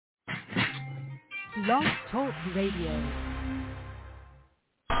Blog Talk Radio.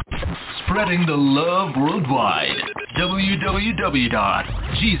 Spreading the love worldwide.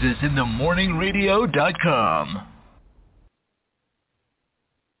 www.jesusinthemorningradio.com.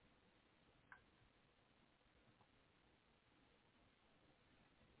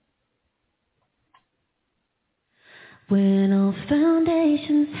 When all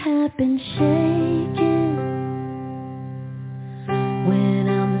foundations have been shaken, when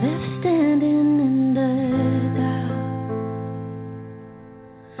I'm left standing in the dark,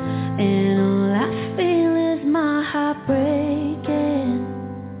 and all I feel is my heart breaking,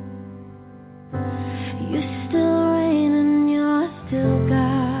 you still reign and you're still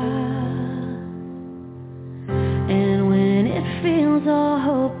God. And when it feels all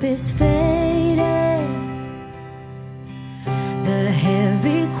hope is fading, the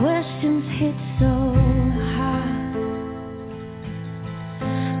heavy questions hit so hard,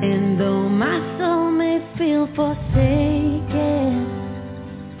 and though my soul may feel forsaken,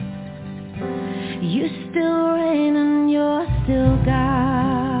 you still reign and you're still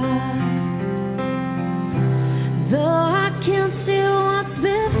God. Though I can't see what's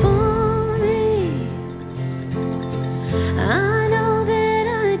before me, I know that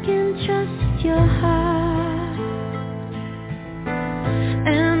I can trust your heart.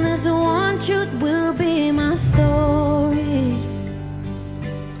 And this one truth will be my story.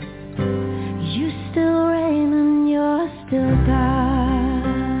 You still reign and you're still God.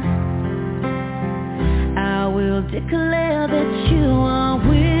 I will declare that you are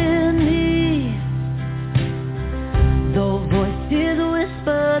with me. Though voices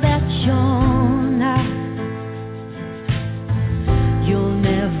whisper that you're not, you'll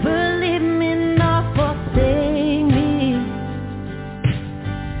never leave me nor forsake me.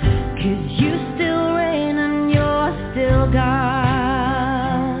 'Cause you still reign and you're still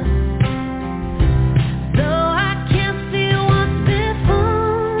God. Though I can't see what's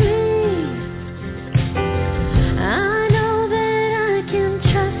before me, I know that I can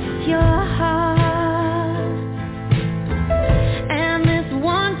trust your heart. And this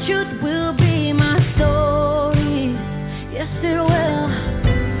one truth will be my story. Yes, it will.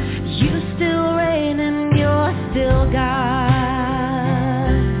 You still reign and you're still God.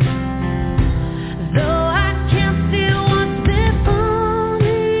 Though I can't see what's before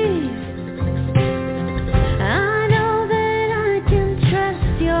me, I know that I can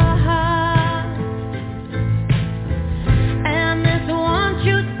trust your heart. And this one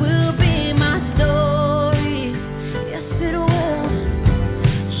truth will be my story. Yes, it will.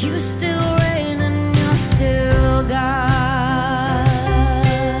 You still reign and you're still God.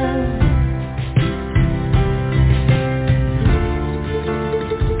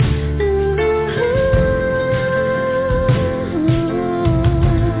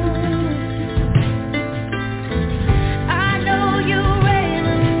 I know you reign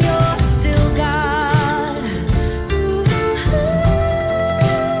and you're still God.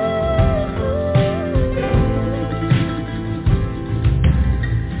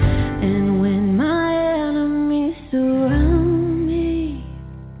 And when my enemies surround me,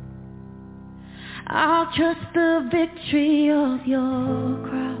 I'll trust the victory of your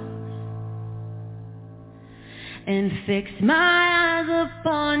cross and fix my eyes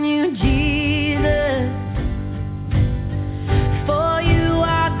upon you, Jesus. For you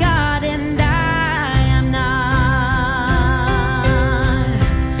are God and I am not.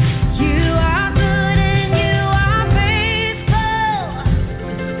 You are good and you are faithful,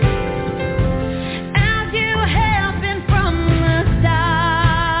 as you have been from the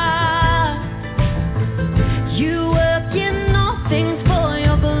start. You work in all things for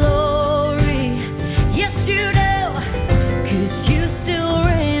your glory. Yes, you do. 'Cause you still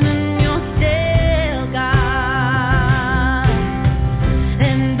reign and you're still God.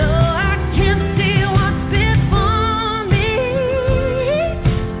 And though I can't see what's before me,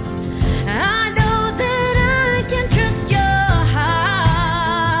 I know that I can trust your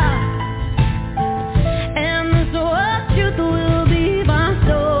heart. And this one truth will be my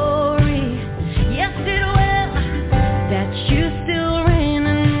story. Yes, it will. That you still reign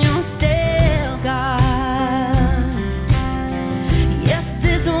and you're still God. Yes,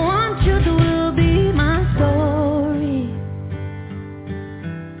 this one truth will be my story.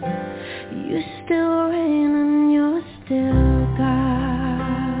 You still reign and you're still God.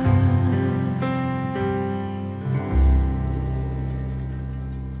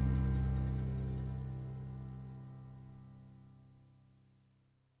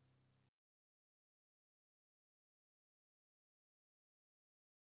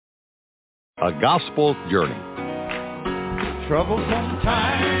 A Gospel Journey. Troublesome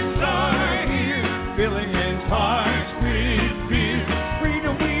times are here.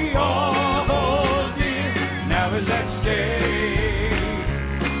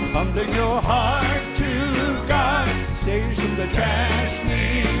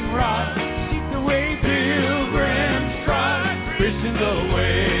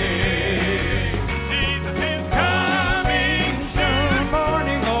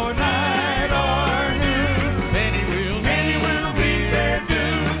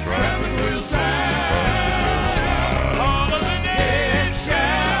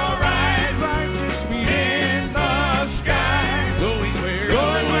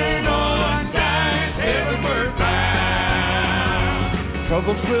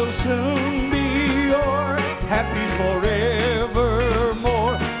 will soon be your happy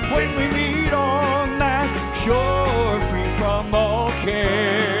forevermore. When we meet on that shore, free from all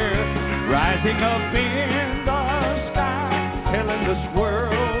care, rising up in the sky, telling this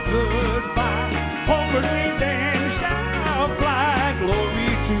world goodbye. Homeward we then shall fly, glory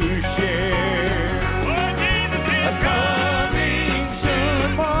to share. Coming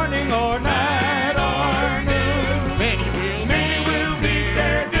soon, morning or night or noon, many will meet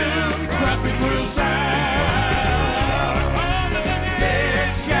their doom, trumpet will sound.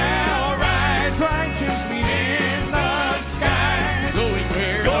 Dead shall rise, righteously in the sky,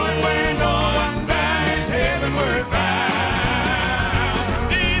 going where no one dies, heavenward bound.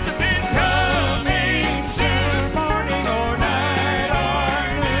 Coming soon, morning or night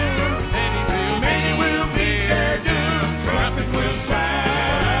or noon, many will meet their doom, trumpet will sound.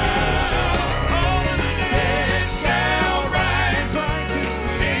 Dead shall rise,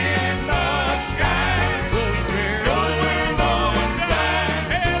 righteously in the sky, going where no one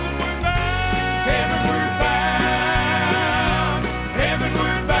dies, heavenward bound, heavenward bound,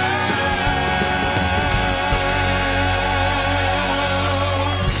 heavenward bound.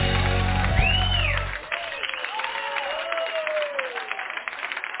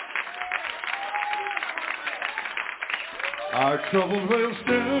 Our troubles will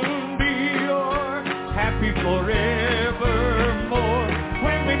soon be your happy forevermore.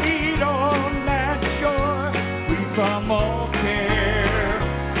 When we meet on that shore, free from all care,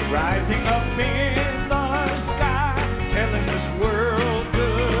 rising up in the sky, telling this world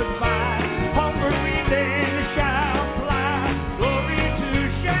goodbye. Homeward we then shall fly, glory to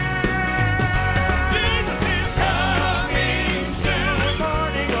shine. Jesus is coming soon,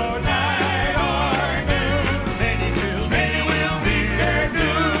 morning or night or noon. Many will meet their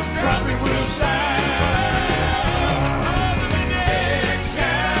doom, trumpet will sound. Dead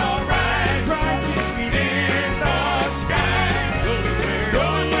shall rise, righteously in the sky,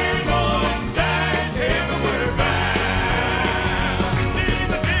 going where no one dies, heavenward bound.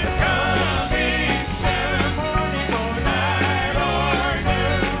 Jesus is coming soon, morning or night or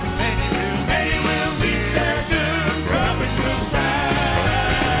noon. Many will meet their doom, trumpet will sound.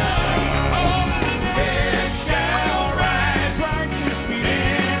 Dead shall rise, righteously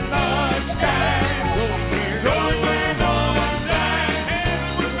in the sky, going where no one dies,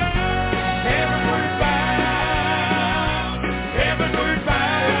 heavenward bound, heavenward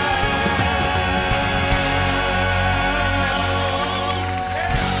bound.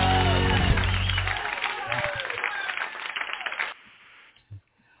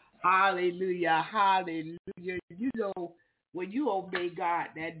 Hallelujah, hallelujah. You know, when you obey God,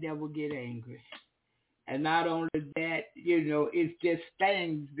 that devil get angry. And not only that, you know, it's just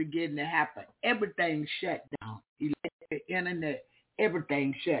things begin to happen. Everything shut down. Electric, internet,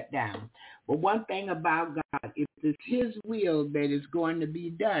 everything shut down. But one thing about God, if it's his will that is going to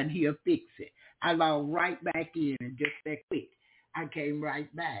be done, he'll fix it. I log right back in and just that quick. I came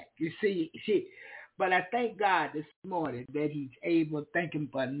right back. You see, but I thank God this morning that he's able, thank him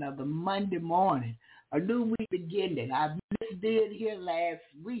for another Monday morning, a new week beginning. I missed it here last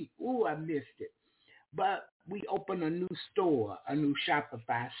week. Ooh, I missed it. But we opened a new store, a new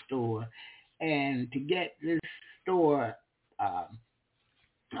Shopify store. And to get this store up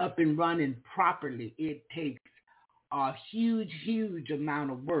and running properly, it takes a huge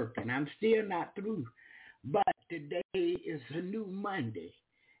amount of work. And I'm still not through. But today is a new Monday.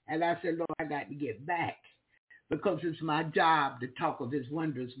 And I said, Lord, I got to get back because it's my job to talk of his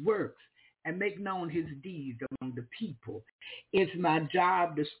wondrous works and make known his deeds among the people. It's my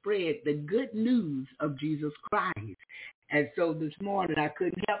job to spread the good news of Jesus Christ. And so this morning I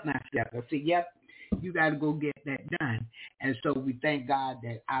couldn't help myself. I said, yep, you got to go get that done. And so we thank God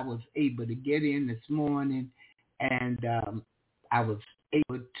that I was able to get in this morning and I was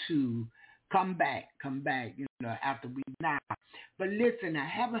able to come back, you know, after we now. But listen, I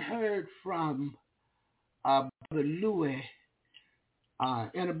haven't heard from Brother Louis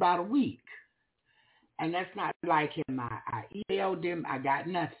in about a week. And that's not like him. I emailed him, I got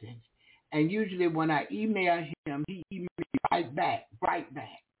nothing. And usually when I email him, he emails me right back.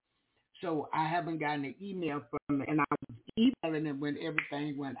 So I haven't gotten an email from him. And I was emailing him when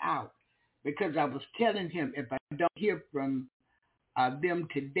everything went out. Because I was telling him if I don't hear from them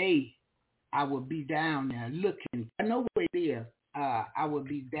today, I will be down there looking. I know where it is. I will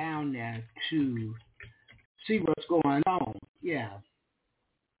be down there to see what's going on. Yeah.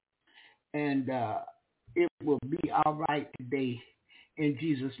 And it will be all right today in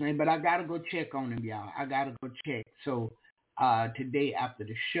Jesus' name. But I got to go check on him, y'all. I got to go check. So today after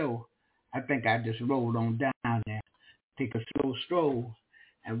the show, I think I just rolled on down there, take a slow stroll,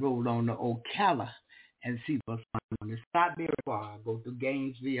 and roll on to Ocala and see what's going on. It's not very far. I go through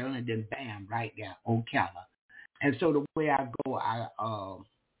Gainesville and then bam, right there, Ocala. And so the way I go up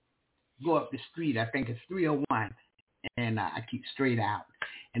the street, I think it's 301, and I keep straight out,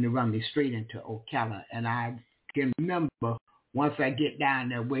 and they run me straight into Ocala. And I can remember once I get down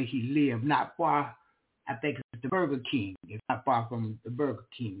there where he lived, not far, I think it's the Burger King. It's not far from the Burger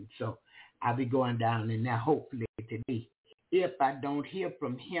King. So I'll be going down in there hopefully today. If I don't hear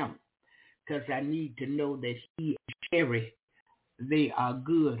from him, because I need to know that he and Sherry, they are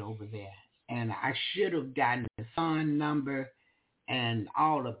good over there. And I should have gotten the phone number and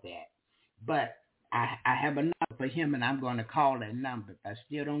all of that. But I have a number for him, and I'm going to call that number. If I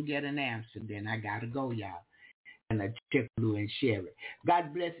still don't get an answer, then I got to go, y'all. And I check Lou and Sherry.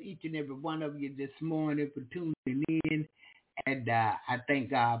 God bless each and every one of you this morning for tuning in. And I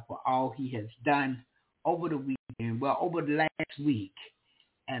thank God for all he has done over the weekend, well, over the last week,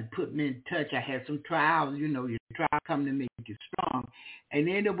 and put me in touch. I had some trials. You know, your trials come to make you strong. And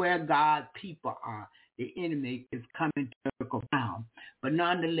anywhere God people are, the enemy is coming to circle around. But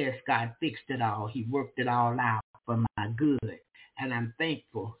nonetheless, God fixed it all. He worked it all out for my good. And I'm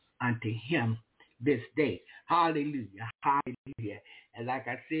thankful unto him this day. Hallelujah. Hallelujah. And like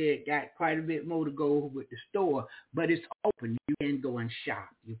I said, got quite a bit more to go with the store, but it's open. You can go and shop.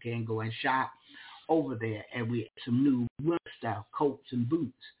 You can go and shop over there. And we had some new winter stuff, coats and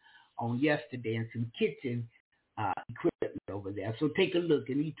boots on yesterday, and some kitchen equipment over there. So take a look,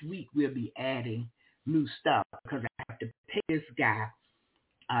 and each week we'll be adding new stuff because I have to pay this guy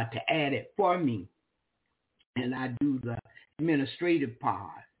to add it for me. And I do the administrative part,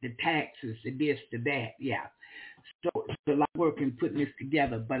 the taxes, the this, the that, yeah. So it's a lot of work in putting this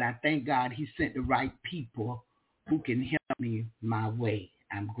together, but I thank God he sent the right people who can help me my way.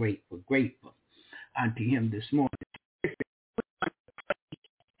 I'm grateful unto him this morning.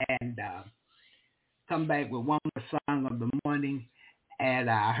 And come back with one more song of the morning. And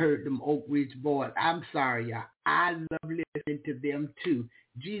I heard them Oak Ridge Boys. I'm sorry, y'all. I love listening to them too.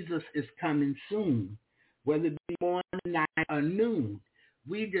 Jesus is coming soon, whether it be morning, night, or noon.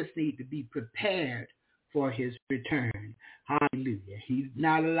 We just need to be prepared for his return. Hallelujah. He's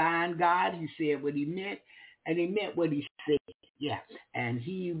not a lying God. He said what he meant, and he meant what he said. Yeah. And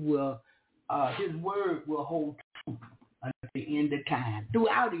he will, his word will hold true until the end of time,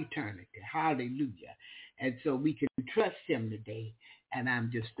 throughout eternity. Hallelujah. And so we can trust him today, and I'm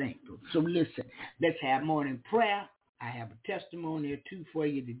just thankful. So listen, let's have morning prayer. I have a testimony or two for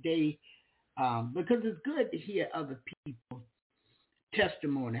you today, because it's good to hear other people's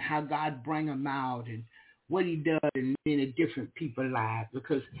testimony, how God bring them out and what he does in many different people's lives,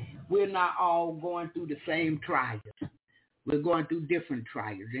 because we're not all going through the same trials. We're going through different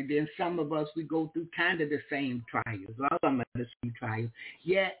trials. And then some of us, we go through kind of the same trials, or some of the same trials,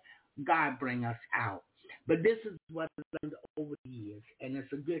 yet God bring us out. But this is what I've learned over the years, and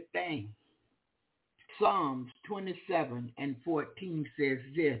it's a good thing. Psalms 27:14 says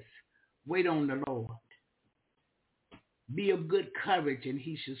this: wait on the Lord. Be of good courage, and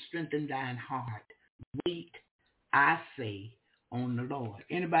he shall strengthen thine heart. Wait, I say, on the Lord.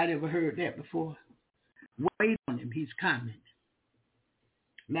 Anybody ever heard that before? Wait on him. He's coming.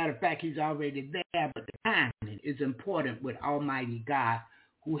 Matter of fact, he's already there, but the timing is important with Almighty God,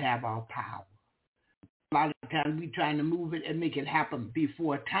 who have all power. A lot of times we're trying to move it and make it happen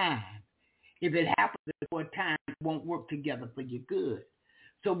before time. If it happens before time, it won't work together for your good.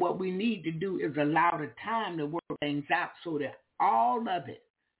 So what we need to do is allow the time to work things out so that all of it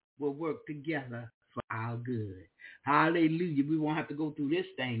will work together for our good. Hallelujah. We won't have to go through this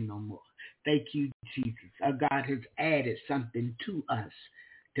thing no more. Thank you, Jesus. Our God has added something to us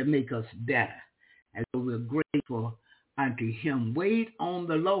to make us better. And so we're grateful unto him. Wait on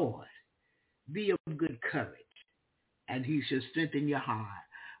the Lord. Be of good courage, and he shall strengthen your heart.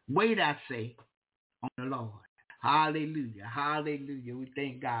 Wait, I say, on the Lord. Hallelujah. Hallelujah. We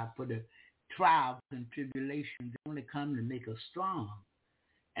thank God for the trials and tribulations that only come to make us strong.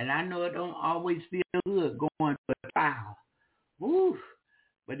 And I know it don't always feel good going through a trial. Woo.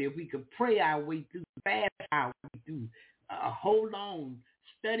 But if we could pray our way through, fast our way through, hold on,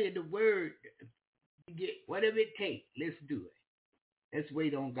 study the word, get whatever it takes, let's do it. Let's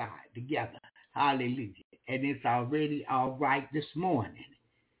wait on God together. Hallelujah. And it's already all right this morning,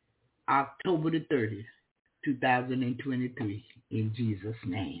 October the 30th, 2023, in Jesus'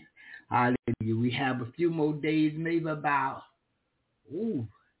 name. Hallelujah. We have a few more days, maybe about less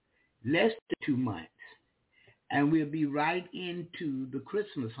than 2 months, and we'll be right into the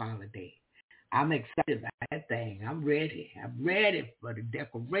Christmas holiday. I'm excited about that thing. I'm ready. I'm ready for the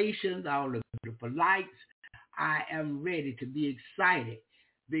decorations, all the beautiful lights. I am ready to be excited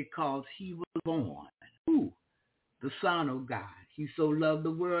because he was born. Who? The Son of God. He so loved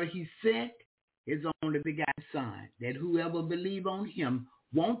the world, he sent his only begotten Son, that whoever believe on him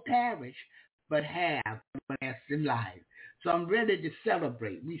won't perish, but have everlasting life. So I'm ready to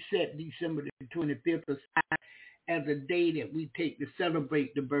celebrate. We set December the 25th aside as a day that we take to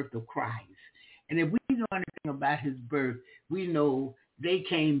celebrate the birth of Christ. And if we know anything about his birth, we know they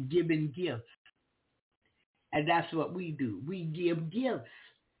came giving gifts. And that's what we do. We give gifts.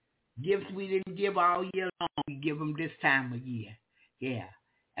 Gifts we didn't give all year long. We give them this time of year. Yeah.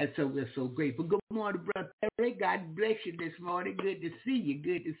 And so we're so grateful. Good morning, Brother Terry. God bless you this morning. Good to see you.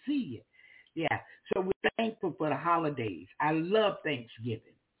 Good to see you. Yeah. So we're thankful for the holidays. I love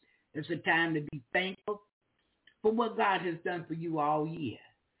Thanksgiving. It's a time to be thankful for what God has done for you all year.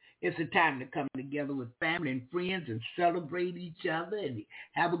 It's a time to come together with family and friends and celebrate each other and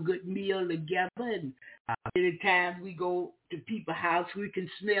have a good meal together. And many times we go to people's house, we can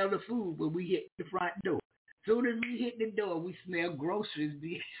smell the food when we hit the front door. As soon as we hit the door, we smell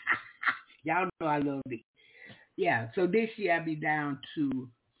groceries. Y'all know I love it. Yeah, so this year I'll be down to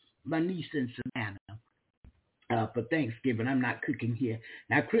my niece in Savannah for Thanksgiving. I'm not cooking here.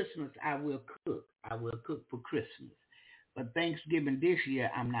 Now, Christmas, I will cook. I will cook for Christmas. But Thanksgiving this year,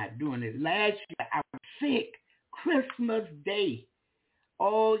 I'm not doing it. Last year, I was sick. Christmas Day.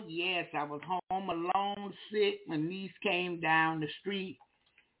 Oh, yes, I was home alone, sick. My niece came down the street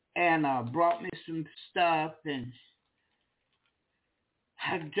and brought me some stuff. And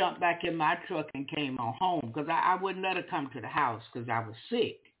I jumped back in my truck and came on home because I wouldn't let her come to the house because I was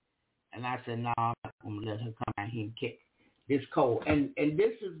sick. And I said, no, I'm not going to let her come out here and catch this cold. And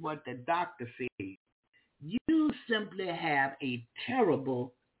this is what the doctor said. You simply have a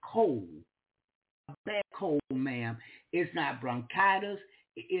terrible cold, a bad cold, ma'am. It's not bronchitis.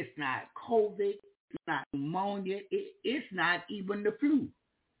 It's not COVID. It's not pneumonia. It's not even the flu.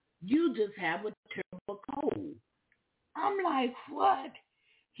 You just have a terrible cold. I'm like, what?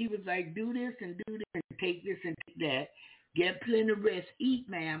 He was like, do this and do this and take this and take that. Get plenty of rest. Eat,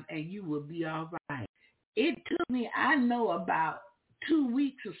 ma'am, and you will be all right. It took me, I know, about 2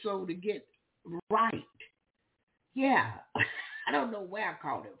 weeks or so to get right. Yeah, I don't know where I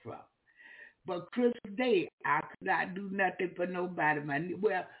caught it from. But Christmas Day, I could not do nothing for nobody. My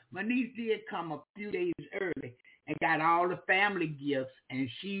niece did come a few days early and got all the family gifts, and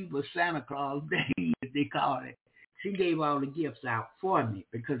she was Santa Claus Day, as they call it. She gave all the gifts out for me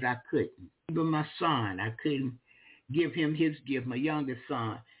because I couldn't. Even my son, I couldn't give him his gift. My youngest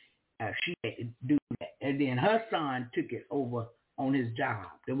son, she had to do that. And then her son took it over on his job,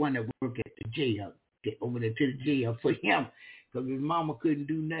 the one that worked at the jail. Get over there to the jail for him because his mama couldn't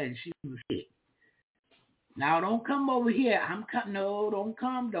do nothing. She was sick. Now, don't come over here. No, don't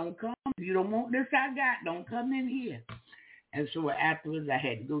come. You don't want this I got. Don't come in here. And so afterwards, I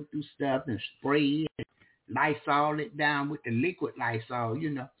had to go through stuff and spray it, Lysol it down with the liquid Lysol,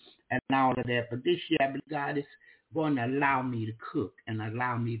 and all of that. But this year, I believe God is going to allow me to cook and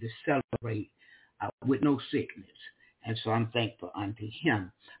allow me to celebrate with no sickness. And so I'm thankful unto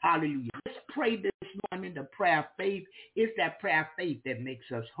him. Hallelujah. Let's pray this morning, the prayer of faith. It's that prayer of faith that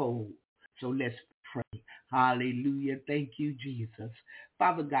makes us whole. So let's pray. Hallelujah. Thank you, Jesus.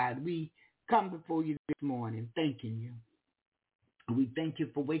 Father God, we come before you this morning thanking you. We thank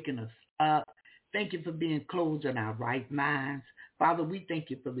you for waking us up. Thank you for being clothed in our right minds. Father, we thank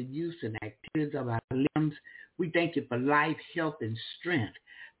you for the use and activities of our limbs. We thank you for life, health, and strength.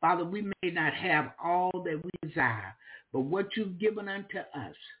 Father, we may not have all that we desire, but what you've given unto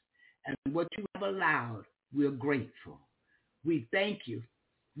us and what you have allowed, we're grateful. We thank you.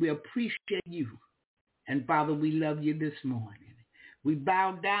 We appreciate you. And Father, we love you this morning. We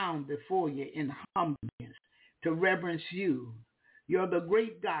bow down before you in humbleness to reverence you. You're the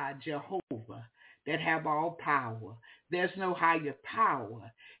great God, Jehovah, that have all power. There's no higher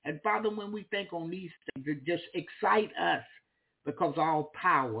power. And Father, when we think on these things, it just excite us because all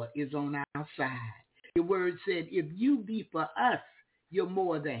power is on our side. Your word said, if you be for us, you're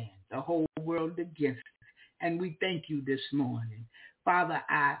more than the whole world against us. And we thank you this morning. Father,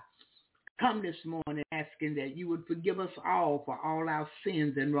 I come this morning asking that you would forgive us all for all our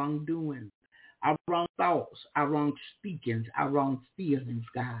sins and wrongdoings, our wrong thoughts, our wrong speakings, our wrong feelings,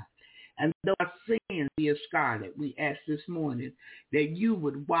 God. And though our sins be as scarlet, we ask this morning that you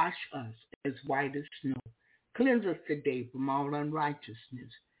would wash us as white as snow. Cleanse us today from all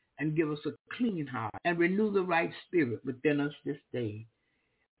unrighteousness and give us a clean heart and renew the right spirit within us this day.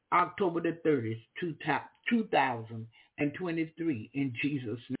 October the 30th, 2023, in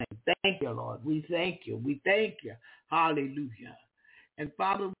Jesus' name. Thank you, Lord. We thank you. We thank you. Hallelujah. And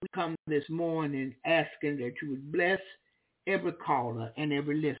Father, we come this morning asking that you would bless every caller and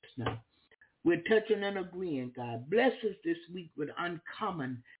every listener. We're touching and agreeing, God. Bless us this week with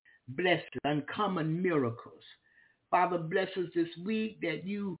uncommon blessings, uncommon miracles. Father, bless us this week that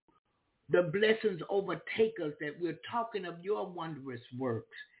the blessings overtake us, that we're talking of your wondrous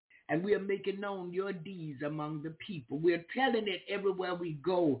works, and we are making known your deeds among the people. We're telling it everywhere we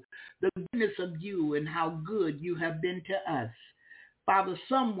go, the goodness of you and how good you have been to us. Father,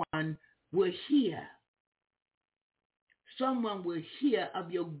 someone will hear. Someone will hear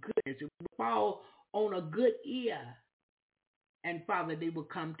of your goodness. It will fall on a good ear. And Father, they will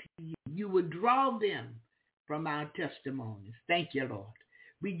come to you. You will draw them from our testimonies. Thank you, Lord.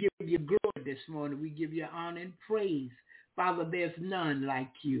 We give you glory this morning. We give you honor and praise. Father, there's none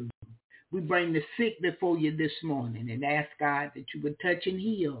like you. We bring the sick before you this morning and ask, God, that you would touch and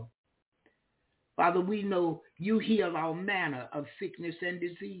heal. Father, we know you heal all manner of sickness and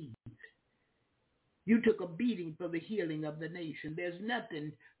disease. You took a beating for the healing of the nation. There's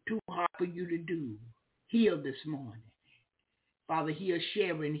nothing too hard for you to do. Heal this morning. Father, heal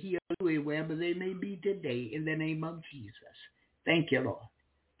Sharon, heal Louis, wherever they may be today, in the name of Jesus. Thank you, Lord.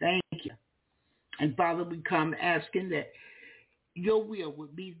 Thank you. And Father, we come asking that your will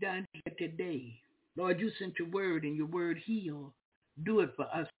would be done here today. Lord, you sent your word and your word heal. Do it for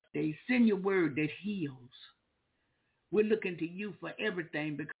us today. Send your word that heals. We're looking to you for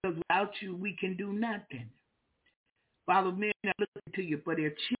everything because without you, we can do nothing. Father, men are looking to you for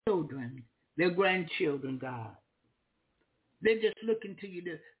their children, their grandchildren, God. They're just looking to you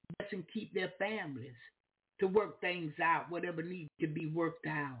to bless and keep their families, to work things out, whatever needs to be worked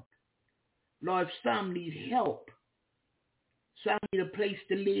out. Lord, some need help. Some need a place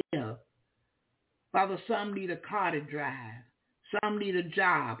to live. Father, some need a car to drive. Some need a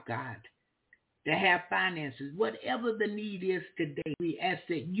job, God, to have finances. Whatever the need is today, we ask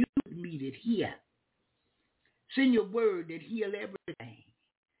that you meet it here. Send your word that heal everything.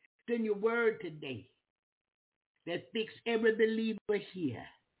 Send your word today that fix every believer here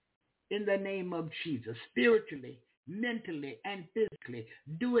in the name of Jesus, spiritually, mentally, and physically.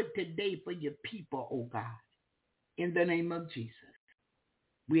 Do it today for your people, oh God, in the name of Jesus.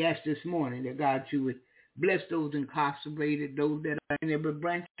 We ask this morning that, God, you would bless those incarcerated, those that are in every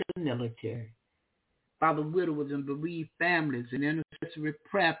branch of the military. Father, widows and bereaved families and intercessory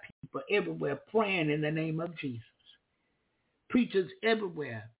prayer people everywhere praying in the name of Jesus. Preachers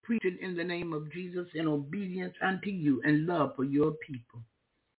everywhere preaching in the name of Jesus in obedience unto you and love for your people.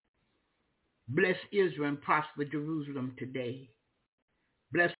 Bless Israel and prosper Jerusalem today.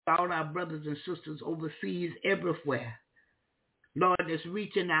 Bless all our brothers and sisters overseas everywhere. Lord, that's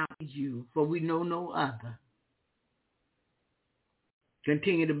reaching out to you, for we know no other.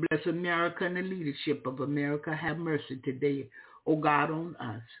 Continue to bless America and the leadership of America. Have mercy today, oh God, on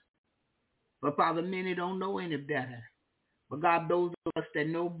us. But Father, many don't know any better. But God, those of us that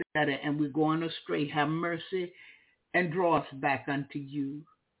know better and we're going astray, have mercy and draw us back unto you.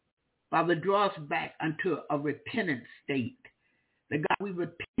 Father, draw us back unto a repentant state. That God, we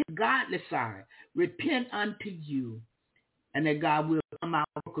repent, godly sorry, repent unto you. And that God will come out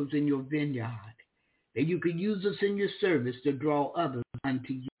workers in your vineyard. That you could use us in your service to draw others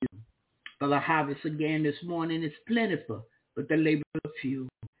unto you. For the harvest again this morning is plentiful, but the labor is few.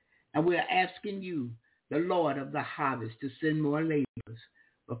 And we're asking you, the Lord of the harvest, to send more laborers.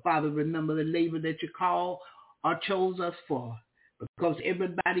 But Father, remember the labor that you call or chose us for. Because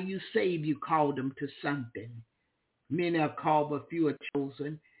everybody you save, you called them to something. Many are called, but few are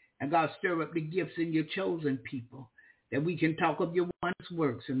chosen. And God, stir up the gifts in your chosen people, that we can talk of your wondrous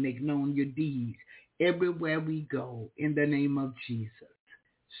works and make known your deeds everywhere we go, in the name of Jesus.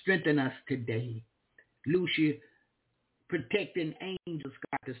 Strengthen us today. Loose your protecting angels,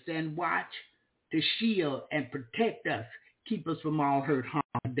 God, to stand watch, to shield and protect us. Keep us from all hurt, harm,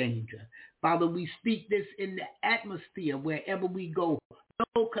 and danger. Father, we speak this in the atmosphere wherever we go.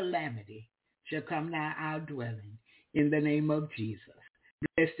 No calamity shall come nigh our dwelling, in the name of Jesus.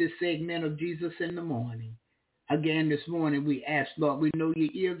 Bless this segment of Jesus in the morning. Again this morning we ask, Lord, we know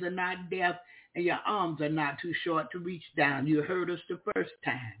your ears are not deaf and your arms are not too short to reach down. You heard us the first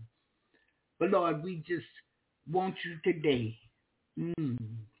time. But Lord, we just want you today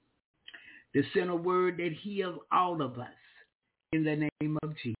to send a word that heals all of us in the name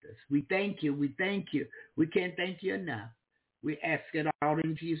of Jesus. We thank you. We thank you. We can't thank you enough. We ask it all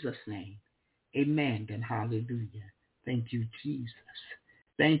in Jesus' name. Amen and hallelujah. Thank you, Jesus.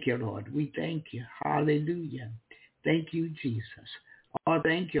 Thank you, Lord. We thank you. Hallelujah. Thank you, Jesus. Oh,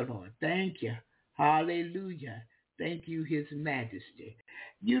 thank you, Lord. Thank you. Hallelujah. Thank you, His Majesty.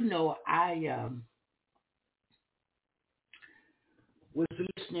 You know, I was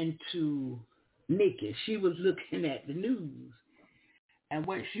listening to Nikki, she was looking at the news. And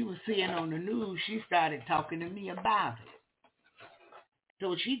what she was seeing on the news, she started talking to me about it.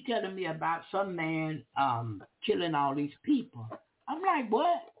 So she telling me about some man killing all these people. I'm like,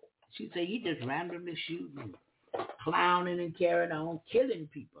 what? She said he just randomly shooting, clowning and carrying on, killing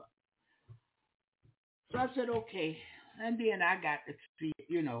people. So I said, okay. And then I got to see,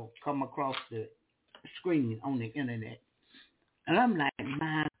 come across the screen on the internet. And I'm like,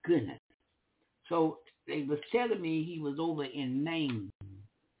 my goodness. So they was telling me he was over in Maine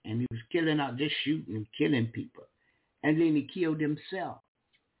and he was killing out, just shooting and killing people. And then he killed himself.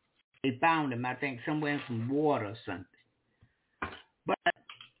 They found him, I think, somewhere in some water or something. But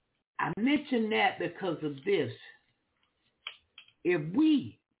I mention that because of this. If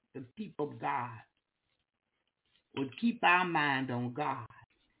we, the people of God, would keep our mind on God,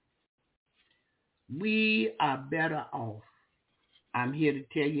 we are better off. I'm here to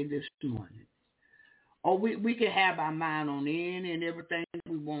tell you this morning. Or we can have our mind on any and everything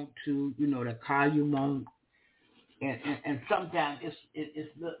we want to, the car you want. And sometimes it's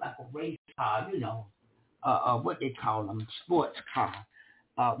look like a race car, what they call them, sports car.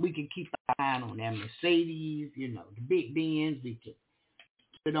 We can keep our mind on that Mercedes, the big Benz. We can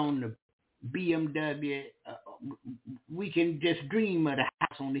put on the BMW. We can just dream of the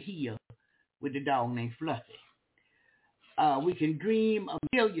house on the hill with the dog named Fluffy. We can dream of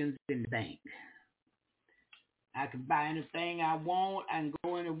millions in the bank. I can buy anything I want. I can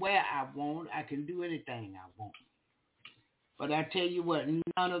go anywhere I want. I can do anything I want. But I tell you what,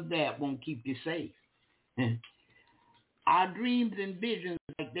 none of that won't keep you safe. Our dreams and visions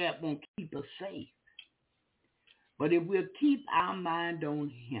like that won't keep us safe. But if we'll keep our mind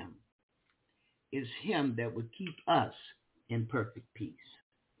on him, it's him that will keep us in perfect peace.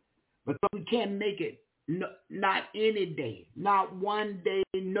 Because we can't make it not any day, not one day,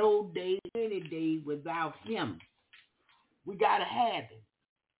 no day, any day without him. We got to have him.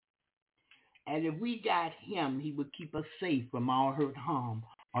 And if we got him, he would keep us safe from all hurt, harm,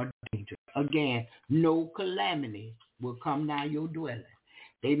 or danger. Again, no calamity will come nigh your dwelling.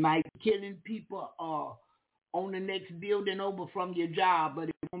 They might be killing people on the next building over from your job, but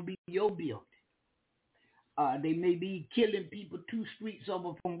it won't be your building. They may be killing people 2 streets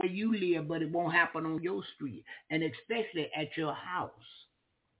over from where you live, but it won't happen on your street, and especially at your house.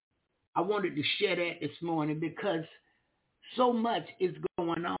 I wanted to share that this morning because so much is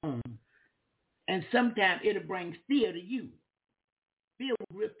going on. And sometimes it'll bring fear to you. Fear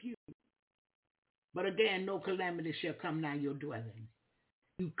will grip you. But again, no calamity shall come nigh your dwelling.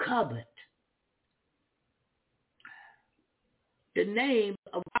 You covered. The name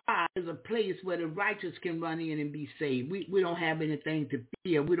of God is a place where the righteous can run in and be saved. We don't have anything to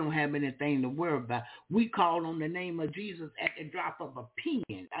fear. We don't have anything to worry about. We call on the name of Jesus at the drop of a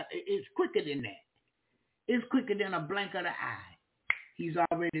pen. It's quicker than that. It's quicker than a blink of the eye. He's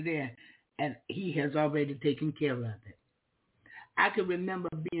already there, and he has already taken care of it. I can remember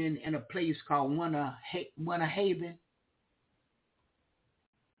being in a place called Altamont.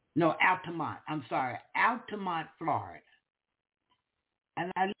 Altamont, Florida. And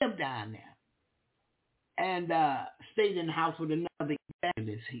I lived down there and stayed in the house with another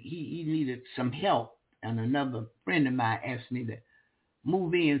evangelist. He needed some help, and another friend of mine asked me to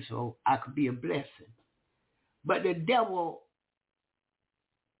move in so I could be a blessing. But the devil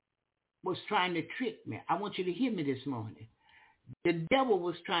was trying to trick me. I want you to hear me this morning. The devil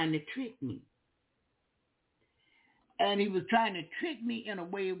was trying to trick me. And he was trying to trick me in a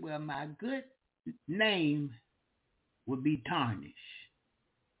way where my good name would be tarnished.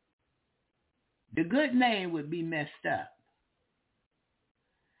 The good name would be messed up.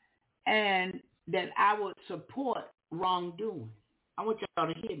 And that I would support wrongdoing. I want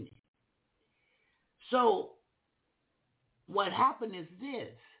y'all to hear me. So what happened is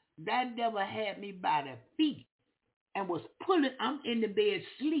this. That devil had me by the feet and was pulling. I'm in the bed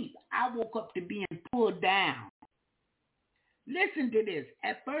asleep. I woke up to being pulled down. Listen to this.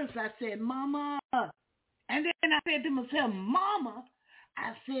 At first I said, Mama. And then I said to myself, Mama.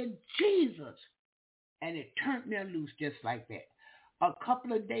 I said, Jesus. And it turned me loose just like that. A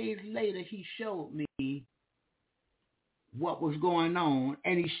couple of days later, he showed me what was going on,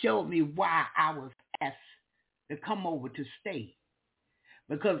 and he showed me why I was asked to come over to stay,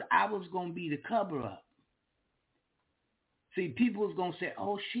 because I was going to be the cover-up. See, people was going to say,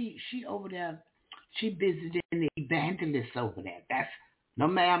 oh, she over there, she visited the evangelist over there. That's, no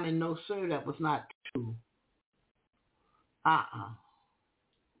ma'am and no sir, that was not true.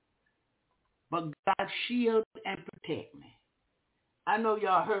 But God shield and protect me. I know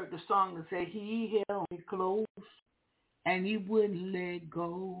y'all heard the song that said, he held me close and he wouldn't let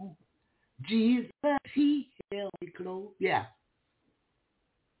go. Jesus, he held me close. Yeah.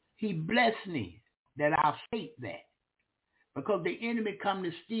 He blessed me that I'll state that. Because the enemy come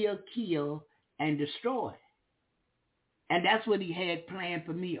to steal, kill, and destroy. And that's what he had planned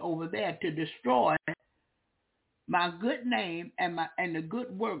for me over there, to destroy my good name and the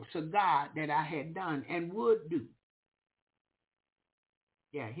good works of God that I had done and would do.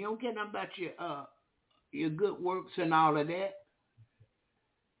 Yeah, he don't care nothing about your good works and all of that.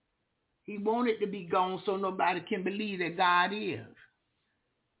 He wanted to be gone so nobody can believe that God is.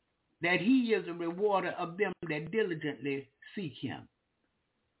 That he is a rewarder of them that diligently seek him.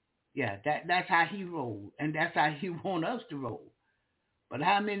 Yeah, that's how he rolled, and that's how he wants us to roll. But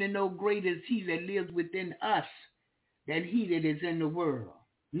how many know greater is he that lives within us than he that is in the world?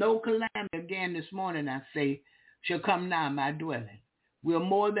 No calamity, again this morning I say, shall come nigh my dwelling. We are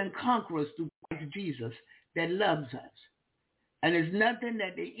more than conquerors through Christ Jesus that loves us. And there's nothing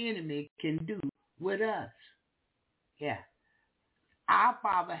that the enemy can do with us. Yeah. Our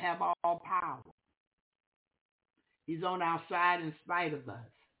Father have all power. He's on our side in spite of us.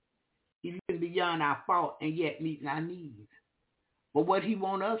 He's even beyond our fault and yet meeting our needs. But what he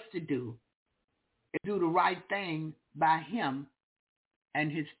wants us to do is do the right thing by him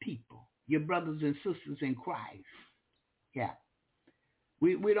and his people, your brothers and sisters in Christ. Yeah.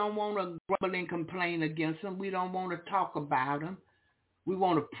 We don't want to grumble and complain against them. We don't want to talk about them. We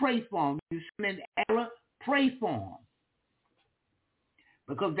want to pray for them. You see them in error, pray for them.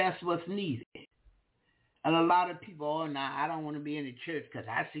 Because that's what's needed. And a lot of people, oh, no, I don't want to be in the church because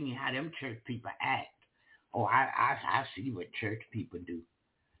I seen how them church people act. Oh, I see what church people do.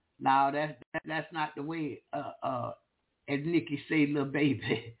 No, that's not the way, as Nikki said, little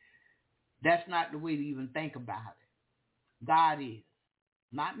baby, that's not the way to even think about it. God is.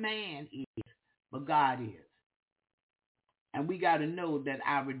 Not man is, but God is. And we got to know that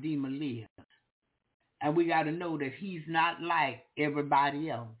our Redeemer lives. And we got to know that he's not like everybody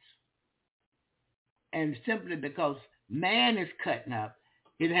else. And simply because man is cutting up,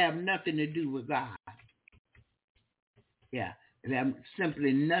 it have nothing to do with God. Yeah, it have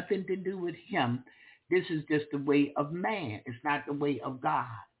simply nothing to do with him. This is just the way of man. It's not the way of God.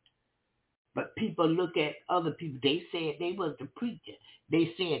 But people look at other people. They said they was the preacher.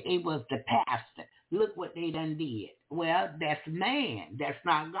 They said they was the pastor. Look what they done did. Well, that's man. That's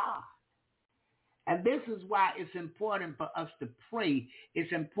not God. And this is why it's important for us to pray.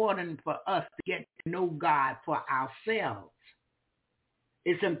 It's important for us to get to know God for ourselves.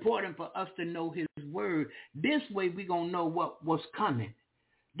 It's important for us to know his word. This way we're going to know what's coming.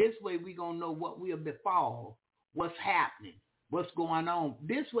 This way we're going to know what will befall, what's happening, what's going on.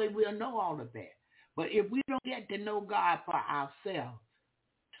 This way we'll know all of that. But if we don't get to know God for ourselves,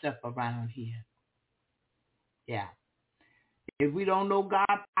 stuff around here. Yeah. If we don't know God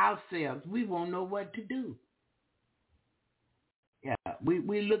for ourselves, we won't know what to do. Yeah,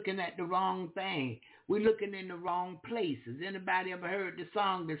 we're looking at the wrong thing. We're looking in the wrong places. Anybody ever heard the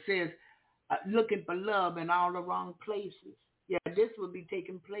song that says, looking for love in all the wrong places? Yeah, this will be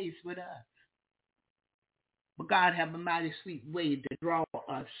taking place with us. But God have a mighty sweet way to draw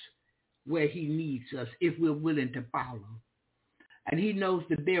us where he needs us if we're willing to follow. And he knows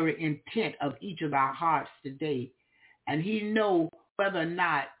the very intent of each of our hearts today. And he knows whether or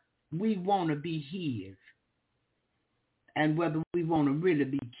not we want to be his and whether we want to really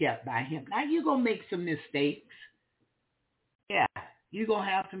be kept by him. Now, you're going to make some mistakes. Yeah, you're going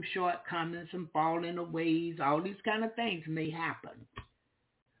to have some shortcomings, some falling aways. All these kind of things may happen.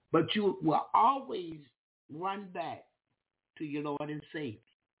 But you will always run back to your Lord and Savior.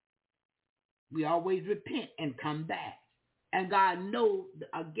 We always repent and come back. And God knows,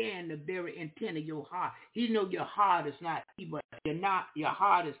 again, the very intent of your heart. He knows your heart is not evil. Your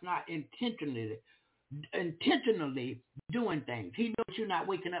heart is not intentionally doing things. He knows you're not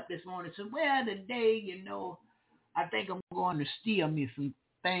waking up this morning and saying, well, today, I think I'm going to steal me some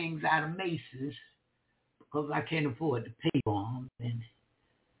things out of Macy's because I can't afford to pay for them. And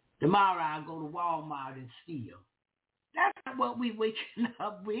tomorrow I'll go to Walmart and steal. That's not what we waking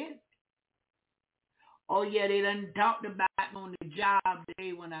up with. Oh, yeah, they done talked about it on the job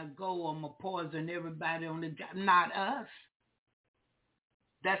today when I go, I'm going to poison everybody on the job. Not us.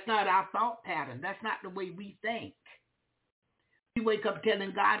 That's not our thought pattern. That's not the way we think. We wake up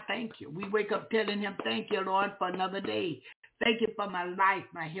telling God, thank you. We wake up telling him, thank you, Lord, for another day. Thank you for my life,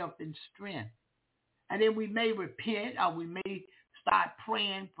 my health, and strength. And then we may repent or we may start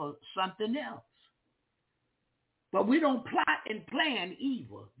praying for something else. But we don't plot and plan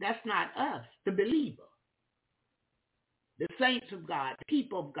evil. That's not us, the believer. The saints of God, the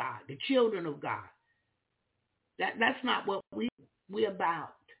people of God, the children of God. That's not what we're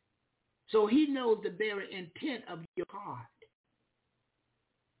about. So he knows the very intent of your heart.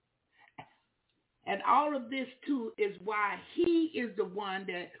 And all of this, too, is why he is the one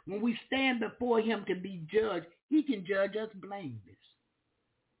that when we stand before him to be judged, he can judge us blameless.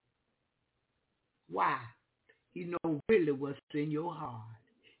 Why? He knows really what's in your heart.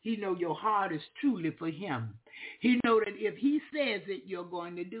 He knows your heart is truly for him. He knows that if he says it, you're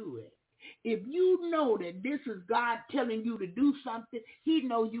going to do it. If you know that this is God telling you to do something, he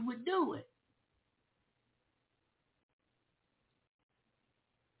knows you would do it.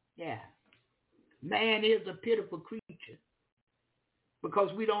 Yeah. Man is a pitiful creature because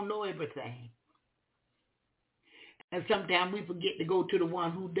we don't know everything. And sometimes we forget to go to the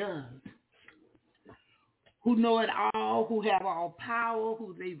one who does, who know it all, who have all power,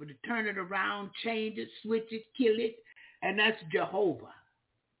 who's able to turn it around, change it, switch it, kill it. And that's Jehovah,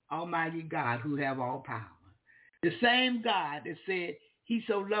 Almighty God, who have all power. The same God that said he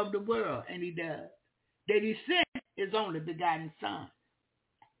so loved the world, and he does, that he sent his only begotten son.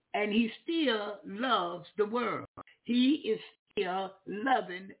 And he still loves the world. He is still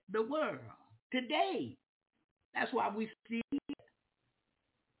loving the world today. That's why we see it.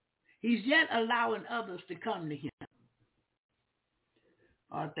 He's yet allowing others to come to him.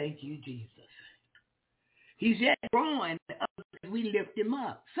 Oh, thank you, Jesus. He's yet drawing others as we lift him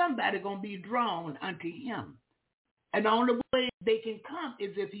up. Somebody going to be drawn unto him. And the only way they can come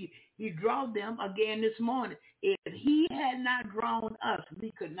is if he draw them again this morning. If he had not drawn us,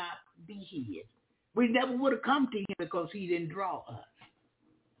 we could not be his. We never would have come to him because he didn't draw us.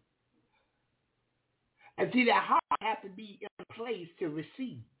 And see, that heart has to be in a place to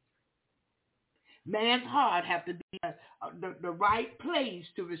receive. Man's heart has to be the right place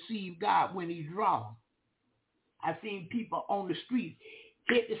to receive God when he draws. I've seen people on the street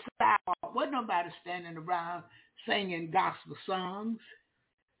hit the sidewalk. Wasn't nobody standing around singing gospel songs.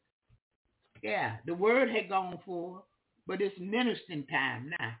 Yeah, the word had gone forth, but it's ministering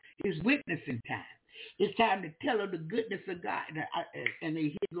time now. It's witnessing time. It's time to tell her the goodness of God, and they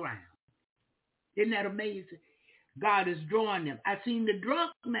hit ground. Isn't that amazing? God is drawing them. I seen the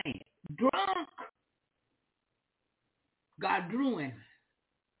drunk man, drunk. God drew him.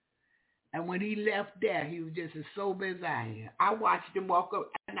 And when he left there, he was just as sober as I am. I watched him walk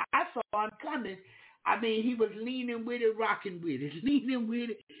up, and I saw him coming. I mean, he was leaning with it, rocking with it, leaning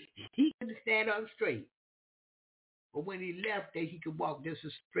with it. He couldn't stand up straight. But when he left there, he could walk just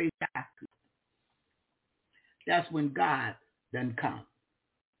as straight as I could. That's when God done come.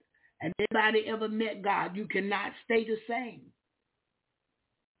 And anybody ever met God, you cannot stay the same.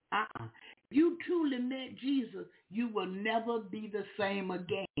 If you truly met Jesus, you will never be the same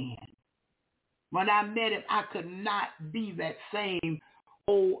again. When I met him, I could not be that same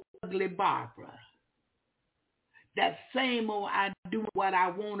old ugly Barbara. That same old I do what I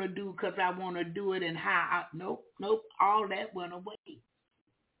want to do because I want to do it and how nope, all that went away.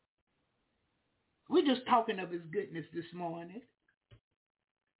 We're just talking of his goodness this morning.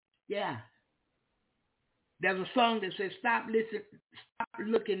 Yeah. There's a song that says, stop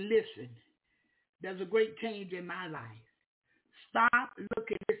looking, listen. There's a great change in my life. Stop, look,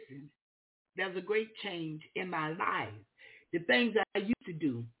 and listen. There's a great change in my life. The things I used to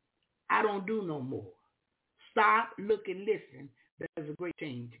do, I don't do no more. Stop, look, and listen. There's a great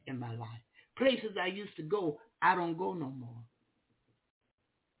change in my life. Places I used to go, I don't go no more.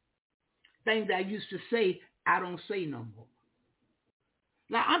 Things I used to say, I don't say no more.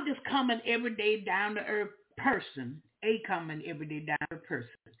 Now, I'm just coming everyday down to earth person, coming everyday down to earth person.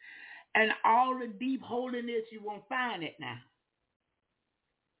 And all the deep holiness, you won't find it now.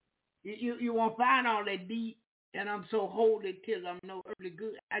 You won't find all that deep, and I'm so holy till I'm no earthly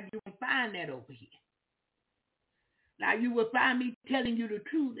good. You won't find that over here. Now, you will find me telling you the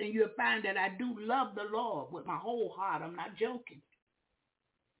truth, and you'll find that I do love the Lord with my whole heart. I'm not joking.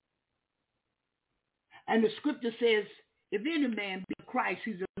 And the scripture says, if any man be Christ,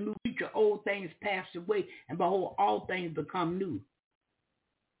 he's a new creature. Old things passed away, and behold, all things become new.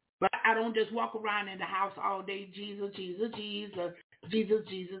 But I don't just walk around in the house all day, Jesus, Jesus, Jesus, Jesus,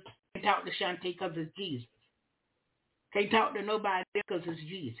 Jesus. Can't talk to Shantae because it's Jesus. Can't talk to nobody because it's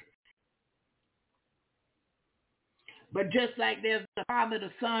Jesus. But just like there's the Father, the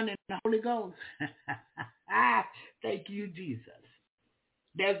Son, and the Holy Ghost. Thank you, Jesus.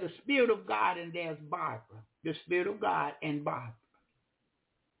 There's the Spirit of God and there's Barbara. The Spirit of God and Barbara.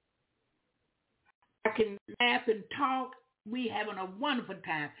 I can laugh and talk. We having a wonderful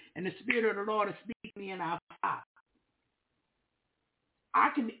time. And the Spirit of the Lord is speaking to me in our heart. I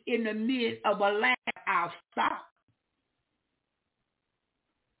can, in the midst of a laugh, I'll stop.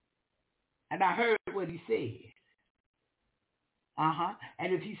 And I heard what he said.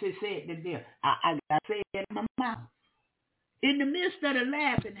 And if he says, say it, then there. I got to say it in my mouth. In the midst of the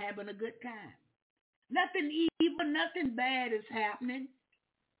laughing, having a good time. Nothing evil, nothing bad is happening.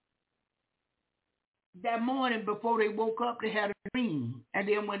 That morning before they woke up, they had a dream. And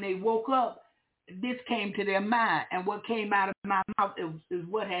then when they woke up, this came to their mind. And what came out of my mouth is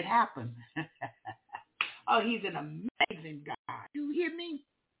what had happened. Oh, he's an amazing God. You hear me?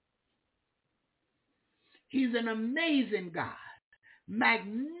 He's an amazing God.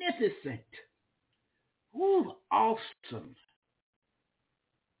 Magnificent. Ooh, awesome.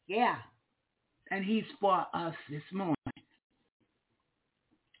 Yeah. And he's for us this morning.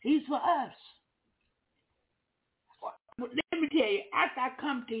 He's for us. Let me tell you, after I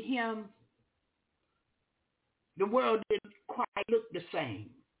come to him, the world didn't quite look the same.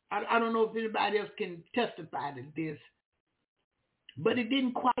 I don't know if anybody else can testify to this, but it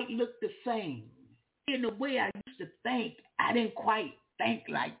didn't quite look the same. In the way I used to think, I didn't quite think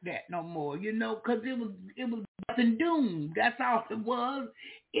like that no more, because it was nothing doomed. That's all it was.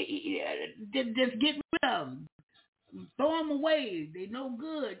 Just get rid of them. Throw them away. They're no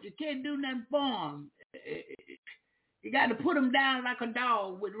good. You can't do nothing for them. You got to put them down like a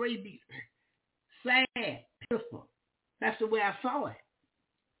dog with rabies. Sad, pitiful. That's the way I saw it.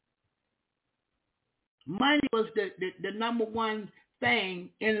 Money was the number one thing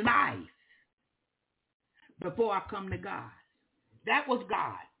in life before I come to God. That was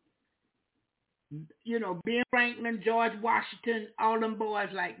God. Ben Franklin, George Washington, all them boys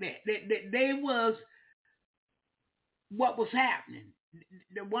like that. They was what was happening.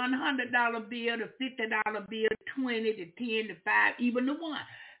 The $100 bill, the $50 bill, 20, the 10, the 5, even the 1.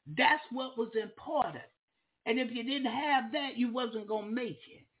 That's what was important. And if you didn't have that, you wasn't going to make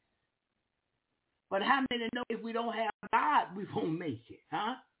it. But how many know if we don't have God, we won't make it,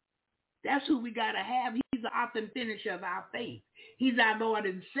 huh? That's who we got to have. He's the author and finisher of our faith. He's our Lord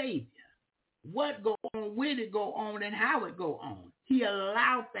and Savior. What go on, when it go on, and how it go on. He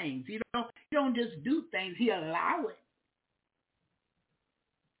allow things. He don't just do things. He allow it.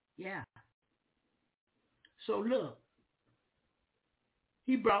 Yeah. So look,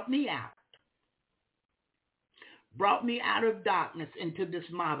 he brought me out of darkness into this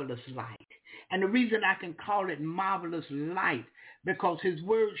marvelous light. And the reason I can call it marvelous light, because his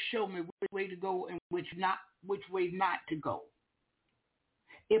words show me which way to go and which way not to go.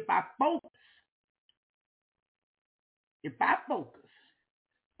 If I focus,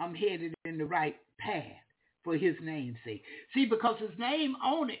 I'm headed in the right path for his name's sake. See, because his name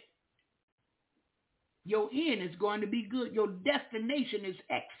on it, your end is going to be good. Your destination is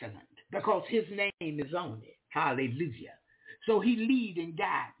excellent because his name is on it. Hallelujah. So he lead and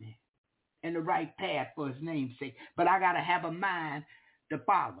guide me in the right path for his name's sake. But I got to have a mind to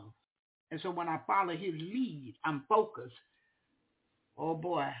follow. And so when I follow his lead, I'm focused. Oh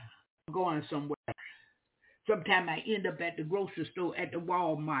boy, I'm going somewhere. Sometimes I end up at the grocery store, at the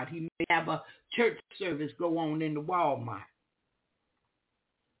Walmart. He may have a church service go on in the Walmart.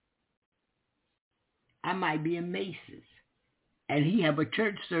 I might be in Macy's, and he have a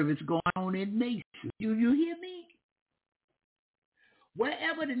church service going on in Macy's. Do you hear me?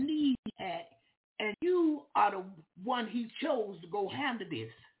 Wherever the need is at, and you are the one he chose to go handle this.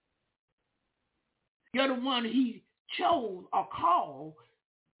 You're the one he chose or called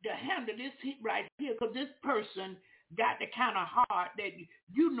to handle this right here, because this person got the kind of heart that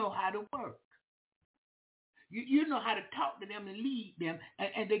you know how to work. You know how to talk to them and lead them,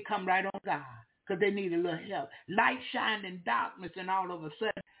 and they come right on God because they need a little help. Light shined in darkness, and all of a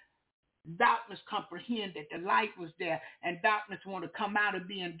sudden, darkness comprehend that the light was there, and darkness want to come out of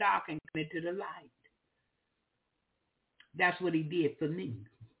being dark and come into the light. That's what he did for me.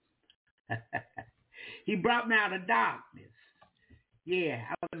 He brought me out of darkness. Yeah,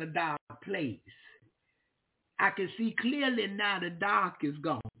 I was in a dark place. I can see clearly now the dark is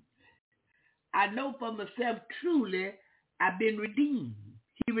gone. I know for myself truly I've been redeemed.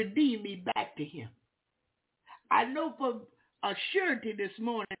 He redeemed me back to him. I know for a surety this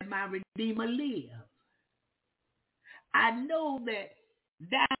morning my Redeemer lives. I know that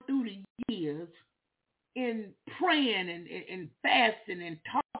down through the years in praying and fasting and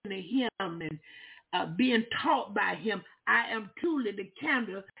talking to him and being taught by him, I am truly the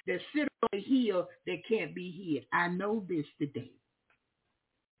candle that sits on the hill that can't be hid. I know this today.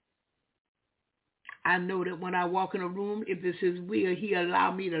 I know that when I walk in a room, if it's his will, he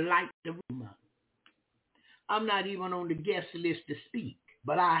allow me to light the room up. I'm not even on the guest list to speak,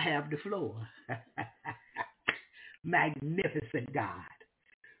 but I have the floor. Magnificent God.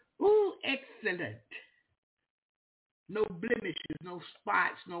 Ooh, excellent. no blemishes, no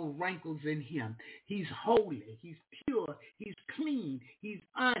spots, no wrinkles in him. He's holy. He's pure. He's clean. He's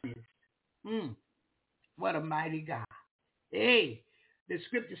honest. What a mighty God. Hey, the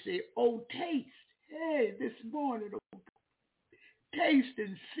scripture says, oh, taste. Hey, this morning, oh, taste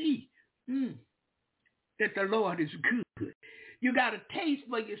and see that the Lord is good. You got to taste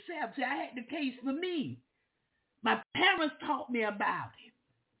for yourself. See, I had to taste for me. My parents taught me about it.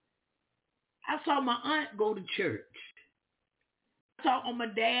 I saw my aunt go to church. I saw on my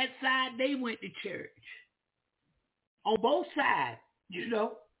dad's side, they went to church. On both sides,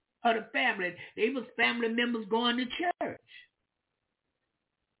 of the family. They was family members going to church.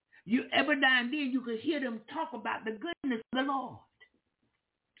 Every now and then you could hear them talk about the goodness of the Lord.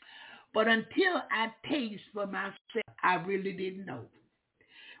 But until I taste for myself, I really didn't know.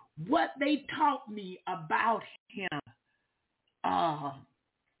 What they taught me about him,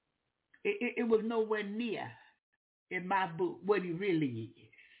 it was nowhere near in my book what he really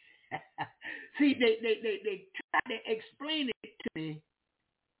is. See, they tried to explain it to me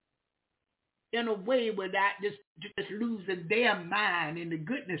in a way without just losing their mind in the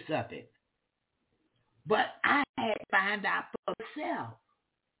goodness of it. But I had to find out for myself.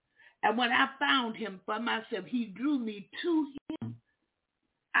 And when I found him for myself, he drew me to him.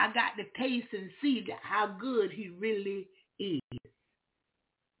 I got to taste and see how good he really is.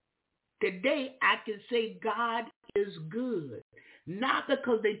 Today, I can say God is good. Not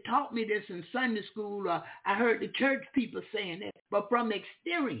because they taught me this in Sunday school or I heard the church people saying it, but from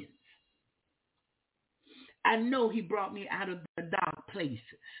experience. I know he brought me out of the dark places.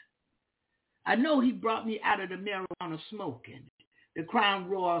 I know he brought me out of the marijuana smoking, the Crown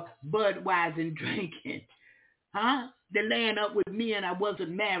Royal Budweiser drinking, the laying up with men I wasn't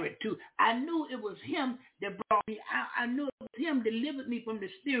married to. I knew it was him that brought me out. I knew it was him that delivered me from the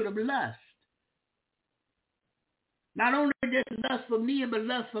spirit of lust. Not only just lust for me, but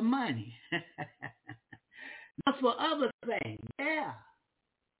lust for money. Lust for other things, yeah.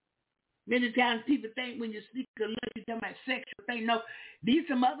 Many times people think when you speak of lust, you're talking about sexual things. No, these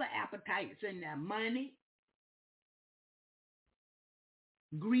some other appetites in there. Money,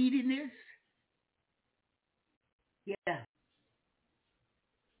 greediness. Yeah.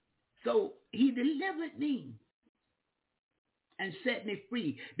 So he delivered me and set me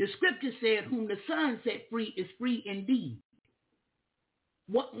free. The scripture said, whom the Son set free is free indeed.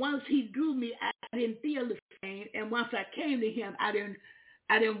 Once he drew me, I didn't feel the same. And once I came to him, I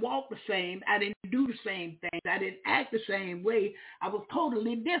didn't walk the same. I didn't do the same things. I didn't act the same way. I was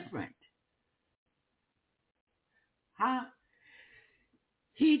totally different.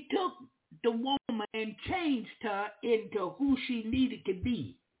 He took the woman and changed her into who she needed to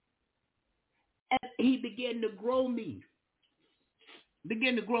be. And he began to grow me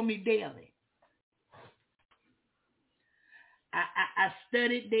daily. I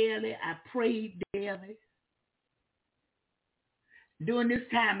studied daily. I prayed daily. During this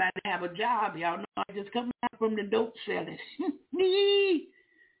time, I didn't have a job. Y'all know I just come out from the dope selling.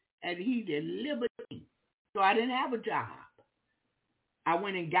 And he delivered me. So I didn't have a job. I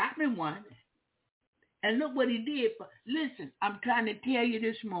went and got me one. And look what he did. Listen, I'm trying to tell you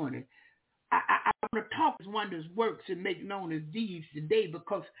this morning. I want to talk as wonders works and make known his deeds today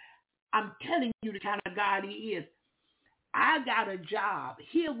because I'm telling you the kind of God he is. I got a job.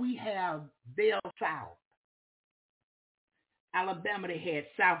 Here we have Bell South. Alabama, they had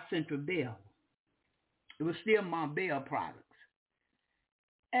South Central Bell. It was still Mont Bell products.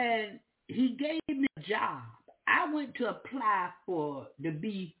 And he gave me a job. I went to apply to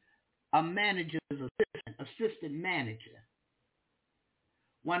be a manager's assistant manager.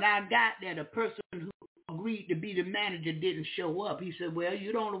 When I got there, the person who agreed to be the manager didn't show up. He said, well,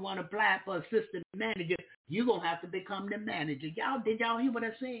 you don't want to apply for assistant manager. You're going to have to become the manager. Did y'all hear what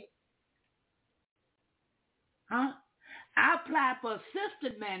I said? I applied for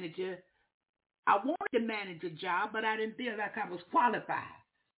assistant manager. I wanted the manager job, but I didn't feel like I was qualified.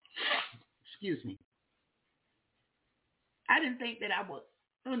 Excuse me. I didn't think that I was,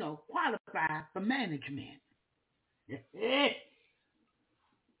 qualified for management.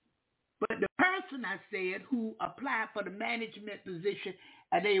 But the person I said who applied for the management position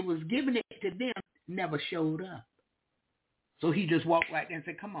and they was giving it to them never showed up. So he just walked right there and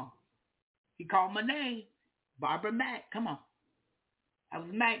said, come on. He called my name, Barbara Mack, come on. I was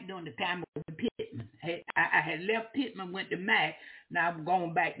Mack during the time of the Pittman. I had left Pittman, went to Mack. Now I'm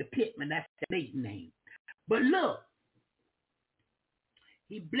going back to Pittman. That's the late name. But look,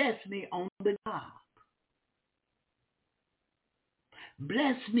 he blessed me on the job.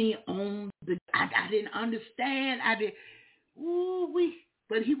 Blessed me on the I didn't understand.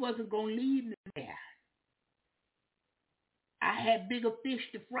 But he wasn't going to leave me there. had bigger fish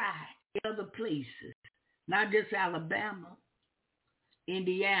to fry in other places, not just Alabama,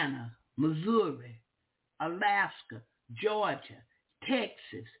 Indiana, Missouri, Alaska, Georgia,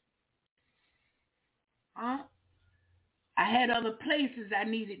 Texas. I had other places I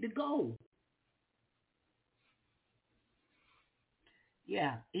needed to go.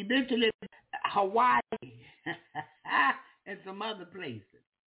 Yeah, eventually Hawaii and some other places.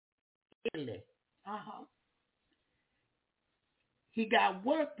 Italy. He got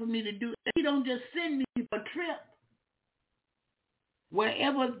work for me to do. He don't just send me for a trip.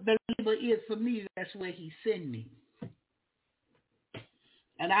 Wherever the labor is for me, that's where he send me.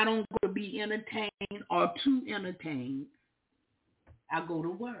 And I don't go to be entertained or to entertain. I go to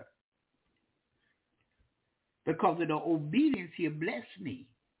work. Because of the obedience, he'll bless me.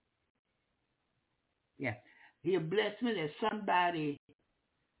 Yeah. He'll bless me that somebody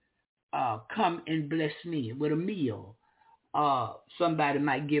come and bless me with a meal. Somebody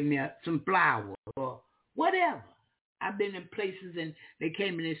might give me some flowers or whatever. I've been in places and they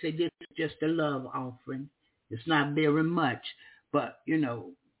came and they said, this is just a love offering. It's not very much, but,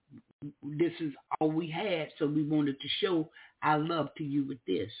 this is all we had, so we wanted to show our love to you with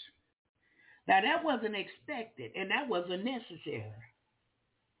this. Now, that wasn't expected, and that wasn't necessary.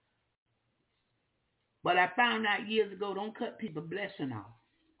 But I found out years ago, don't cut people's blessing off.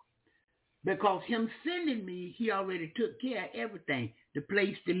 Because him sending me, he already took care of everything. The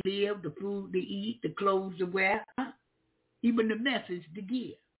place to live, the food to eat, the clothes to wear, even the message to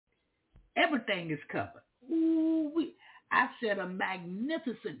give. Everything is covered. Ooh, I said a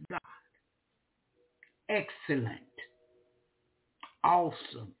magnificent God. Excellent.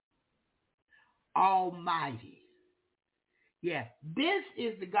 Awesome. Almighty. Yeah, this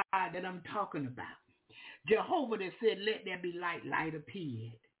is the God that I'm talking about. Jehovah that said, let there be light, light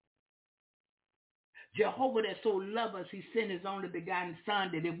appeared. Jehovah that so loved us, he sent his only begotten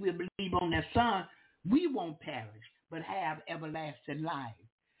son, that if we believe on that son, we won't perish, but have everlasting life.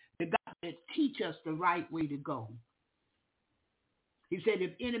 The God that teach us the right way to go. He said,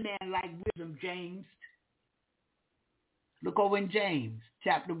 if any man lack wisdom, James, look over in James,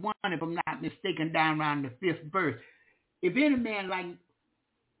 chapter 1, if I'm not mistaken, down around the 5th verse. If any man lack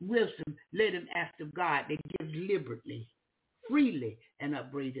wisdom, let him ask of God that gives liberally, freely, and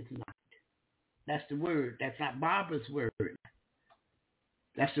upbraideth not. That's the word. That's not Barbara's word.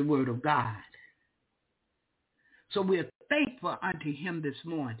 That's the word of God. So we're thankful unto him this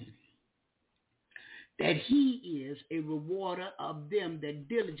morning that he is a rewarder of them that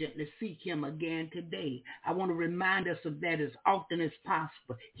diligently seek him again today. I want to remind us of that as often as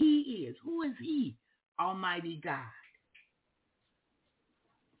possible. He is. Who is he? Almighty God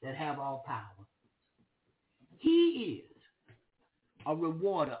that have all power. He is a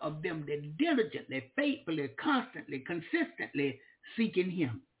rewarder of them that diligently, faithfully, constantly, consistently seeking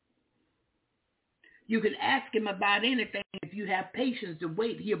him. You can ask him about anything. If you have patience to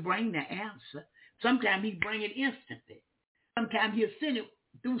wait, he'll bring the answer. Sometimes he bring it instantly. Sometimes he'll send it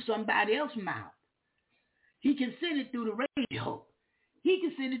through somebody else's mouth. He can send it through the radio. He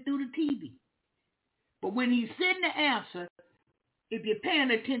can send it through the TV. But when he sends the answer, if you're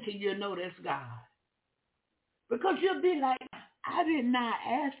paying attention, you'll know that's God. Because you'll be like, I did not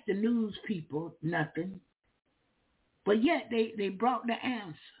ask the news people nothing. But yet they brought the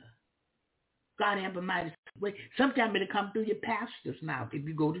answer. God have a mighty way. Sometimes it'll come through your pastor's mouth if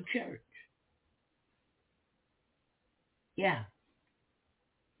you go to church. Yeah.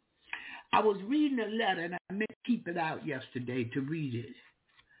 I was reading a letter, and I meant to keep it out yesterday to read it.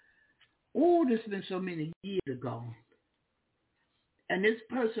 Oh, this has been so many years ago. And this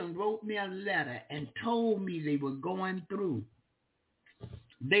person wrote me a letter and told me they were going through.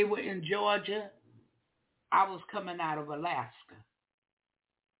 They were in Georgia. I was coming out of Alaska.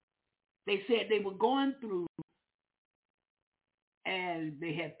 They said they were going through, and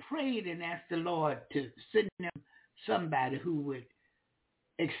they had prayed and asked the Lord to send them somebody who would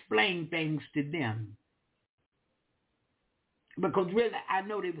explain things to them. Because really, I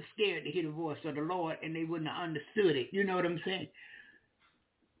know they were scared to hear the voice of the Lord, and they wouldn't have understood it. You know what I'm saying?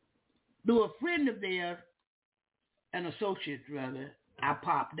 Through a friend of theirs, an associate rather, I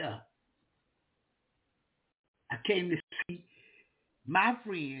popped up. I came to see my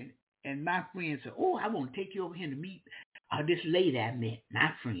friend, and my friend said, oh, I want to take you over here to meet this lady I met,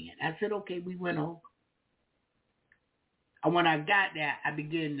 my friend. I said, okay, we went over. And when I got there, I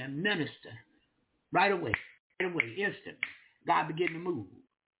began to minister right away, instantly. God began to move.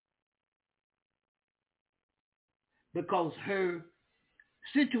 Because her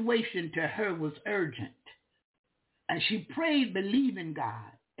situation to her was urgent. And she prayed, believing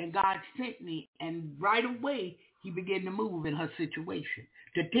God. And God sent me, and right away, he began to move in her situation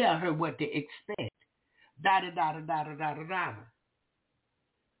to tell her what to expect. Da-da-da-da-da-da-da-da-da.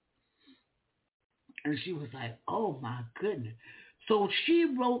 And she was like, oh, my goodness. So she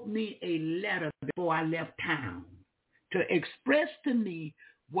wrote me a letter before I left town to express to me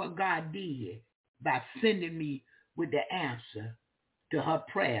what God did by sending me with the answer to her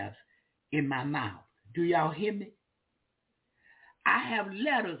prayers in my mouth. Do y'all hear me? I have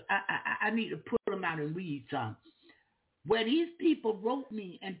letters. I need to put them out and read some. Where these people wrote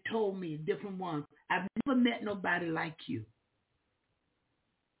me and told me different ones, I've never met nobody like you.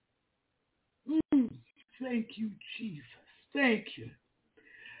 Thank you, Jesus. Thank you.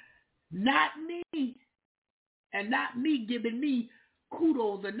 Not me. And not me giving me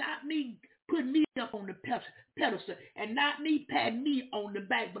kudos, and not me putting me up on the pedestal, and not me patting me on the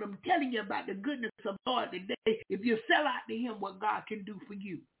back, but I'm telling you about the goodness of God today. If you sell out to him, what God can do for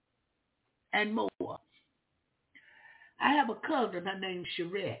you and more. I have a cousin, her name's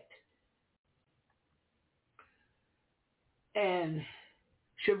Sherette. And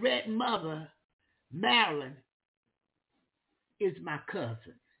Sherette's mother, Marilyn, is my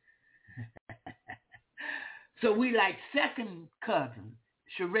cousin. So we like second cousins,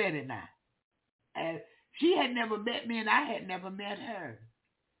 Sherette and I. And she had never met me, and I had never met her.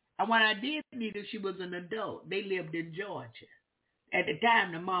 And when I did meet her, she was an adult. They lived in Georgia. At the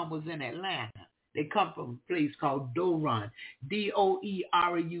time, the mom was in Atlanta. They come from a place called Doerun,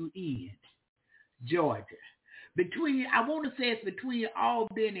 Doerun, Georgia. I want to say it's between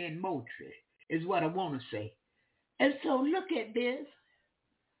Albany and Moultrie, is what I want to say. And so look at this.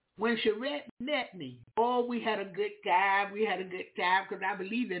 When Sherette met me, we had a good time. We had a good time because I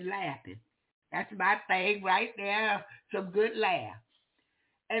believe in laughing. That's my thing right there, some good laughs.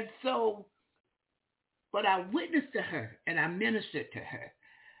 And so, but I witnessed to her and I ministered to her.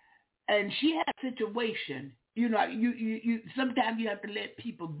 And she had a situation, you sometimes you have to let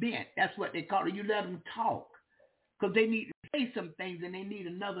people vent. That's what they call it. You let them talk because they need to say some things and they need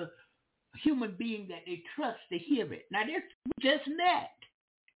another human being that they trust to hear it. Now, this we just met.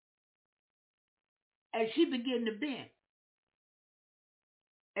 And she began to vent.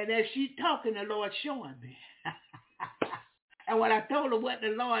 And as she's talking, the Lord showing me. And when I told her what the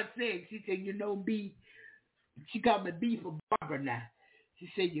Lord said, she said, B, she called me B for Barbara now. She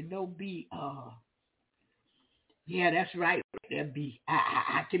said, B, yeah, that's right there, B.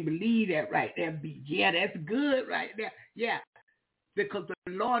 I can believe that right there, B. Yeah, that's good right there. Yeah, because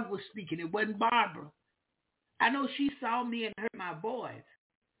the Lord was speaking. It wasn't Barbara. I know she saw me and heard my voice.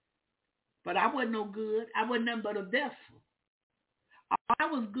 But I wasn't no good. I wasn't nothing but a vessel. All I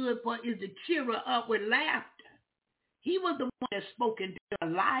was good for is to cheer her up with laughter. He was the one that spoke into her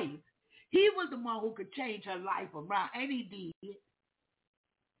life. He was the one who could change her life around, and he did.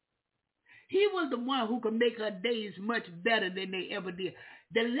 He was the one who could make her days much better than they ever did.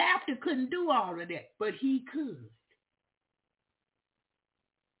 The laughter couldn't do all of that, but he could.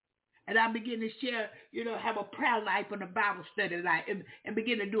 And I begin to share, have a prayer life and a Bible study life and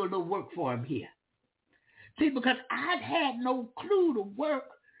begin to do a little work for him here. See, because I had no clue the work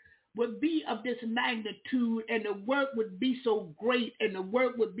would be of this magnitude and the work would be so great and the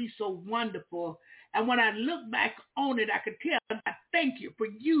work would be so wonderful. And when I look back on it, I could tell him, I thank you for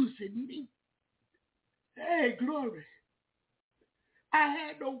using me. Hey, glory. I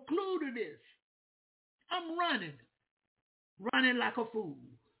had no clue to this. I'm running like a fool.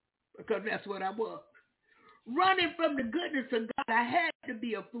 Because that's what I was. Running from the goodness of God, I had to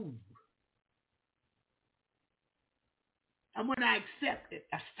be a fool. And when I accepted,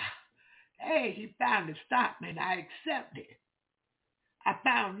 I stopped. Hey, he finally stopped me, and I accepted. I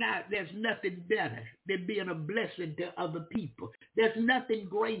found out there's nothing better than being a blessing to other people. There's nothing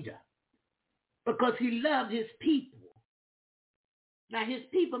greater. Because he loved his people. Now, his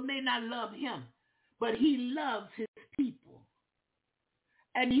people may not love him, but he loves his people.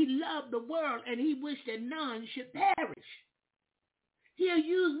 And he loved the world, and he wished that none should perish. He'll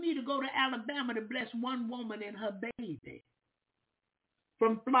use me to go to Alabama to bless one woman and her baby.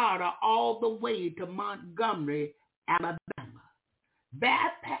 From Florida all the way to Montgomery, Alabama.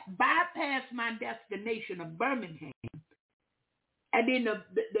 Bypass my destination of Birmingham. And then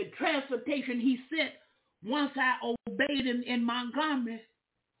the transportation he sent, once I obeyed him in Montgomery,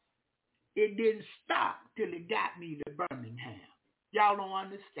 it didn't stop till it got me to Birmingham. Y'all don't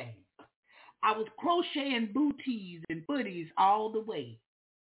understand. I was crocheting booties and hoodies all the way.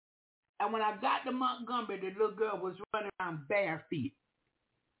 And when I got to Montgomery, the little girl was running around bare feet.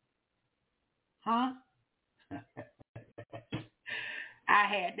 Huh? I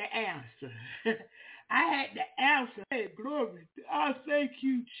had the answer. I had the answer. Hey, glory. I thank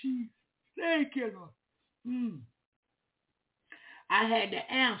you, Jesus. Thank you, Lord. I had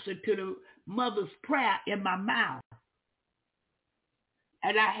the answer to the mother's prayer in my mouth.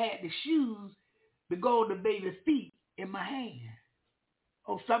 And I had the shoes to go on the baby's feet in my hand.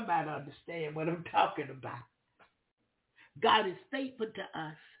 Oh, somebody understand what I'm talking about. God is faithful to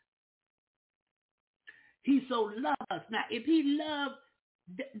us. He so loves us. Now, if he loved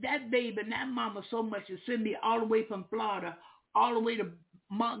that baby and that mama so much to send me all the way from Florida, all the way to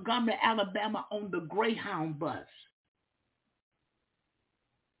Montgomery, Alabama on the Greyhound bus.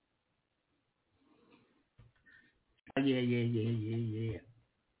 Yeah.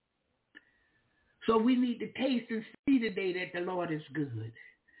 So we need to taste and see today that the Lord is good.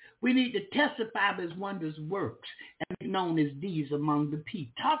 We need to testify of his wondrous works and be known as deeds among the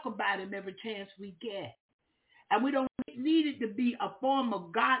people. Talk about him every chance we get. And we don't need it to be a form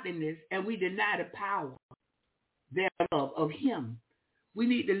of godliness and we deny the power thereof of him. We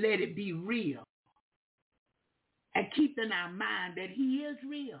need to let it be real and keep in our mind that he is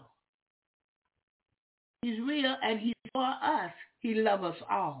real. He's real and he's for us. He loves us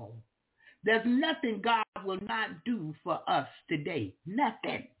all. There's nothing God will not do for us today.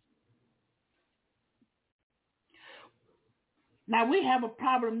 Nothing. Now, we have a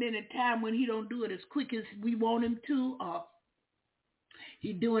problem many times when he don't do it as quick as we want him to, or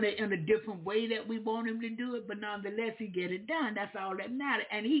he's doing it in a different way that we want him to do it, but nonetheless, he get it done. That's all that matters.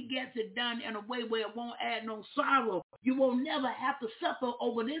 And he gets it done in a way where it won't add no sorrow. You will never have to suffer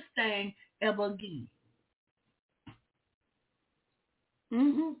over this thing ever again.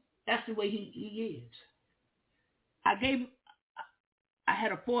 That's the way he is. I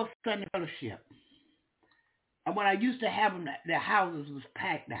had a fourth Sunday fellowship. And when I used to have them, the houses was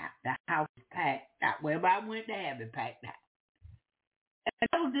packed out. The house was packed out. Wherever I went to have it packed out. And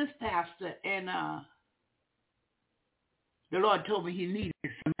I was this pastor, and the Lord told me he needed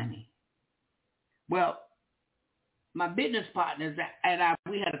some money. Well, my business partners and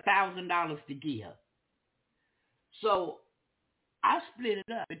we had $1,000 to give. So I split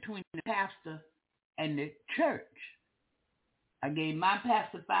it up between the pastor and the church. I gave my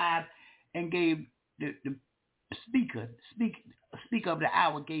pastor 5 and gave the speaker of the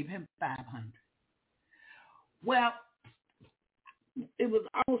hour, gave him 500. Well, it was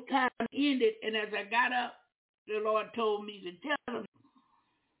almost time to end it, and as I got up, the Lord told me to tell him,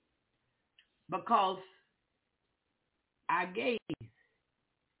 because I gave,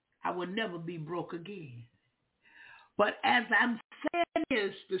 I would never be broke again. But as I'm saying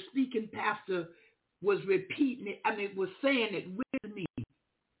this, the speaking pastor was repeating it, was saying it with me,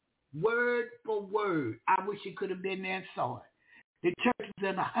 word for word. I wish you could have been there and saw it. The church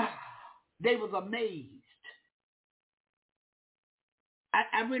was they was amazed.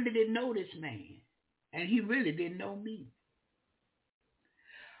 I really didn't know this man, and he really didn't know me.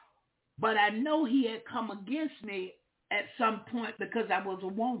 But I know he had come against me at some point because I was a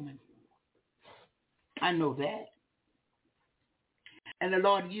woman. I know that. And the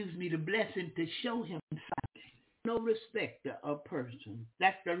Lord used me to bless him to show him something. No respecter of person.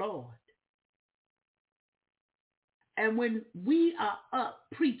 That's the Lord. And when we are up,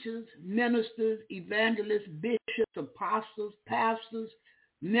 preachers, ministers, evangelists, bishops, apostles, pastors,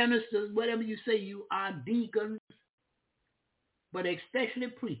 ministers, whatever you say you are, deacons, but especially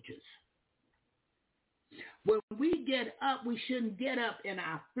preachers. When we get up, we shouldn't get up in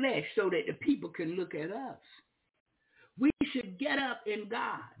our flesh so that the people can look at us. We should get up in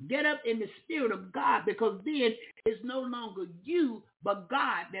God, get up in the Spirit of God, because then it's no longer you, but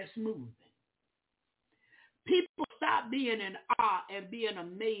God that's moving. People stop being in awe and being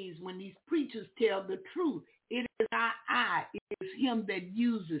amazed when these preachers tell the truth. It is not I, it is him that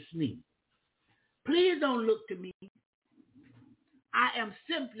uses me. Please don't look to me. I am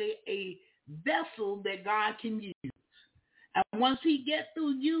simply a vessel that God can use. And once he gets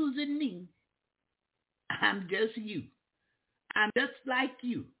through using me, I'm just you. I'm just like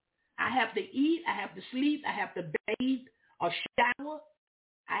you. I have to eat, I have to sleep, I have to bathe or shower.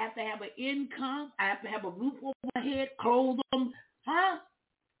 I have to have an income. I have to have a roof over my head, clothes on.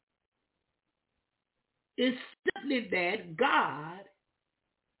 It's simply that God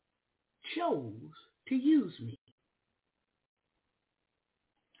chose to use me.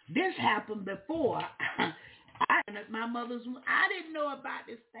 This happened before my mother's womb. I didn't know about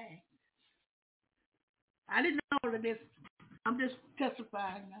this thing. I didn't know all of this. I'm just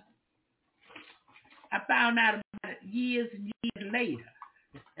testifying now. I found out about it years and years later.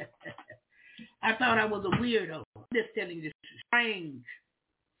 I thought I was a weirdo. I'm just telling you this strange,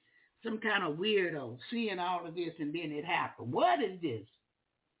 some kind of weirdo, seeing all of this and then it happened. What is this?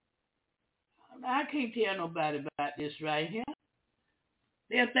 I can't tell nobody about this right here.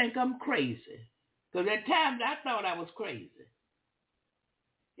 They'll think I'm crazy. Because at times I thought I was crazy.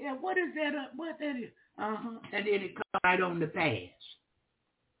 Yeah, what is that? What that is? And then it comes right on the pass.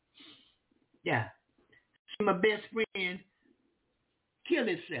 Yeah. My best friend killed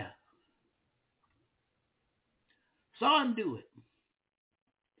himself. Saw him do it.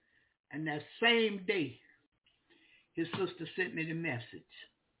 And that same day, his sister sent me the message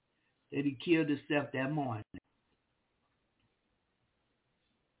that he killed himself that morning.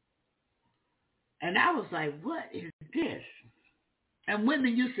 And I was like, what is this? And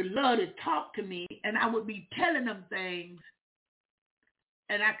women used to love to talk to me, and I would be telling them things,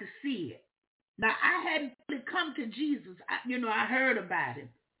 and I could see it. Now, I hadn't really come to Jesus. I heard about him,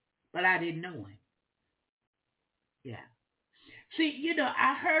 but I didn't know him. Yeah. See,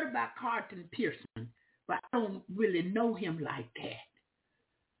 I heard about Carlton Pearson, but I don't really know him like that.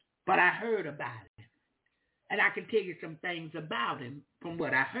 But I heard about him. And I can tell you some things about him from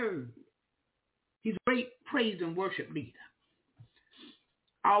what I heard. He's a great praise and worship leader.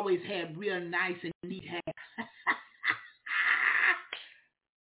 Always had real nice and neat hair.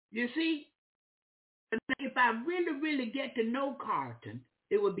 You see? If I really get to know Carlton,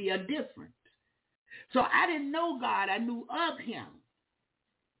 it would be a difference. So I didn't know God. I knew of him.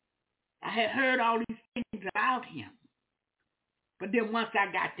 I had heard all these things about him. But then once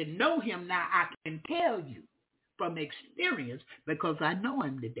I got to know him, now I can tell you from experience because I know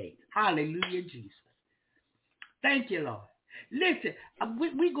him today. Hallelujah, Jesus. Thank you, Lord. Listen,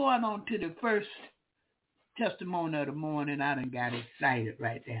 we going on to the first testimony of the morning. I done got excited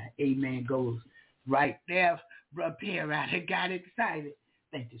right there. Amen goes right there. Up here, I done got excited.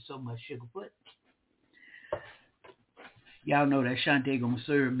 Thank you so much, Sugarfoot. Y'all know that Shantae gonna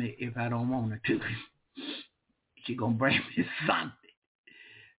serve me if I don't want her to. She gonna bring me something.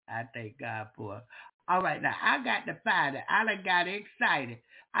 I thank God for her. All right, now I got the fire. I done got excited.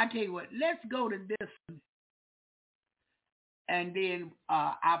 I tell you what, let's go to this one. And then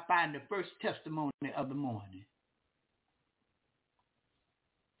I'll find the first testimony of the morning.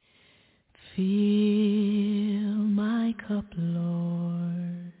 Fill my cup,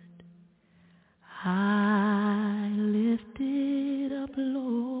 Lord. I lift it up,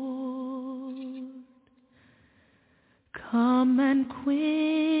 Lord. Come and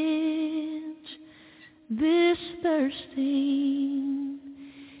quench this thirsting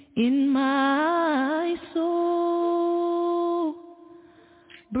in my soul.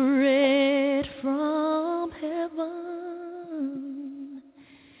 Bread from heaven,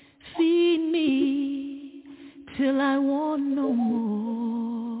 feed me till I want no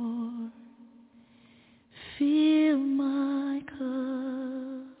more. Fill my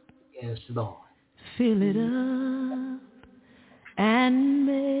cup. Yes, Lord. Fill it up and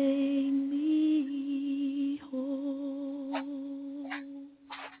make me whole.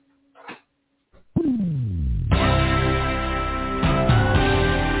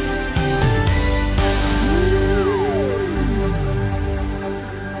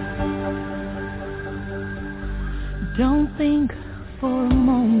 Don't think for a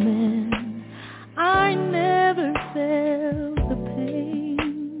moment I never felt the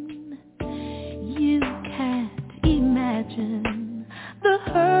pain. You can't imagine the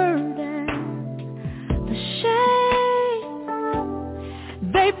hurt and the shame.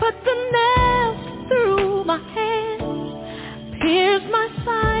 They put the nails through my hands, pierced my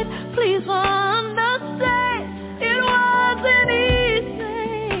side. Please understand, it wasn't easy,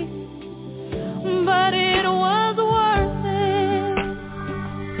 but it was worth it.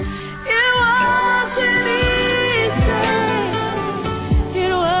 It wasn't easy.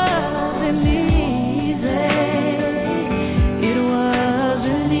 It wasn't easy. It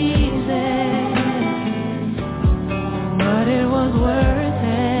wasn't easy, but it was worth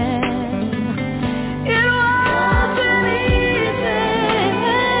it. It wasn't easy.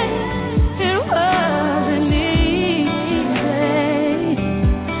 It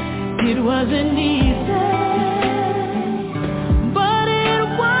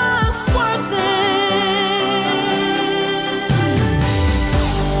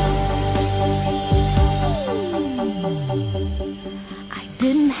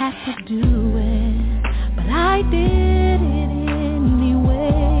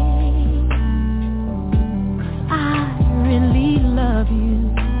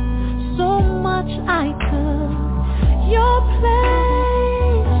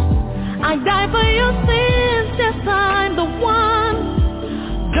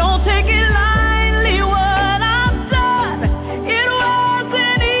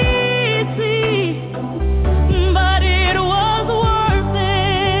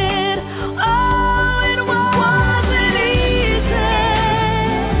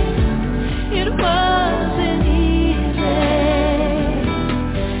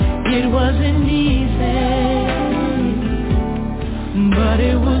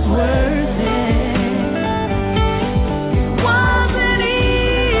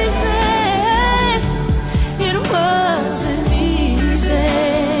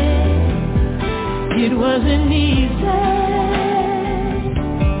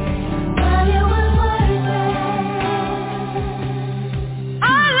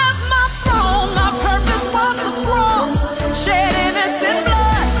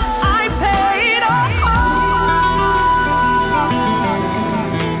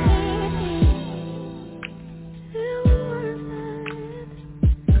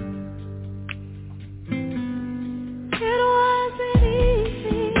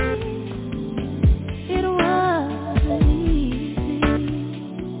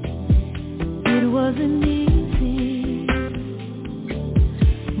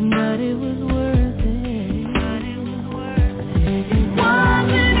it was worth it. It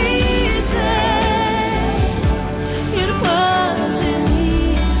wasn't easy. It wasn't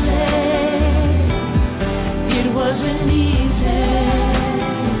easy. It wasn't easy.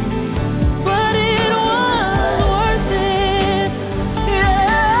 But it was worth it.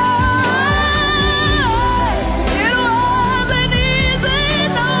 Yeah. It wasn't easy.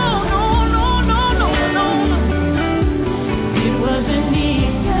 No, no, no, no, no, no. It wasn't easy.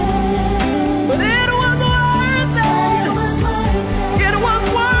 But it was worth it. It was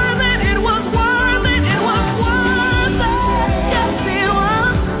worth it. It was worth it. It was worth it. Yes, it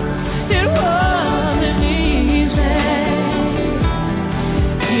was. It wasn't easy.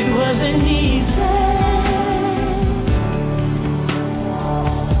 It wasn't easy.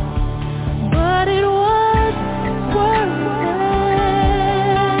 But it was worth it.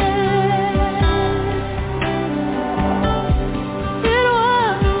 It was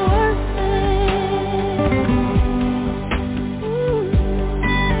worth it.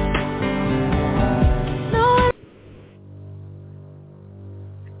 No.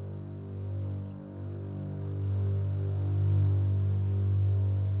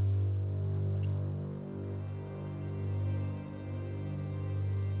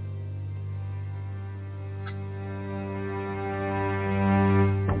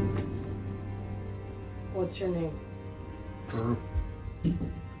 What's your name? Drew,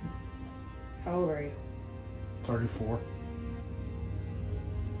 How old are you? 34.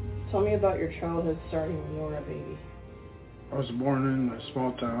 Tell me about your childhood starting when you were a baby. I was born in a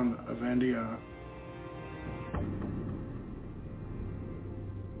small town of Indiana.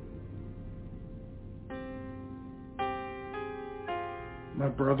 My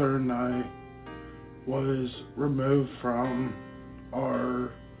brother and I was removed from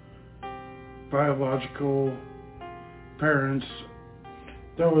our biological parents.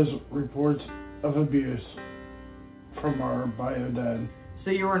 There was reports of abuse from our bio dad.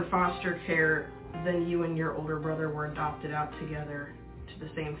 So you were in foster care, then you and your older brother were adopted out together to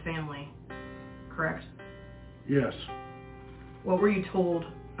the same family, correct? Yes. What were you told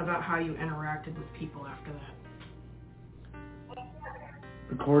about how you interacted with people after that?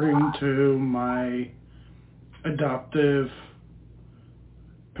 According to my adoptive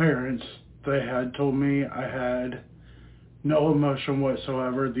parents, they had told me I had no emotion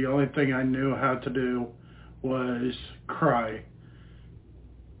whatsoever. The only thing I knew how to do was cry.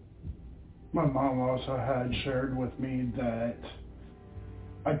 My mom also had shared with me that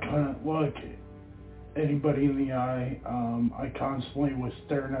I couldn't look anybody in the eye. I constantly was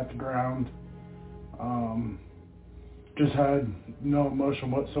staring at the ground. Just had no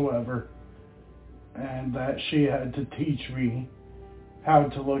emotion whatsoever. And that she had to teach me how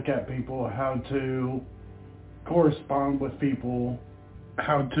to look at people, how to correspond with people,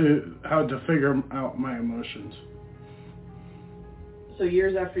 how to figure out my emotions. So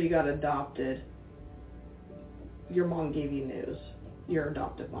years after you got adopted, your mom gave you news. Your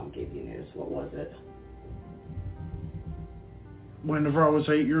adoptive mom gave you news. What was it? Whenever I was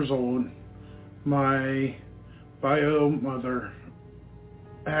 8 years old, my bio mother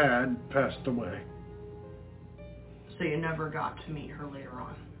had passed away. So you never got to meet her later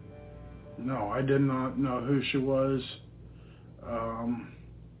on? No, I did not know who she was.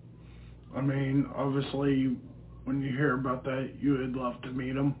 I mean, obviously, when you hear about that, you would love to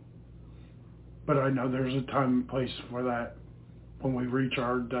meet them. But I know there's a time and place for that when we reach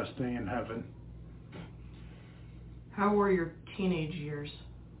our destiny in heaven. How were your teenage years?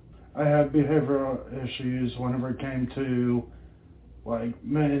 I had behavioral issues whenever it came to, like,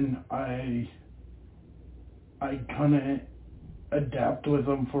 men. I couldn't adapt with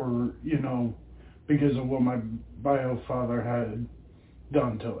them for, because of what my bio father had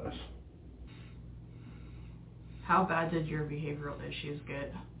done to us. How bad did your behavioral issues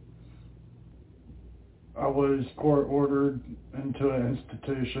get? I was court ordered into an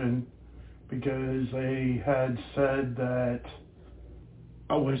institution because they had said that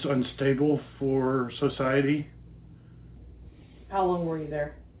I was unstable for society. How long were you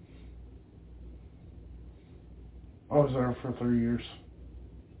there? I was there for 3 years.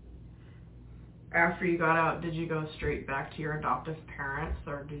 After you got out, did you go straight back to your adoptive parents,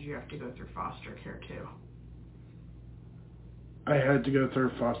 or did you have to go through foster care too? I had to go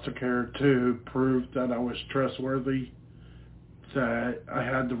through foster care to prove that I was trustworthy, that I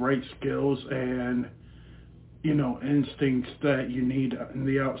had the right skills and, instincts that you need in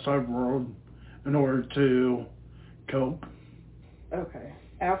the outside world in order to cope. Okay.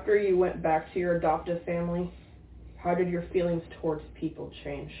 After you went back to your adoptive family, how did your feelings towards people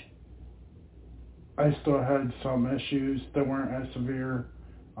change? I still had some issues that weren't as severe.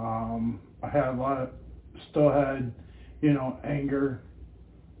 I still had, anger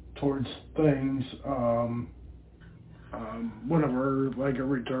towards things. Whenever, it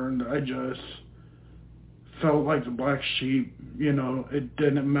returned, I just felt like the black sheep. It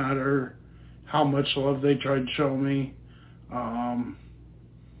didn't matter how much love they tried to show me.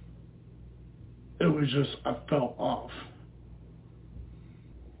 It was just, I felt off.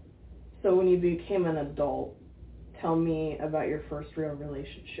 So when you became an adult, tell me about your first real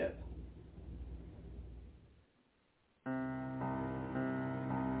relationship.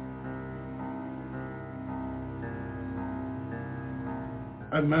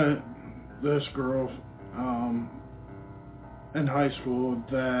 I met this girl in high school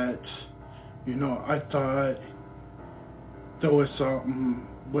that, I thought there was something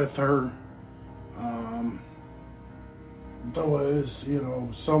with her. There was,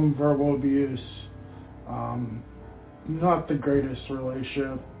 some verbal abuse. Not the greatest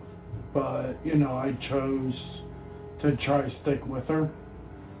relationship, but, I chose to try to stick with her.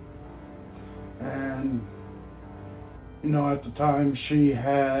 And, at the time she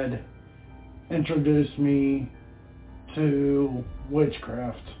had introduced me to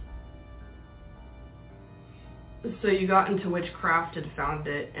witchcraft. So you got into witchcraft and found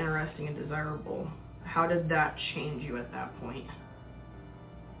it interesting and desirable. How did that change you at that point?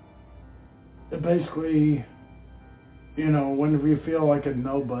 It basically, whenever you feel like a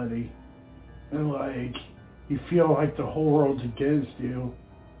nobody and you feel like the whole world's against you,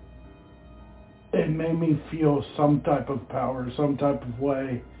 it made me feel some type of power, some type of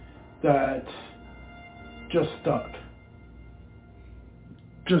way that just stuck.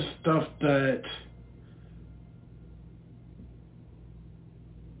 Just stuff that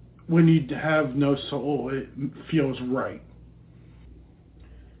when you have no soul, it feels right.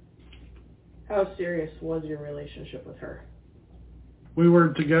 How serious was your relationship with her? We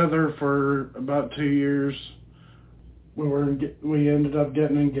were together for about 2 years. We ended up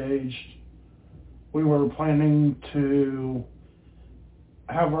getting engaged. We were planning to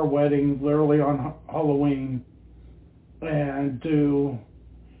have our wedding literally on Halloween and do,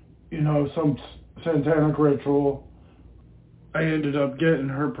 some satanic ritual. I ended up getting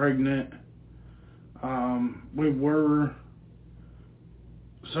her pregnant. We were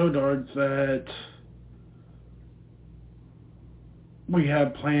so dark that we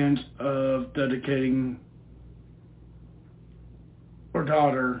had plans of dedicating our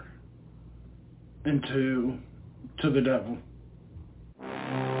daughter to the devil.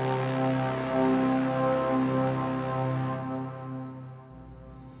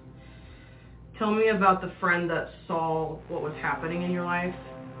 Tell me about the friend that saw what was happening in your life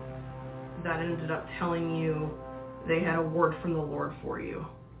that ended up telling you they had a word from the Lord for you.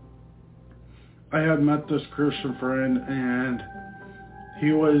 I had met this Christian friend, and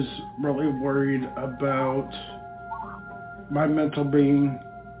he was really worried about my mental being,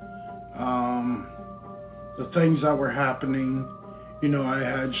 the things that were happening, I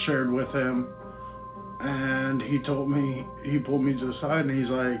had shared with him. And he pulled me to the side, and he's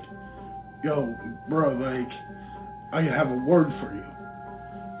like, yo, bro, I have a word for you.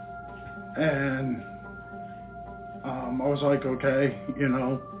 And I was like, okay,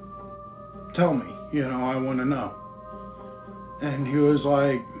 tell me, I want to know. And he was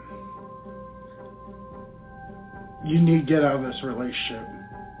like, you need to get out of this relationship.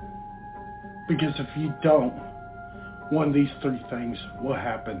 Because if you don't, one of these 3 things will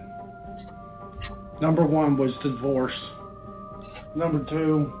happen. Number 1 was divorce. Number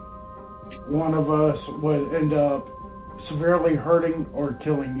 2, one of us would end up severely hurting or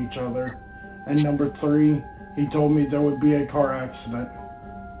killing each other. And number 3, he told me there would be a car accident.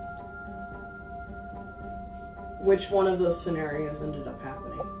 Which one of those scenarios ended up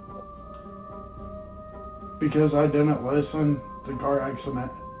happening? Because I didn't listen, the car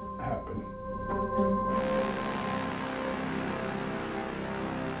accident happened.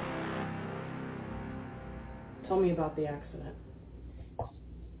 Tell me about the accident.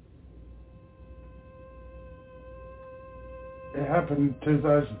 It happened in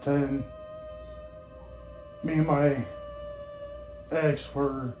 2010. Me and my ex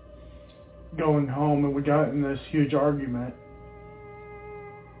were going home, and we got in this huge argument.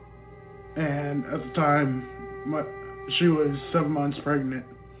 And at the time, she was 7 months pregnant.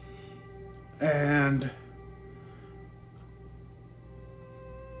 And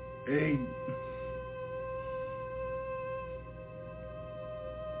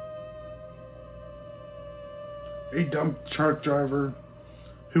a dump truck driver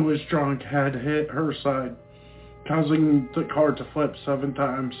who was drunk had hit her side, causing the car to flip 7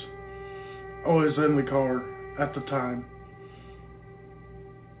 times. I was in the car at the time.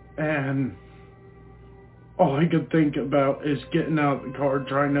 And all I could think about is getting out of the car,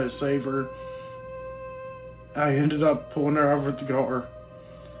 trying to save her. I ended up pulling her out of the car,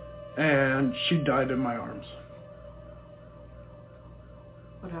 and she died in my arms.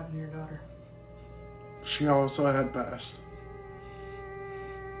 What happened to your daughter? She also had passed.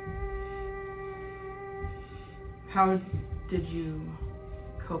 How did you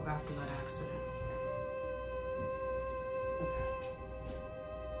cope after that accident?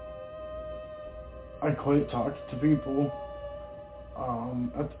 I quit talking to people.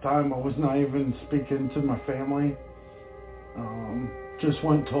 At the time, I was not even speaking to my family. Just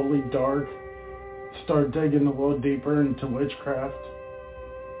went totally dark. Started digging a little deeper into witchcraft,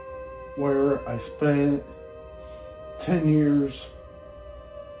 where I spent 10 years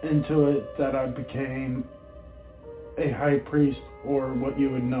into it that I became a high priest, or what you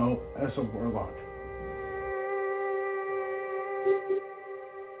would know as a warlock.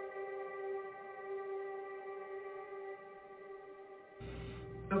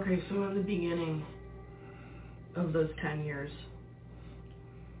 Okay, so in the beginning of those 10 years,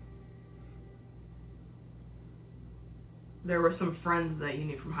 there were some friends that you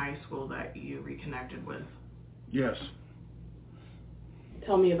knew from high school that you reconnected with. Yes.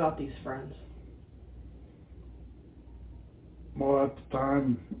 Tell me about these friends. Well, at the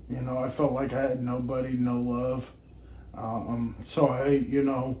time, I felt like I had nobody, no love. So I,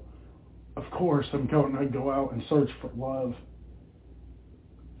 of course I'm going to go out and search for love.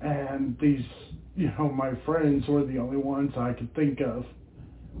 And these, my friends were the only ones I could think of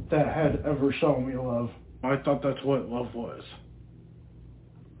that had ever shown me love. I thought that's what love was.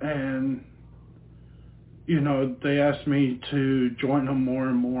 And, they asked me to join them more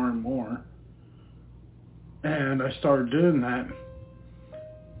and more and more. And I started doing that.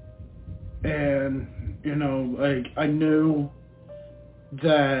 And, I knew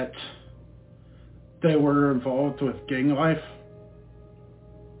that they were involved with gang life.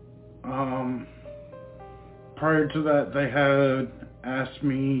 Prior to that, they had asked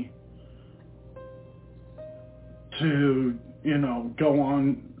me to, go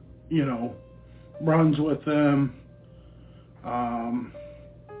on, runs with them.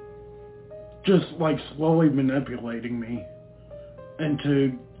 Just like slowly manipulating me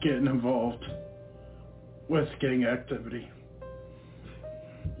into getting involved with gang activity.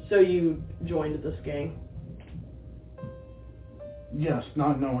 So you joined this gang? Yes,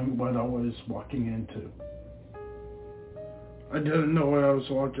 not knowing what I was walking into. I didn't know what I was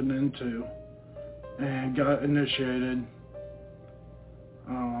walking into, and got initiated.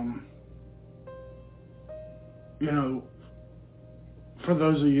 For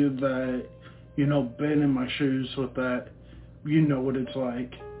those of you that, been in my shoes with that, you know what it's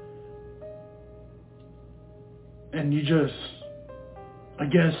like. And you just, I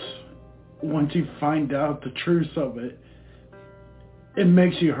guess, once you find out the truth of it, it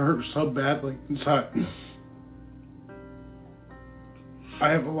makes you hurt so badly inside. I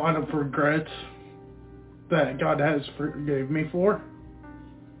have a lot of regrets that God has forgave me for,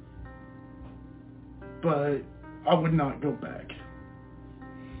 but I would not go back.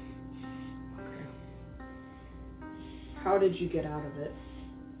 Okay. How did you get out of it?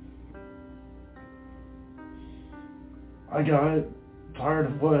 I got tired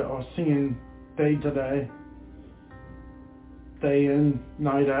of what I was seeing day to day, day in,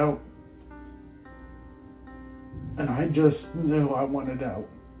 night out, and I just knew I wanted out.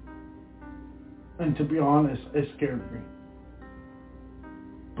 And to be honest, it scared me.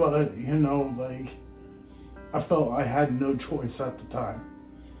 But, I felt I had no choice at the time.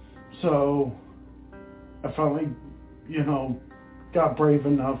 So, I finally, got brave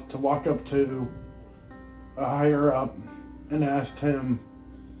enough to walk up to a higher up and asked him,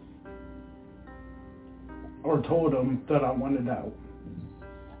 or told him that I wanted out.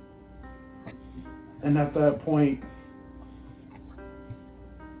 And at that point,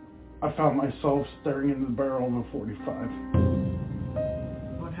 I found myself staring in the barrel of a 45.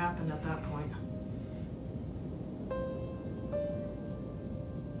 What happened at that point?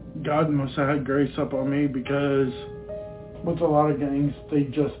 God must have had grace up on me, because with a lot of gangs, they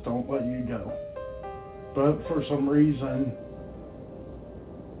just don't let you go. But for some reason,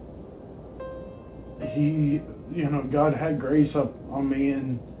 God had grace up on me,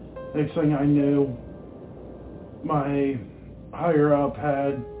 and next thing I knew, my higher up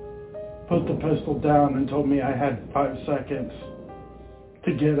had put the pistol down and told me I had 5 seconds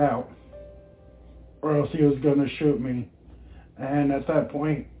to get out, or else he was going to shoot me. And at that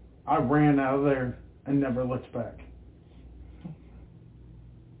point, I ran out of there and never looked back.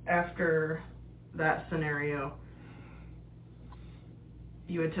 After that scenario,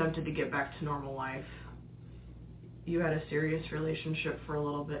 you attempted to get back to normal life. You had a serious relationship for a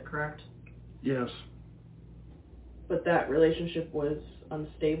little bit, correct? Yes. But that relationship was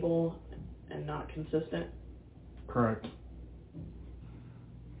unstable and not consistent? Correct.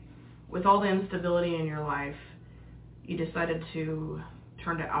 With all the instability in your life, you decided to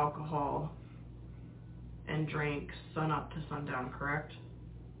turn to alcohol and drink sun up to sundown, correct?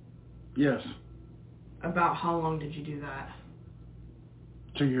 Yes. About how long did you do that?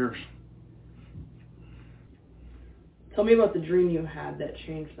 2 years. Tell me about the dream you had that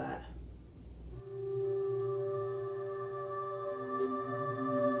changed that.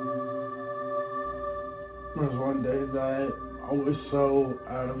 There was one day that I was so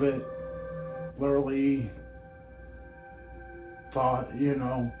out of it, literally thought,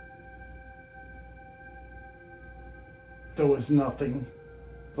 there was nothing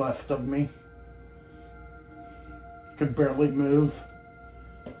left of me. Could barely move.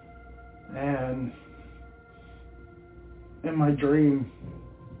 And in my dream,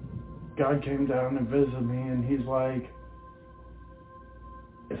 God came down and visited me, and he's like,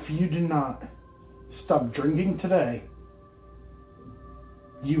 if you do not stop drinking today,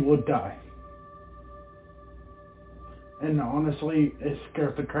 you will die. And honestly, it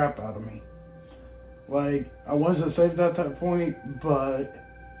scared the crap out of me. Like, I wasn't saved at that point, but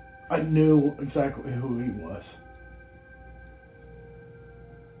I knew exactly who he was.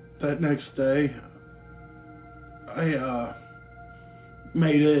 That next day, I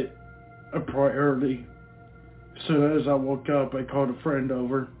made it a priority. As soon as I woke up, I called a friend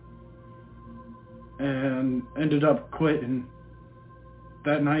over and ended up quitting.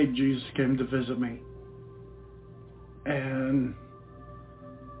 That night, Jesus came to visit me. And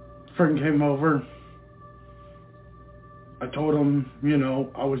a friend came over. I told him,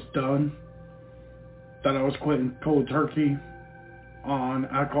 I was done. That I was quitting cold turkey on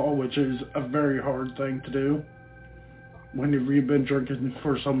alcohol, which is a very hard thing to do when you've been drinking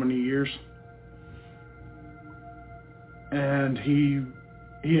for so many years. And he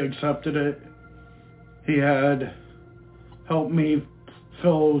accepted it. He had helped me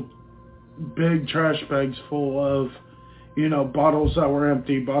fill big trash bags full of, bottles that were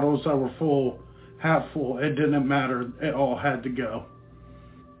empty, bottles that were full, half full. It didn't matter. It all had to go.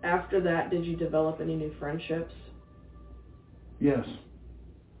 After that, did you develop any new friendships? Yes.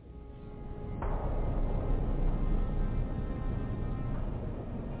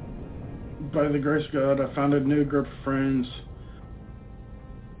 By the grace of God, I found a new group of friends.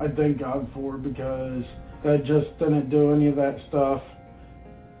 I thank God for it, because I just didn't do any of that stuff.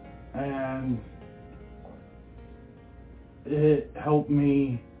 And it helped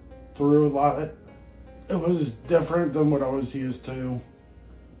me through a lot. It was different than what I was used to.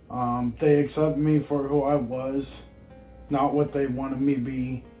 They accepted me for who I was, not what they wanted me to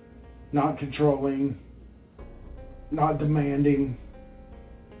be, not controlling, not demanding.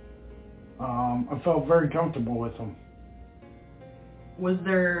 I felt very comfortable with them. Was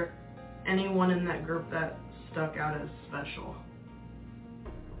there anyone in that group that stuck out as special?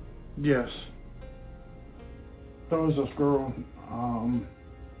 Yes. There was this girl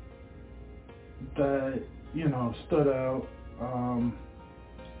that, stood out.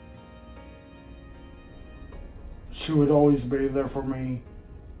 She would always be there for me,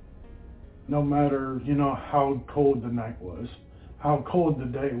 no matter, how cold the night was, how cold the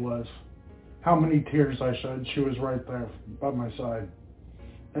day was, how many tears I shed. She was right there by my side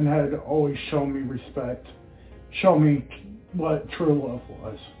and had always shown me respect, shown me what true love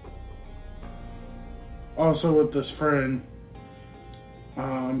was. Also with this friend,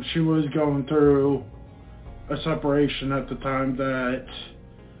 she was going through a separation at the time that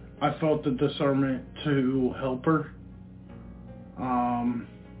I felt the discernment to help her,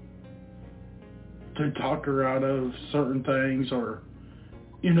 to talk her out of certain things, or,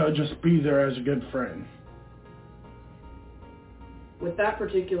 just be there as a good friend. With that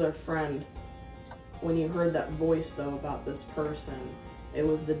particular friend, when you heard that voice, though, about this person, it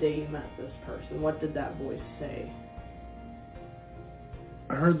was the day you met this person. What did that voice say?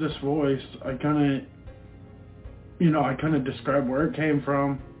 I heard this voice. I couldn't describe where it came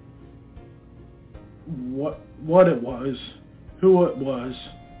from, what it was, who it was.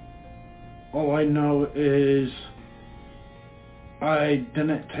 All I know is I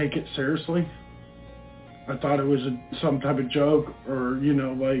didn't take it seriously. I thought it was some type of joke, or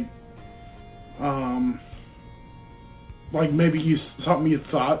like maybe something you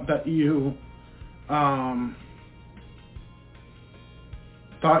thought that you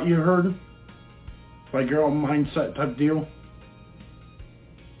thought you heard, like your own mindset type deal.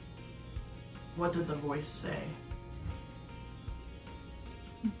 What did the voice say?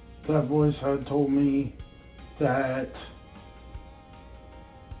 that voice had told me that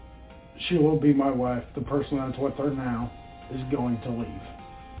she will be my wife. The person that's with her now is going to leave.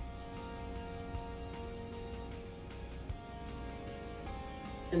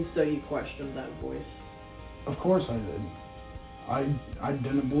 And so you questioned that voice? Of course I did. I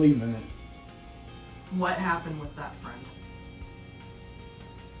didn't believe in it. What happened with that friend?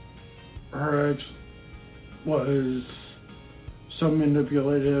 Her ex was so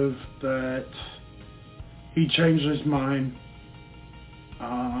manipulative that he changed his mind,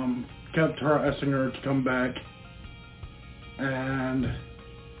 kept harassing her to come back, and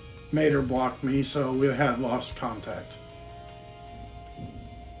made her block me, so we had lost contact.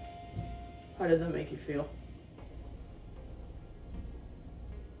 How did that make you feel?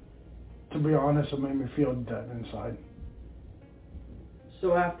 To be honest, it made me feel dead inside.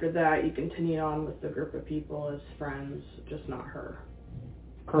 So after that, you continued on with the group of people as friends, just not her?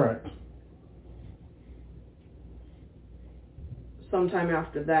 Correct. Sometime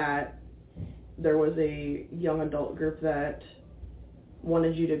after that, there was a young adult group that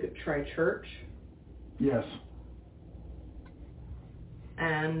wanted you to try church? Yes.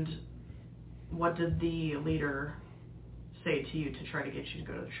 And what did the leader say to you to try to get you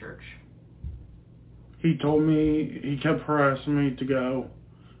to go to church? He told me, he kept harassing me to go,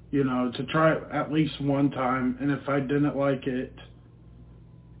 to try it at least one time, and if I didn't like it,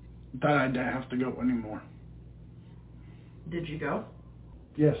 that I didn't have to go anymore. Did you go?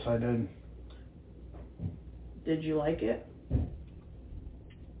 Yes, I did. Did you like it?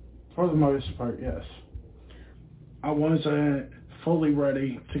 For the most part, yes. I wasn't fully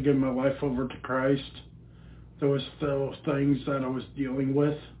ready to give my life over to Christ. There was still things that I was dealing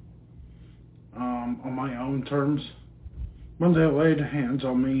with on my own terms. When they laid hands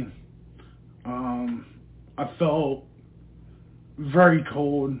on me, I felt very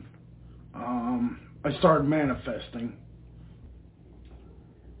cold. I started manifesting.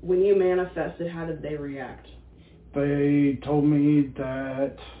 When you manifested, how did they react? They told me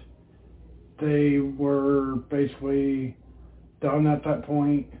that they were basically done at that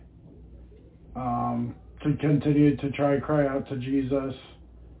point, to continue to try to cry out to Jesus,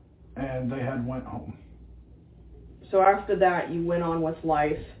 and they had went home. So after that, you went on with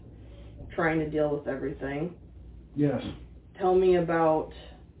life, trying to deal with everything. Yes. Tell me about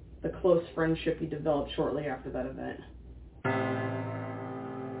the close friendship you developed shortly after that event.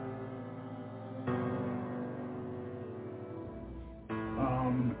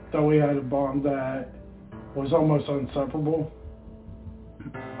 That we had a bond that was almost inseparable.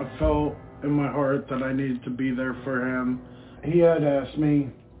 I felt in my heart that I needed to be there for him. He had asked me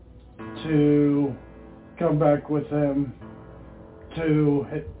to come back with him to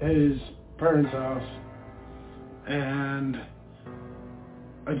his parents' house, and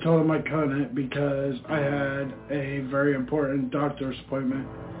I told him I couldn't because I had a very important doctor's appointment.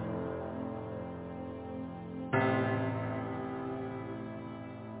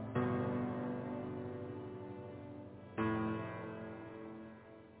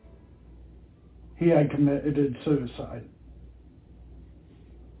 He had committed suicide.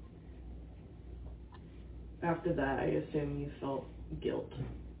 After that, I assume you felt guilt.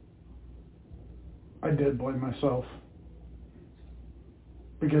 I did blame myself.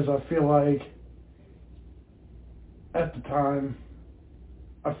 Because I feel like at the time,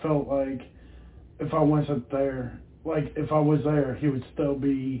 I felt like if I wasn't there, like if I was there, he would still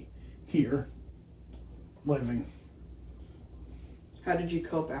be here, living. How did you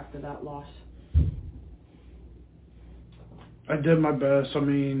cope after that loss? I did my best. I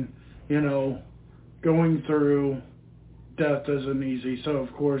mean, going through death isn't easy, so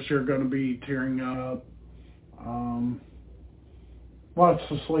of course you're going to be tearing up. Lots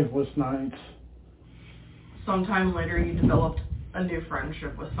of sleepless nights. Sometime later, you developed a new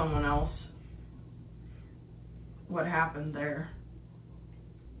friendship with someone else. What happened there?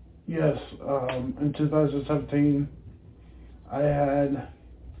 Yes, in 2017, I had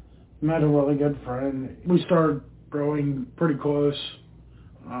met a really good friend. We started growing pretty close.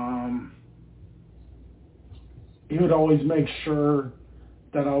 He would always make sure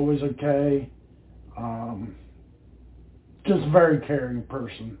that I was okay. Just a very caring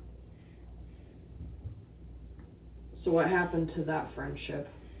person. So what happened to that friendship?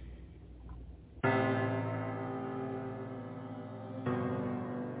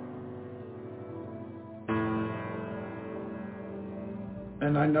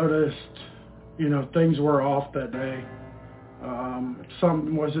 And I noticed, things were off that day.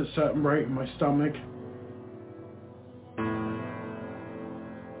 Something wasn't sitting right in my stomach.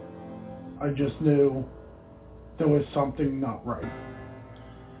 I just knew there was something not right.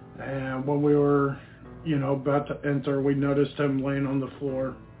 And when we were, about to enter, we noticed him laying on the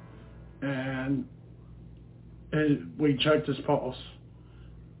floor. And we checked his pulse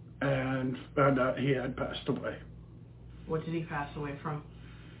and found out he had passed away. What did he pass away from?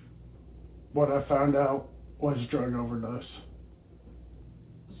 What I found out was drug overdose.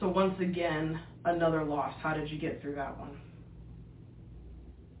 So once again, another loss. How did you get through that one?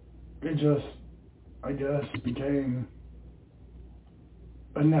 It just, I guess, became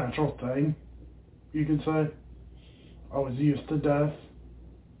a natural thing, you could say. I was used to death,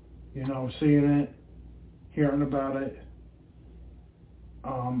 seeing it, hearing about it.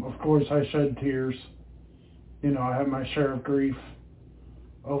 Of course, I shed tears. I had my share of grief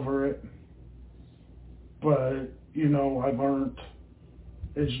over it. But, I learned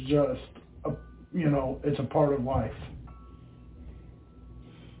it's just, it's a part of life.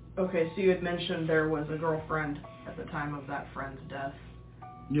 Okay, so you had mentioned there was a girlfriend at the time of that friend's death.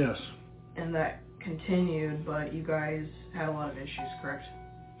 Yes. And that continued, but you guys had a lot of issues, correct?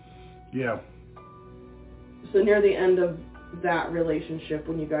 Yeah. So near the end of that relationship,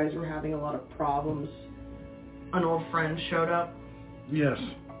 when you guys were having a lot of problems, an old friend showed up? Yes.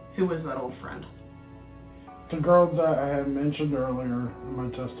 Who was that old friend? The girl that I had mentioned earlier in my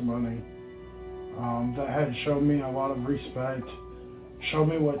testimony, that had shown me a lot of respect, showed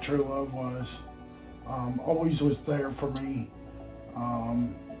me what true love was, always was there for me,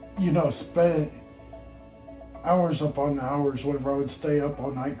 spent hours upon hours whenever I would stay up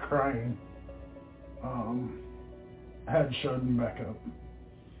all night crying, had showed me back up.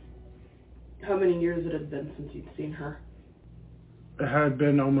 How many years it had been since you'd seen her? It had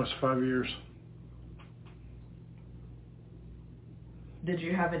been almost 5 years. Did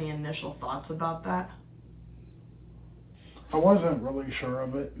you have any initial thoughts about that? I wasn't really sure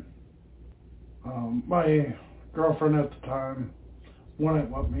of it. My girlfriend at the time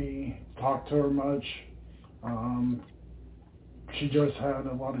wouldn't let me talk to her much. She just had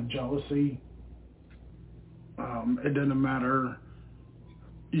a lot of jealousy. It didn't matter,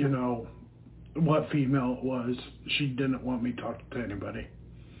 what female it was. She didn't want me talking to anybody.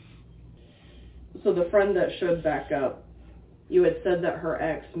 So the friend that showed back up, you had said that her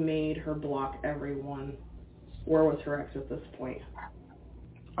ex made her block everyone. Where was her ex at this point?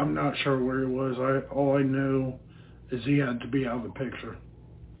 I'm not sure where he was. All I knew is he had to be out of the picture.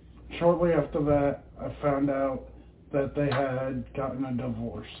 Shortly after that, I found out that they had gotten a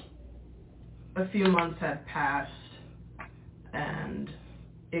divorce. A few months had passed, and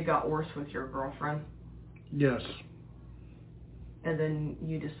it got worse with your girlfriend? Yes. And then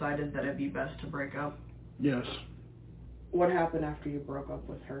you decided that it'd be best to break up? Yes. What happened after you broke up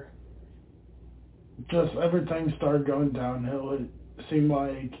with her? Just everything started going downhill. It seemed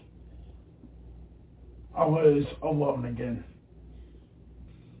like I was alone again.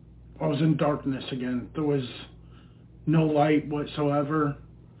 I was in darkness again. There was no light whatsoever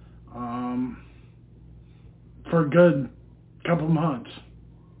for a good couple months.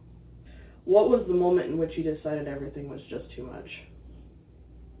 What was the moment in which you decided everything was just too much?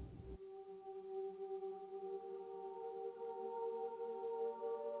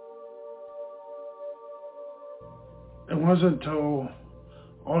 It wasn't until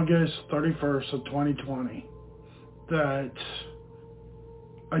August 31st of 2020 that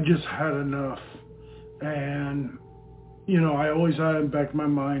I just had enough. And, I always had in the back of my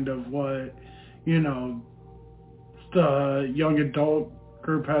mind of what, the young adult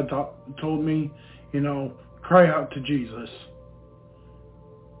group had told me, cry out to Jesus.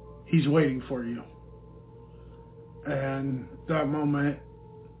 He's waiting for you. And that moment,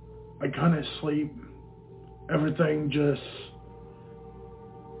 I couldn't sleep. Everything just,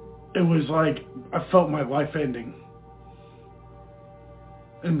 it was like I felt my life ending.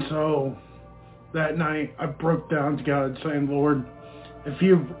 And so that night I broke down to God saying, Lord, if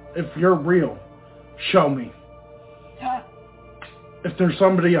you're real, show me. If there's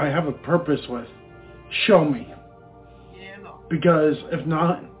somebody I have a purpose with, show me. Because if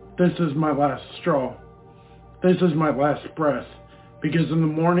not, this is my last straw. This is my last breath. Because in the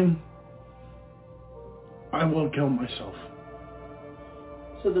morning, I will kill myself.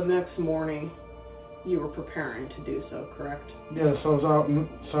 So the next morning, you were preparing to do so, correct? Yes, I was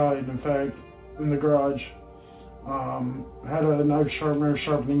outside, in fact, in the garage. Had a knife sharpener,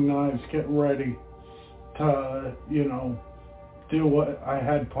 sharpening knives, getting ready to, do what I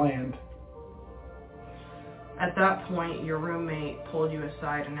had planned. At that point, your roommate pulled you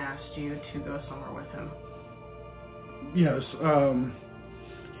aside and asked you to go somewhere with him. Yes,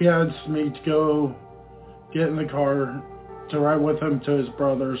 he asked me to go get in the car to ride with him to his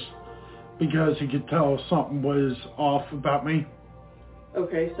brother's because he could tell something was off about me.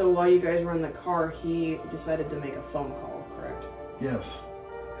 Okay, so while you guys were in the car, he decided to make a phone call, correct? Yes.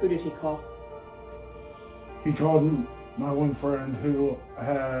 Who did he call? He called my one friend who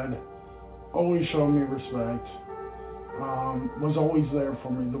had always shown me respect, was always there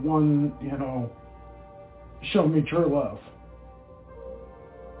for me, the one, showed me true love.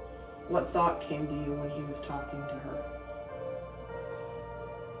 What thought came to you when he was talking to her?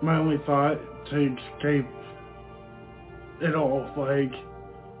 My only thought to escape it all, like,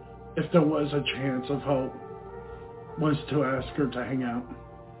 if there was a chance of hope, was to ask her to hang out.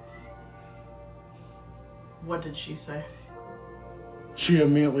 What did she say? She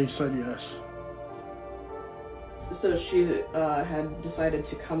immediately said yes. So she had decided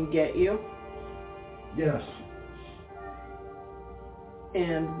to come get you? Yes.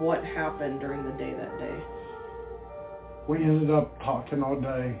 And what happened during the day that day? We ended up talking all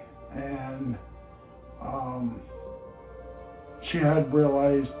day, and she had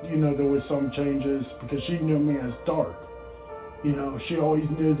realized, there was some changes because she knew me as dark. She always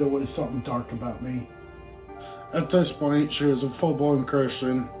knew there was something dark about me. At this point, she was a full-blown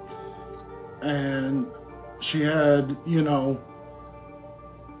Christian, and she had,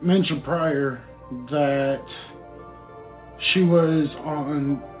 mentioned prior that she was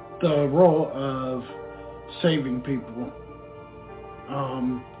on the role of saving people,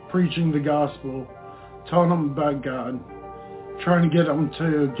 preaching the gospel, telling them about God, trying to get them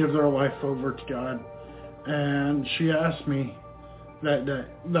to give their life over to God. And she asked me that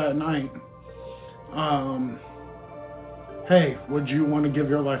night, hey, would you want to give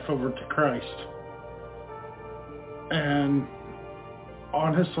your life over to Christ? And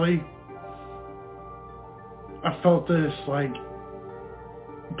honestly, I felt this, like,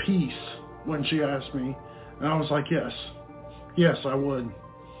 peace when she asked me. And I was like, yes. Yes, I would.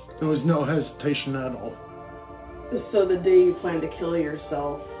 There was no hesitation at all. So the day you planned to kill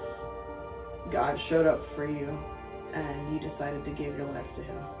yourself, God showed up for you, and you decided to give your life to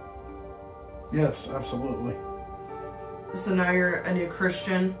him. Yes, absolutely. So now you're a new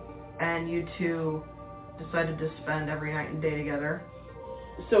Christian, and you two decided to spend every night and day together.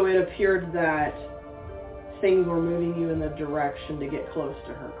 So it appeared that things were moving you in the direction to get close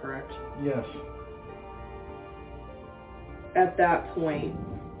to her, correct? Yes. At that point,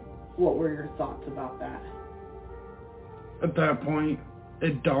 what were your thoughts about that? At that point,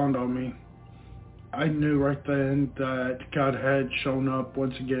 it dawned on me. I knew right then that God had shown up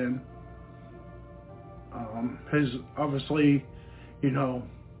once again. His, obviously,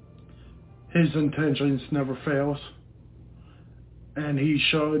 his intentions never fails. And he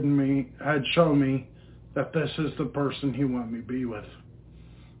had shown me that this is the person he wanted me to be with.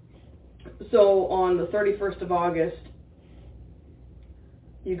 So on the 31st of August,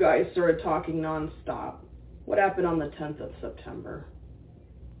 you guys started talking nonstop. What happened on the 10th of September?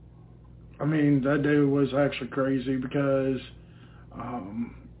 I mean, that day was actually crazy because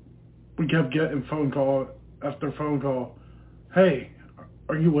we kept getting phone call after phone call. Hey,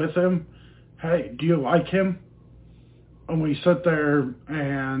 are you with him? Hey, do you like him? And we sat there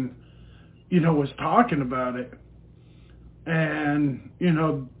and, was talking about it. And,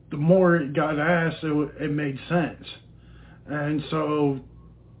 the more it got asked, it made sense. And so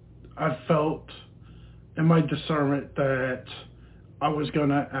I felt in my discernment that I was going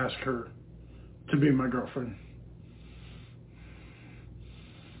to ask her to be my girlfriend.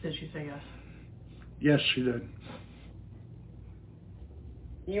 Did she say yes? Yes, she did.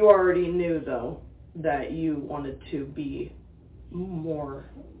 You already knew, though, that you wanted to be more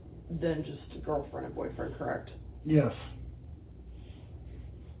than just a girlfriend and boyfriend, correct? Yes.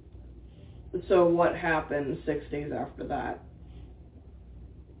 So what happened 6 days after that?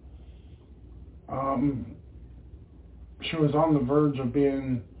 She was on the verge of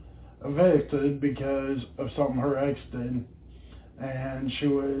being evicted because of something her ex did. And she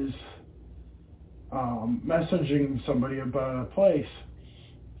was messaging somebody about a place.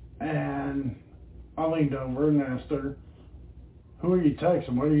 And I leaned over and asked her, who are you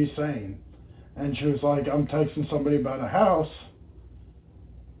texting? What are you saying? And she was like, I'm texting somebody about a house.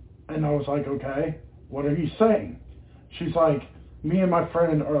 And I was like, okay, what are you saying? She's like, me and my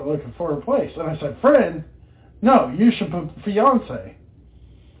friend are looking for a place. And I said, friend? No, you should put fiance.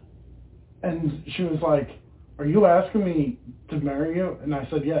 And she was like, are you asking me to marry you? And I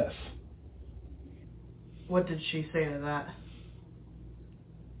said, yes. What did she say to that?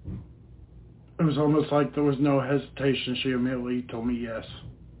 It was almost like there was no hesitation. She immediately told me yes.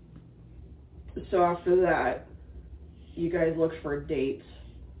 So after that, you guys looked for dates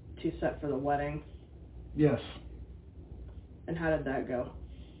to set for the wedding? Yes. And how did that go?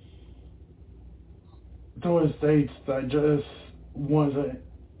 There was dates that just wasn't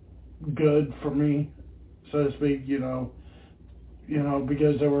good for me, so to speak, because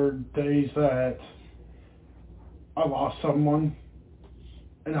there were days that I lost someone,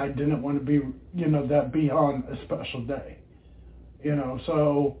 and I didn't want to be, that be on a special day,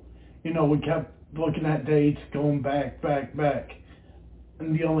 so, we kept looking at dates, going back,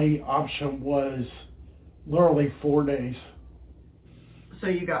 and the only option was literally 4 days. So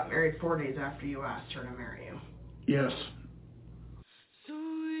you got married 4 days after you asked her to marry you? Yes.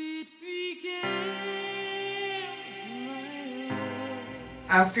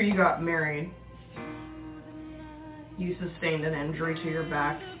 After you got married, you sustained an injury to your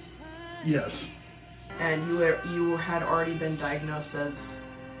back? Yes. And you had already been diagnosed as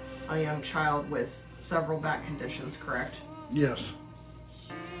a young child with several back conditions, correct? Yes.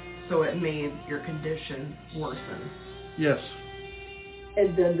 So it made your condition worsen? Yes.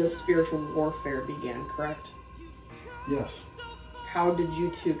 And then the spiritual warfare began, correct? Yes. How did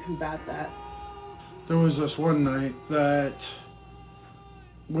you two combat that? There was this one night that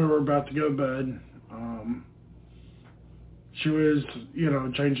we were about to go to bed. She was,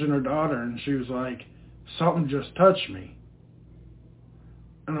 changing her daughter, and she was like, something just touched me.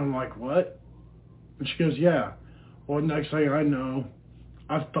 And I'm like, what? And she goes, yeah. Well, next thing I know,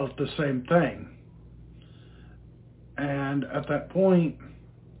 I felt the same thing. And at that point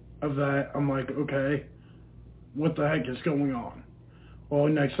of that, I'm like, okay, what the heck is going on? Well,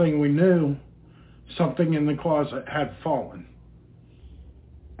 next thing we knew, something in the closet had fallen.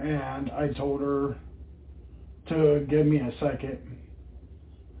 And I told her to give me a second.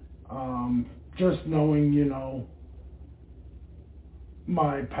 Just knowing,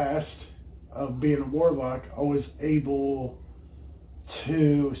 my past of being a warlock, I was able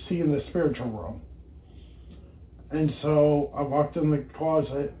to see in the spiritual realm. And so I walked in the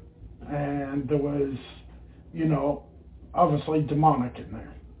closet, and there was, obviously demonic in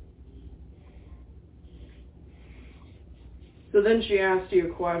there. So then she asked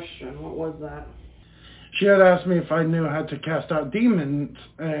you a question. What was that? She had asked me if I knew how to cast out demons,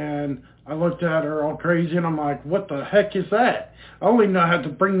 and I looked at her all crazy, and I'm like, what the heck is that? I only know how to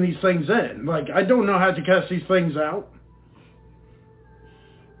bring these things in. Like, I don't know how to cast these things out.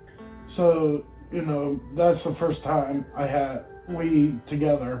 So, that's the first time we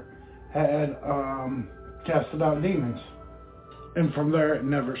together had casted out demons. And from there, it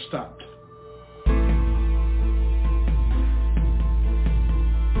never stopped.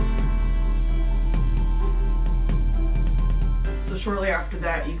 Shortly after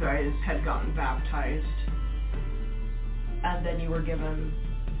that, you guys had gotten baptized, and then you were given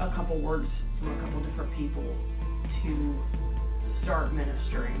a couple words from a couple different people to start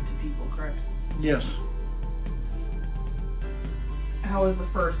ministering to people, correct? Yes. How was the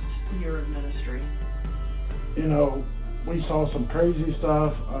first year of ministry? We saw some crazy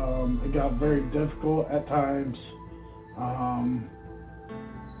stuff. It got very difficult at times,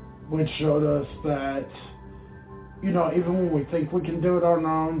 which showed us that even when we think we can do it on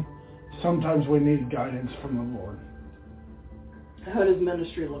our own, sometimes we need guidance from the Lord. How does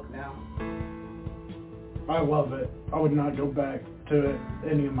ministry look now? I love it. I would not go back to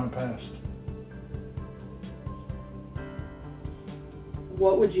any of my past.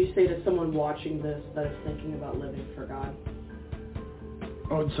 What would you say to someone watching this that is thinking about living for God?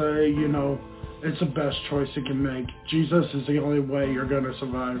 I would say, it's the best choice you can make. Jesus is the only way you're going to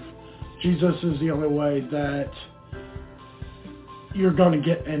survive. Jesus is the only way that you're going to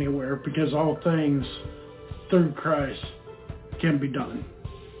get anywhere, because all things through Christ can be done.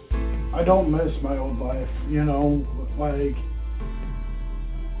 I don't miss my old life,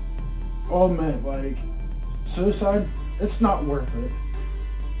 I'll admit, suicide, it's not worth it.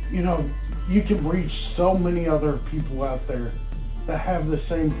 You can reach so many other people out there that have the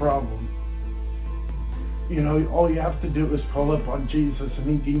same problem. All you have to do is call up on Jesus,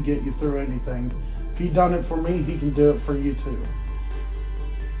 and he can get you through anything. If he done it for me, he can do it for you too.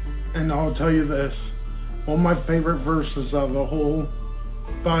 And I'll tell you this, one of my favorite verses of the whole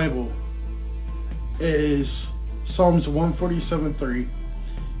Bible is Psalms 147:3.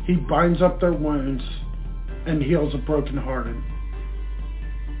 He binds up their wounds and heals the brokenhearted.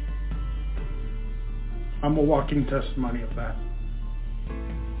 I'm a walking testimony of that.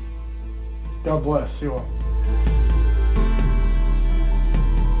 God bless you all.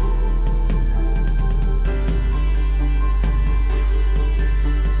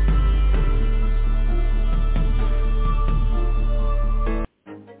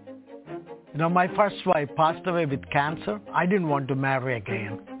 My first wife passed away with cancer. I didn't want to marry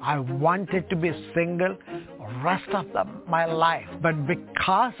again. I wanted to be single or rest of my life. But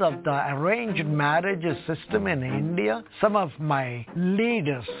because of the arranged marriage system in India, some of my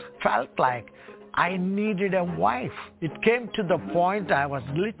leaders felt like I needed a wife. It came to the point I was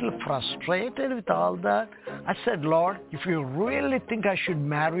a little frustrated with all that. I said, Lord, if you really think I should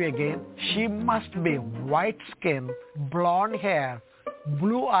marry again, she must be white skin, blonde hair,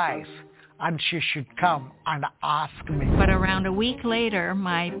 blue eyes, and she should come and ask me. But around a week later,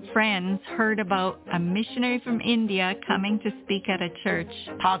 my friends heard about a missionary from India coming to speak at a church.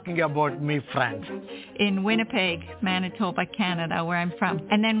 Talking about me, friends. In Winnipeg, Manitoba, Canada, where I'm from.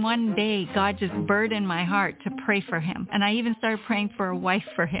 And then one day, God just burdened my heart to pray for him. And I even started praying for a wife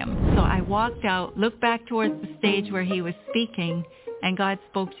for him. So I walked out, looked back towards the stage where he was speaking, and God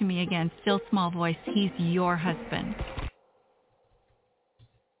spoke to me again, still small voice, he's your husband.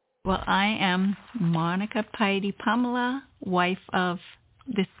 Well, I am Monica Piety Pamela, wife of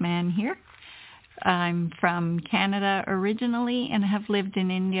this man here. I'm from Canada originally and have lived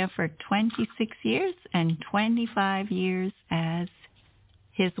in India for 26 years and 25 years as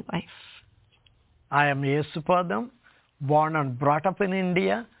his wife. I am Yesupadam, born and brought up in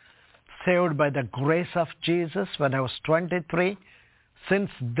India, saved by the grace of Jesus when I was 23. Since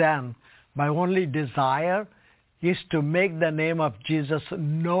then, my only desire is to make the name of Jesus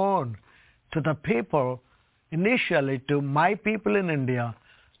known to the people, initially to my people in India,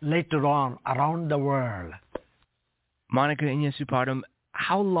 later on around the world. Monica and Yesupadam,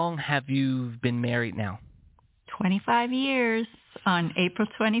 how long have you been married now? 25 years on April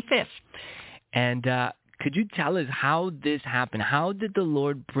 25th. And could you tell us how this happened? How did the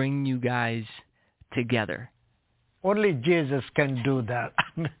Lord bring you guys together? Only Jesus can do that.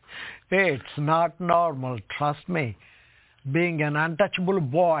 It's not normal, trust me. Being an untouchable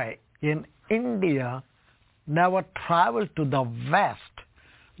boy in India, never traveled to the West,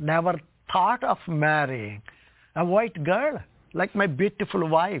 never thought of marrying a white girl like my beautiful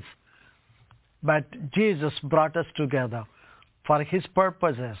wife. But Jesus brought us together for his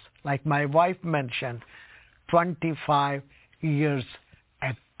purposes, like my wife mentioned, 25 years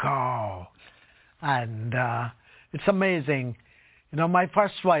ago. And it's amazing. You know, my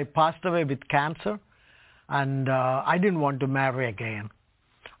first wife passed away with cancer, and I didn't want to marry again.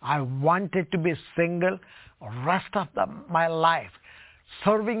 I wanted to be single rest of my life,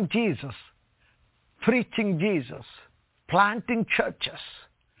 serving Jesus, preaching Jesus, planting churches.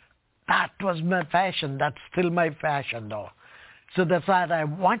 That was my passion. That's still my passion, though. So that's what I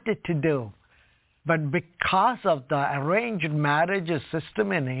wanted to do. But because of the arranged marriage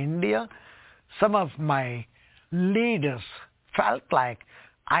system in India, some of my leaders felt like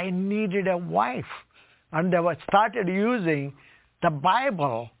I needed a wife. And they started using the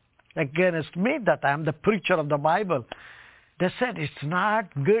Bible against me, that I'm the preacher of the Bible. They said it's not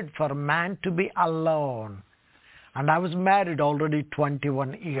good for a man to be alone. And I was married already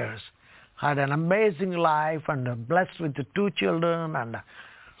 21 years. Had an amazing life and blessed with the 2 children. And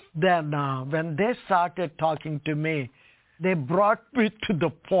then when they started talking to me, they brought me to the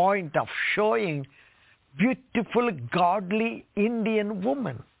point of showing beautiful, godly Indian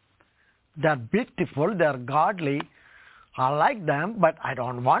women. They're beautiful, they're godly. I like them, but I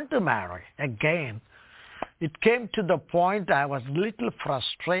don't want to marry again. It came to the point I was a little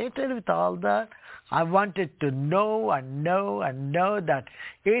frustrated with all that. I wanted to know and know and know that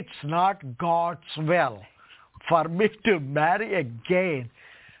it's not God's will for me to marry again.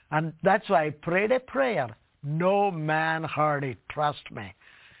 And that's why I prayed a prayer. No man heard it, trust me.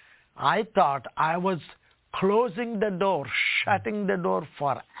 I thought I was closing the door, shutting the door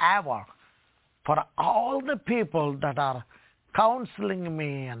forever for all the people that are counseling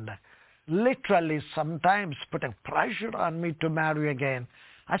me and literally sometimes putting pressure on me to marry again.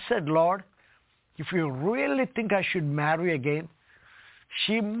 I said, Lord, if you really think I should marry again,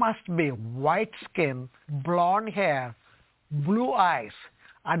 she must be white skin, blonde hair, blue eyes,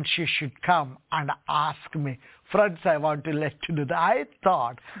 and she should come and ask me. Friends, I want to let you know that I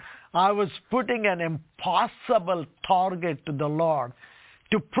thought I was putting an impossible target to the Lord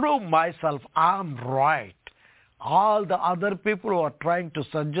to prove myself I'm right. All the other people who are trying to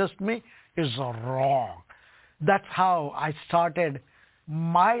suggest me is wrong. That's how I started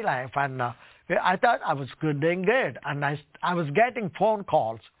my life, and I thought I was doing good. And I was getting phone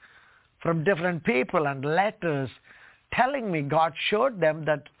calls from different people and letters telling me God showed them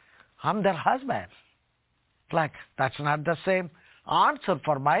that I'm their husband. Like, that's not the same answer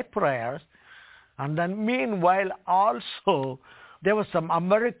for my prayers. And then meanwhile also, there was some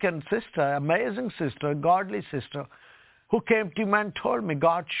American sister, amazing sister, godly sister, who came to me and told me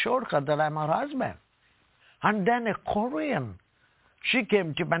God showed her that I'm her husband. And then a Korean, she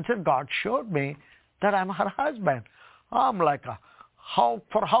came to me and said, God showed me that I'm her husband. I'm like,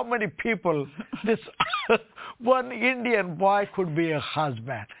 for how many people this one Indian boy could be a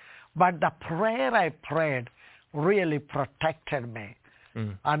husband? But the prayer I prayed really protected me.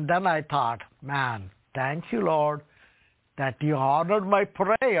 And then I thought, man, thank you, Lord, that you honored my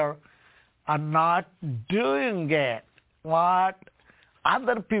prayer and not doing it what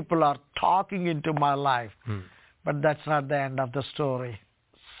other people are talking into my life. But that's not the end of the story.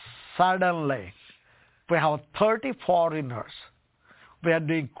 Suddenly, we have 30 foreigners. We are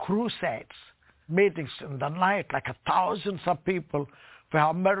doing crusades, meetings in the night, like thousands of people. We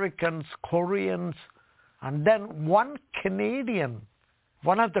have Americans, Koreans, and then one Canadian.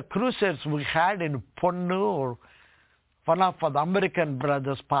 One of the crusades we had in Ponnur, one of the American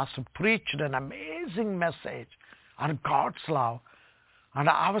brothers, pastor, preached an amazing message on God's love. And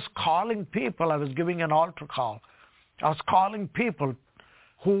I was calling people. I was giving an altar call. I was calling people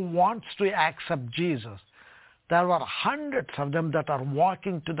who wants to accept Jesus. There were hundreds of them that are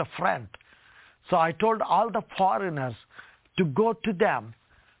walking to the front. So I told all the foreigners to go to them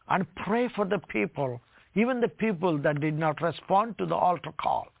and pray for the people, even the people that did not respond to the altar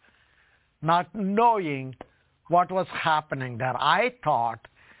call, not knowing what was happening there. I thought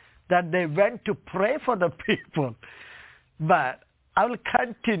that they went to pray for the people. But I will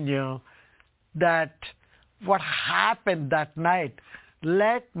continue that what happened that night.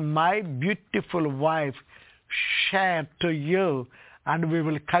 Let my beautiful wife share to you, and we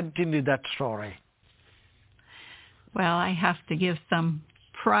will continue that story. Well, I have to give some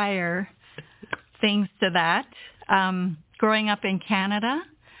prior things to that. Growing up in Canada,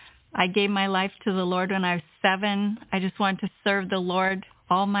 I gave my life to the Lord when I was 7. I just wanted to serve the Lord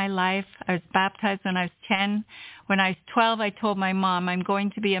all my life. I was baptized when I was 10. When I was 12, I told my mom, I'm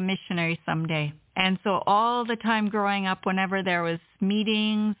going to be a missionary someday. And so all the time growing up, whenever there was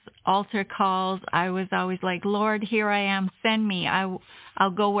meetings, altar calls, I was always like, Lord, here I am, send me.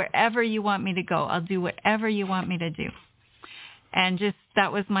 I'll go wherever you want me to go. I'll do whatever you want me to do. And just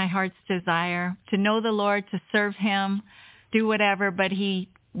that was my heart's desire, to know the Lord, to serve him, do whatever. But he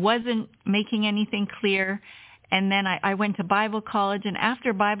wasn't making anything clear. And then I went to Bible college. And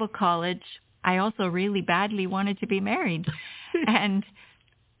after Bible college, I also really badly wanted to be married. And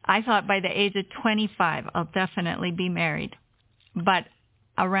I thought by the age of 25, I'll definitely be married. But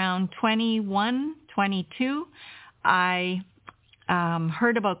around 21, 22, I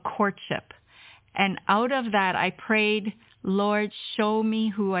heard about courtship. And out of that, I prayed, Lord, show me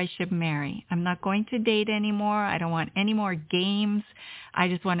who I should marry. I'm not going to date anymore. I don't want any more games. I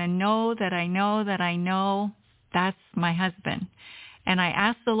just want to know that I know that I know that's my husband. And I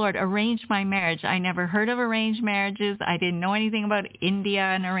asked the Lord, arrange my marriage. I never heard of arranged marriages. I didn't know anything about India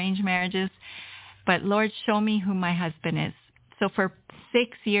and arranged marriages. But Lord, show me who my husband is. So for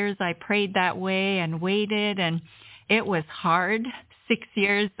 6 years, I prayed that way and waited. And it was hard. 6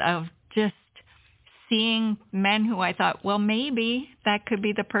 years of just seeing men who I thought, well, maybe that could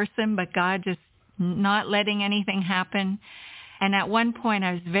be the person, but God just not letting anything happen. And at one point,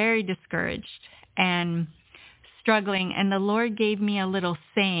 I was very discouraged and struggling, and the Lord gave me a little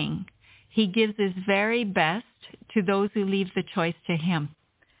saying. He gives his very best to those who leave the choice to him.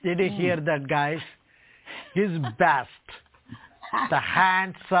 Did you hear that, guys? His best. The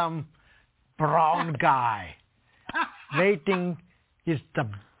handsome brown guy. Waiting is the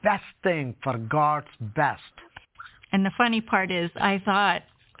best thing for God's best. And the funny part is, I thought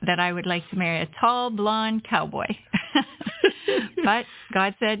that I would like to marry a tall, blonde cowboy. But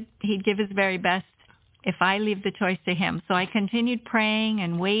God said he'd give his very best if I leave the choice to him. So I continued praying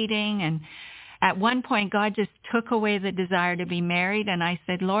and waiting. And at one point, God just took away the desire to be married. And I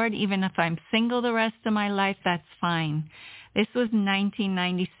said, Lord, even if I'm single the rest of my life, that's fine. This was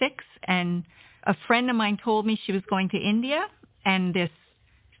 1996. And a friend of mine told me she was going to India. And this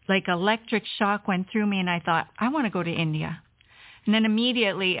like electric shock went through me. And I thought, I want to go to India. And then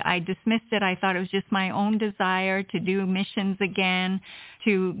immediately I dismissed it. I thought it was just my own desire to do missions again,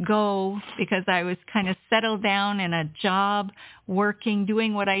 to go, because I was kind of settled down in a job, working,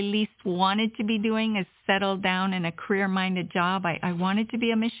 doing what I least wanted to be doing, is settled down in a career-minded job. I wanted to be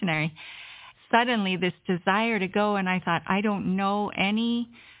a missionary. Suddenly this desire to go, and I thought, I don't know any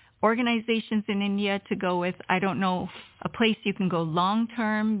organizations in India to go with. I don't know a place you can go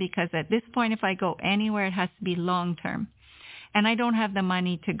long-term, because at this point, if I go anywhere, it has to be long-term. And I don't have the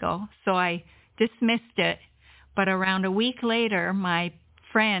money to go. So I dismissed it. But around a week later, my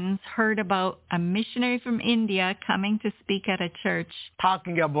friends heard about a missionary from India coming to speak at a church.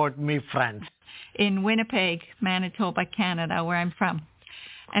 Talking about me, friends. In Winnipeg, Manitoba, Canada, where I'm from.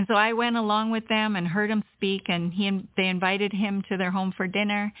 And so I went along with them and heard him speak, and they invited him to their home for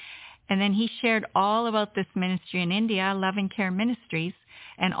dinner. And then he shared all about this ministry in India, Loving Care Ministries,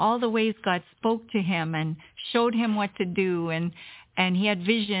 and all the ways God spoke to him and showed him what to do. And he had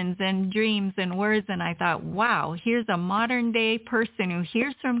visions and dreams and words. And I thought, wow, here's a modern day person who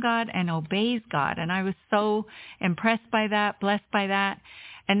hears from God and obeys God. And I was so impressed by that, blessed by that.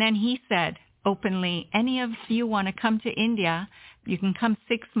 And then he said openly, any of you want to come to India, you can come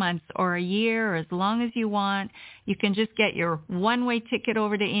 6 months or a year or as long as you want. You can just get your one-way ticket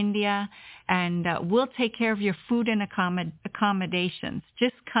over to India, and we'll take care of your food and accommodations.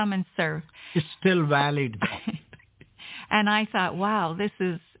 Just come and serve. It's still valid, though. And I thought, wow, this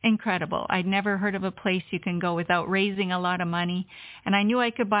is incredible. I'd never heard of a place you can go without raising a lot of money. And I knew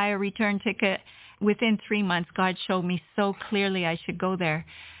I could buy a return ticket. Within 3 months, God showed me so clearly I should go there.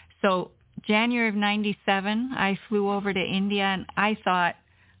 So January of 97, I flew over to India, and I thought,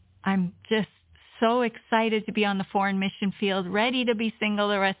 I'm just so excited to be on the foreign mission field, ready to be single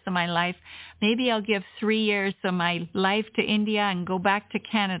the rest of my life. Maybe I'll give 3 years of my life to India and go back to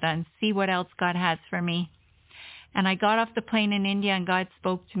Canada and see what else God has for me. And I got off the plane in India, and God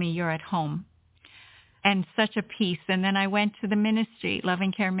spoke to me, you're at home. And such a peace. And then I went to the ministry,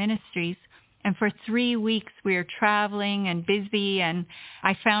 Loving Care Ministries. And for 3 weeks, we were traveling and busy. And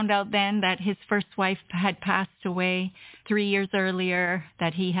I found out then that his first wife had passed away 3 years earlier,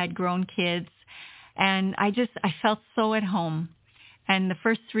 that he had grown kids. And I felt so at home. And the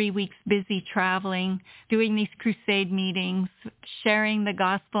first 3 weeks, busy traveling, doing these crusade meetings, sharing the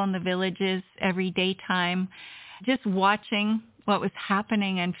gospel in the villages every daytime, just watching what was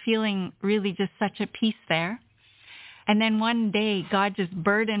happening and feeling really just such a peace there. And then one day, God just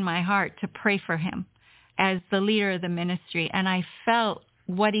burdened my heart to pray for him as the leader of the ministry. And I felt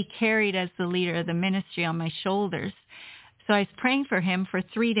what he carried as the leader of the ministry on my shoulders. So I was praying for him for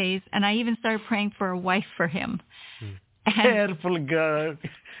 3 days, and I even started praying for a wife for him. Careful, girl.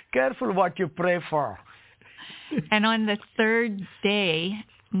 Careful what you pray for. And on the third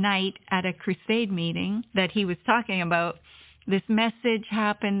night at a crusade meeting that he was talking about, this message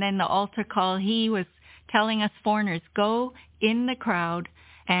happened, then the altar call. He was telling us foreigners, go in the crowd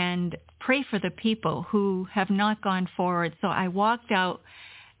and pray for the people who have not gone forward. So I walked out,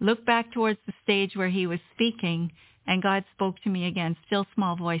 looked back towards the stage where he was speaking, and God spoke to me again, still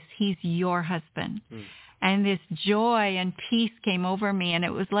small voice, he's your husband. And this joy and peace came over me, and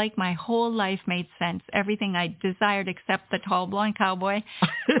it was like my whole life made sense. Everything I desired except the tall blonde cowboy,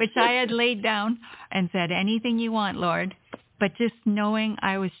 which I had laid down and said, anything you want, Lord. But just knowing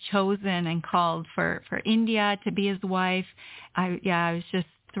I was chosen and called for India to be his wife, I was just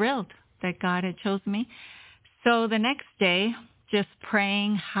thrilled that God had chosen me. So the next day, just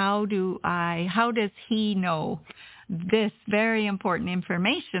praying, how does he know this very important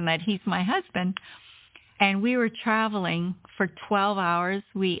information that he's my husband? And we were traveling for 12 hours.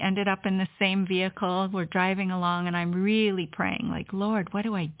 We ended up in the same vehicle. We're driving along, and I'm really praying, like, Lord, what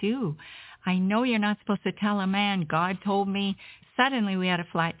do I do? I know you're not supposed to tell a man. God told me. Suddenly we had a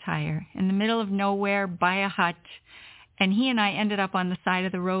flat tire in the middle of nowhere by a hut. And he and I ended up on the side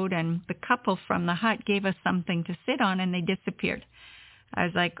of the road, and the couple from the hut gave us something to sit on, and they disappeared. I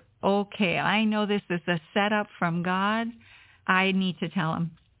was like, okay, I know this is a setup from God. I need to tell him.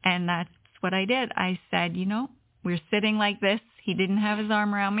 And that's what I did. I said, we're sitting like this. He didn't have his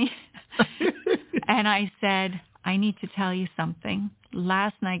arm around me. And I said, I need to tell you something.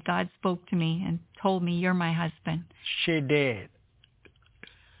 Last night, God spoke to me and told me, you're my husband. She did.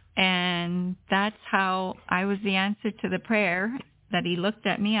 And that's how I was the answer to the prayer that he looked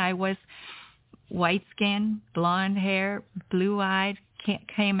at me. I was white skin, blonde hair, blue-eyed,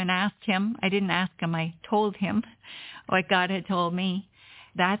 came and asked him. I didn't ask him. I told him what God had told me.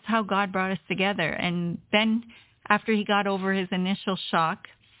 That's how God brought us together. And then after he got over his initial shock,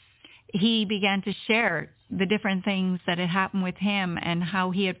 he began to share the different things that had happened with him and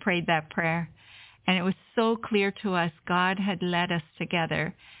how he had prayed that prayer. And it was so clear to us, God had led us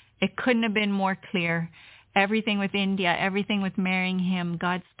together. It couldn't have been more clear. Everything with India, everything with marrying him,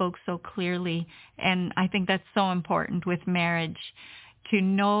 God spoke so clearly. And I think that's so important with marriage, to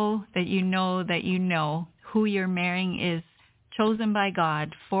know that you know that you know who you're marrying is chosen by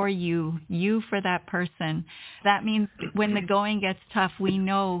God for you for that person. That means when the going gets tough, we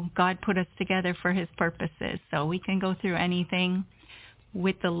know God put us together for his purposes. So we can go through anything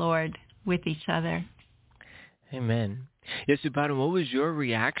with the Lord, with each other. Amen. Yes, Subaru, what was your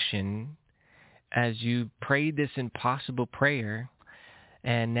reaction as you prayed this impossible prayer,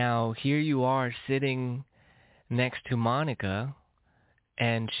 and now here you are sitting next to Monica,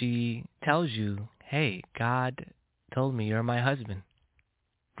 and she tells you, hey, God told me you're my husband?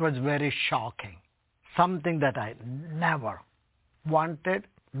 It was very shocking. Something that I never wanted,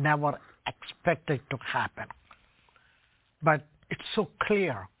 never expected to happen. But it's so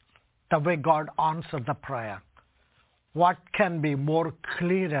clear the way God answered the prayer. What can be more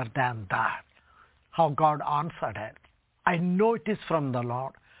clearer than that? How God answered it. I know it is from the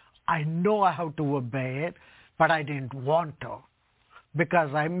Lord. I know I have to obey it, but I didn't want to,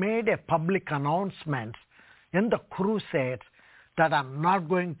 because I made a public announcement in the crusades that I'm not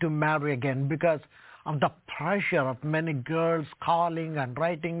going to marry again because of the pressure of many girls calling and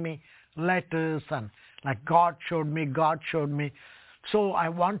writing me letters and like God showed me. So I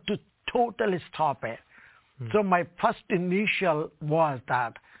want to totally stop it. So my first initial was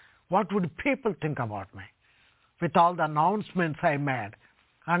that, what would people think about me with all the announcements I made?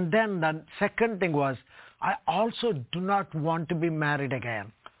 And then the second thing was, I also do not want to be married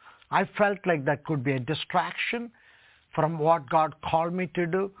again. I felt like that could be a distraction from what God called me to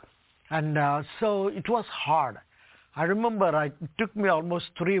do. And so it was hard. I remember it took me almost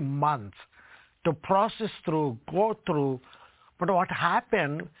 3 months to process through, go through. But what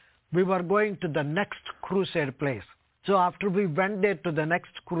happened, we were going to the next crusade place. So after we went there to the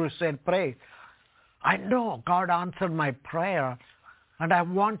next crusade place, I know God answered my prayer, and I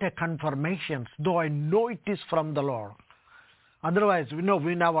want a confirmation, though I know it is from the Lord. Otherwise, we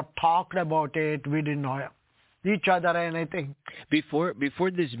never talked about it. We didn't know each other or anything. Before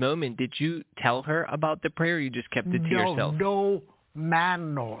this moment, did you tell her about the prayer, or you just kept it to yourself? No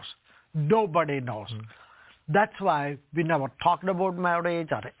man knows. Nobody knows. That's why we never talked about marriage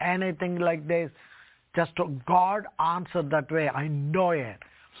or anything like this. Just God answered that way. I know it.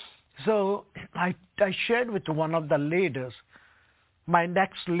 So I shared with one of the leaders, my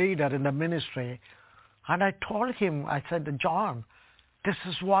next leader in the ministry, and I told him, I said, John, this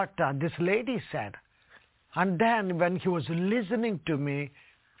is what this lady said. And then when he was listening to me,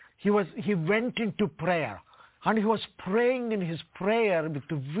 he went into prayer. And he was praying in his prayer with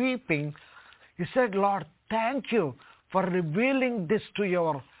weeping. He said, Lord, thank you for revealing this to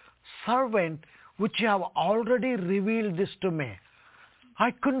your servant, which you have already revealed this to me.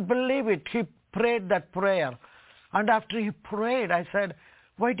 I couldn't believe it. He prayed that prayer. And after he prayed, I said,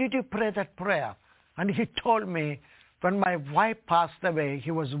 why did you pray that prayer? And he told me, when my wife passed away,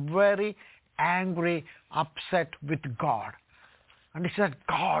 he was very angry, upset with God. And he said,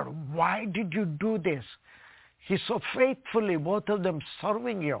 God, why did you do this? He's so faithfully, both of them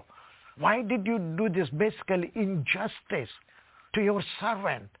serving you. Why did you do this? Basically, injustice to your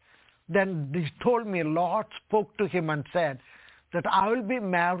servant. Then he told me, Lord spoke to him and said that I will be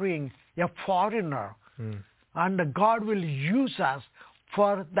marrying a foreigner. And God will use us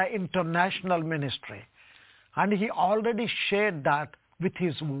for the international ministry. And he already shared that with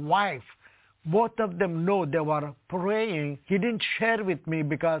his wife. Both of them know they were praying. He didn't share with me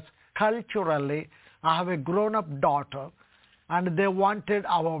because culturally, I have a grown-up daughter, and they wanted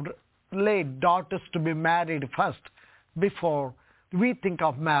our late daughters to be married first before we think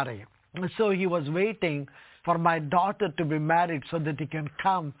of marrying. So he was waiting for my daughter to be married so that he can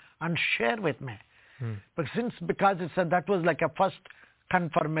come and share with me. But because it said that was like a first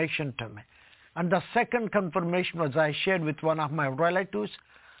confirmation to me. And the second confirmation was I shared with one of my relatives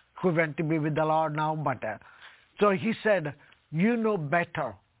who went to be with the Lord now. But so he said, you know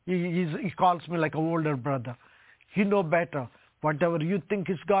better. He calls me like an older brother. You know better. Whatever you think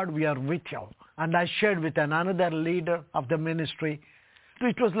is God, we are with you. And I shared with another leader of the ministry.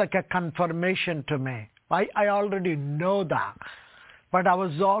 It was like a confirmation to me. I already know that. But I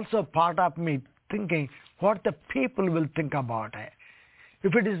was also part of me thinking what the people will think about it.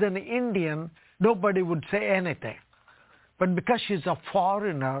 If it is an Indian, nobody would say anything. But because she's a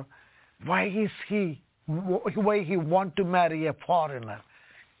foreigner, why he want to marry a foreigner?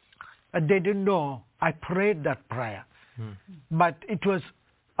 They didn't know I prayed that prayer. But it was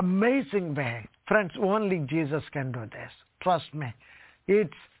amazing way. Friends, only Jesus can do this. Trust me.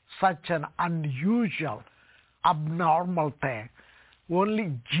 It's such an unusual, abnormal thing.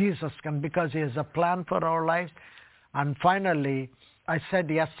 Only Jesus can, because he has a plan for our lives. And finally, I said,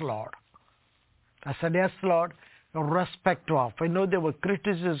 yes, Lord. I said, yes, Lord, respect of. I know there were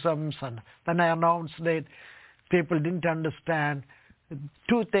criticisms, and when I announced it, people didn't understand.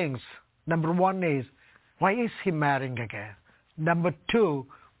 2 things. Number 1 is, why is he marrying again? Number 2,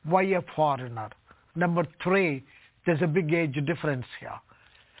 why a foreigner? Number 3, there's a big age difference here.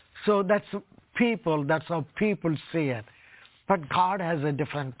 So that's how people see it. But God has a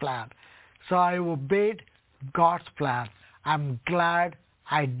different plan. So I obeyed God's plan. I'm glad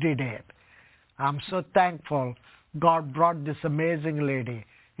I did it. I'm so thankful God brought this amazing lady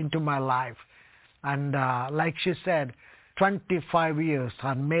into my life. And like she said, 25 years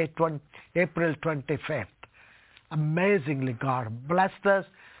on April 25th. amazingly, God blessed us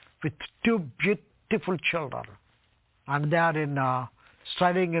with 2 beautiful children. And they are in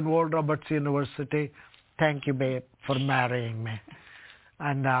studying in Old Roberts University. Thank you, babe, for marrying me.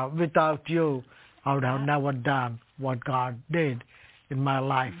 And without you, I would have never done what God did in my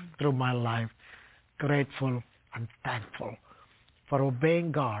life, through my life. Grateful and thankful for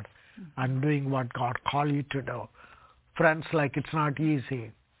obeying God and doing what God called you to do. Friends, like it's not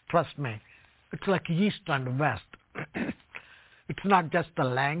easy. Trust me. It's like east and west. It's not just the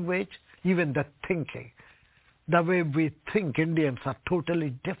language, even the thinking. The way we think, Indians are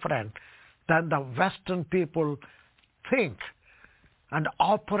totally different than the Western people think and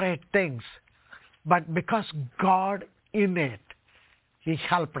operate things. But because God in it, He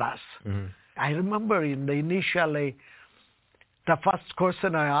helped us. Mm-hmm. I remember initially, the first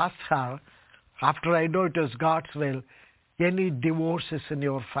question I asked her, after I know it was God's will, any divorces in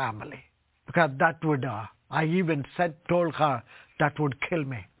your family? Because that would, I even told her that would kill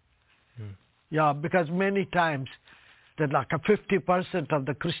me. Yeah, because many times, that like 50% of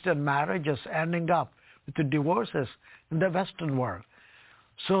the Christian marriages ending up with the divorces in the Western world.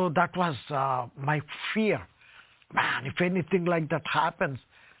 So that was my fear. Man, if anything like that happens,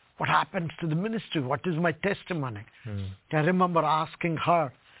 what happens to the ministry? What is my testimony? I remember asking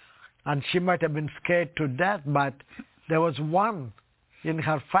her, and she might have been scared to death, but there was one in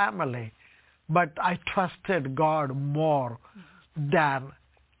her family. But I trusted God more than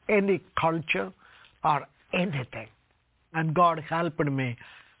any culture or anything. And God helped me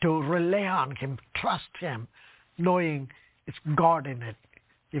to rely on Him, trust Him, knowing it's God in it.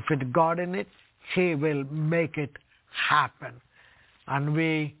 If it's God in it, He will make it happen. And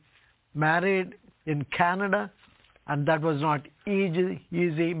we married in Canada, and that was not easy.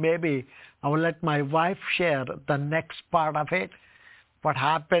 Maybe I will let my wife share the next part of it. What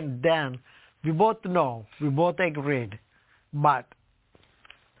happened then, we both know, we both agreed, but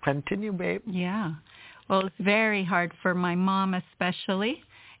continue, babe. Yeah. Well, it's very hard for my mom especially.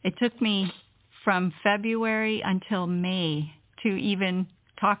 It took me from February until May to even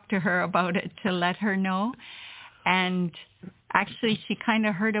talk to her about it, to let her know. And actually, she kind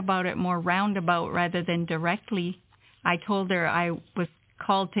of heard about it more roundabout rather than directly. I told her I was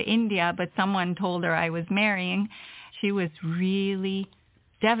called to India, but someone told her I was marrying. She was really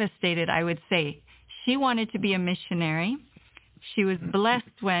devastated, I would say. She wanted to be a missionary. She was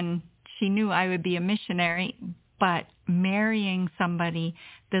blessed when she knew I would be a missionary, but marrying somebody,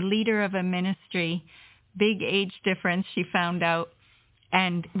 the leader of a ministry, big age difference, she found out,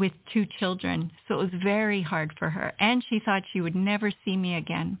 and with 2 children. So it was very hard for her. And she thought she would never see me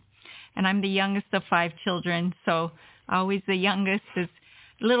again. And I'm the youngest of 5 children, so always the youngest is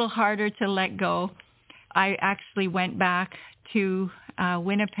a little harder to let go. I actually went back to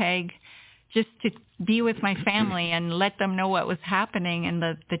Winnipeg just to be with my family and let them know what was happening and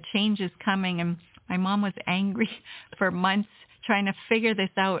the changes coming. And my mom was angry for months trying to figure this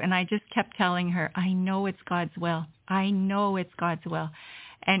out. And I just kept telling her, I know it's God's will. I know it's God's will.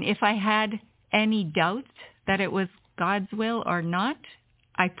 And if I had any doubt that it was God's will or not,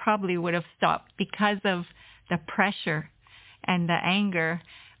 I probably would have stopped because of the pressure and the anger.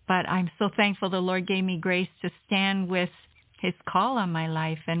 But I'm so thankful the Lord gave me grace to stand with His call on my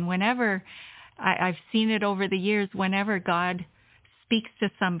life. And whenever, I've seen it over the years, whenever God speaks to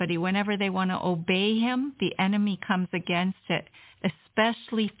somebody, whenever they want to obey Him, the enemy comes against it,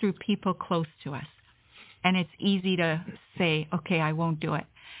 especially through people close to us. And it's easy to say, okay, I won't do it.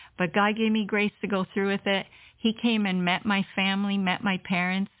 But God gave me grace to go through with it. He came and met my family, met my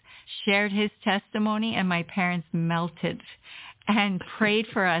parents, shared His testimony, and my parents melted and prayed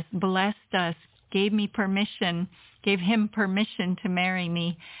for us, blessed us, gave me permission, gave him permission to marry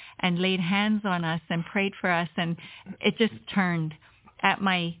me, and laid hands on us and prayed for us. And it just turned.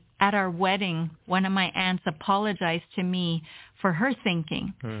 At our wedding, one of my aunts apologized to me for her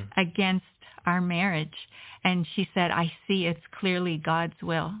thinking against our marriage. And she said, I see it's clearly God's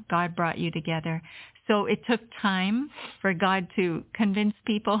will. God brought you together. So it took time for God to convince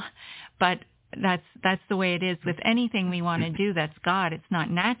people, but that's the way it is with anything we want to do. That's God. It's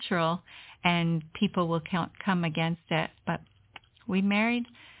not natural, and people will come against it. But we married,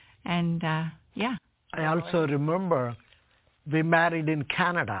 and yeah. I also remember we married in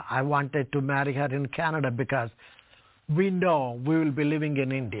Canada. I wanted to marry her in Canada because we know we will be living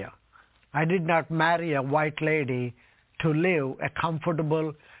in India. I did not marry a white lady to live a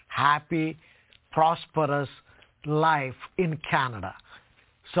comfortable, happy, prosperous life in Canada.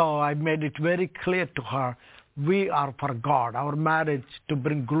 So I made it very clear to her, we are for God. Our marriage to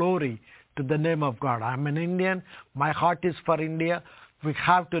bring glory to the name of God. I'm an Indian. My heart is for India. We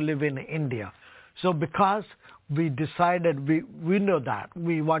have to live in India. So because we decided we know that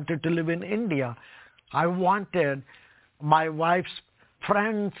we wanted to live in India. I wanted my wife's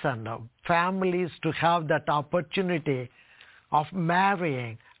friends and families to have that opportunity of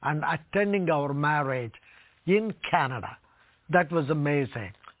marrying and attending our marriage in Canada. That was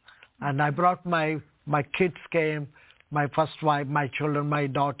amazing. And I brought my kids came, my first wife, my children, my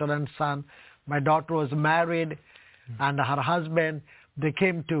daughter and son. My daughter was married and her husband, they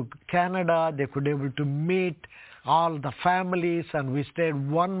came to Canada. They could be able to meet all the families, and we stayed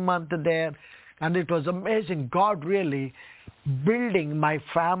 1 month there. And it was amazing. God really building my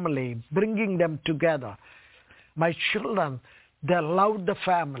family, bringing them together. My children, they loved the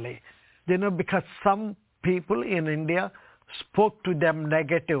family. Because some people in India spoke to them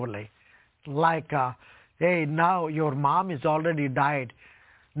negatively. Like, hey, now your mom is already died.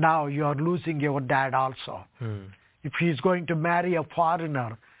 Now you are losing your dad also. If he's going to marry a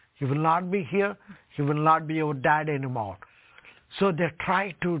foreigner, he will not be here. He will not be your dad anymore. So they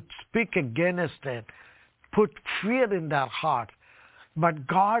try to speak against it, put fear in their heart. But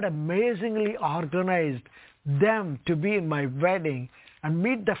God amazingly organized them to be in my wedding and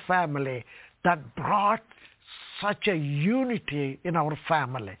meet the family that brought such a unity in our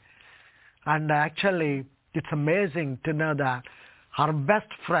family. And actually, it's amazing to know that our best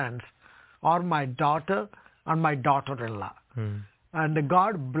friends are my daughter and my daughter-in-law. And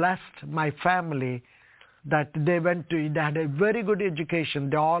God blessed my family that they had a very good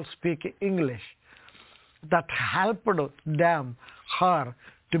education. They all speak English. That helped them, her,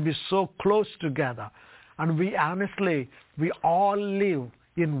 to be so close together. And we all live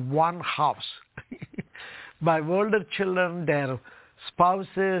in one house. My older children, their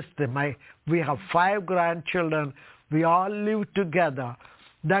spouses, we have 5 grandchildren. We all live together.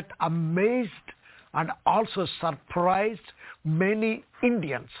 That amazed and also surprised many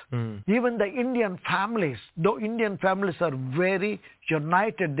Indians. Even the Indian families, though Indian families are very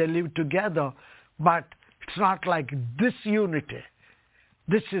united, they live together, but it's not like this unity.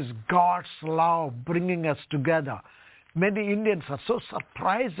 This is God's love bringing us together. Many Indians are so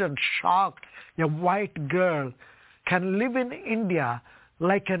surprised and shocked. A white girl can live in India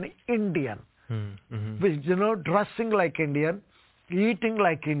like an Indian. Dressing like Indian, eating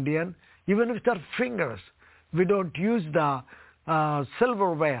like Indian, even with their fingers. We don't use the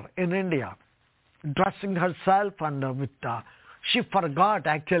silverware in India. Dressing herself and she forgot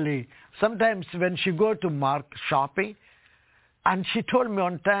actually. Sometimes when she go to shopping, and she told me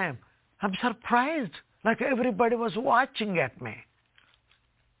one time, I'm surprised, like everybody was watching at me.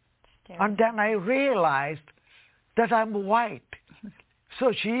 And then I realized that I'm white.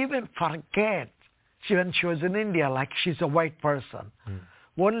 So she even forget when she was in India, like she's a white person.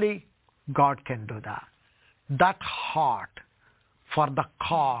 Only God can do that. That heart for the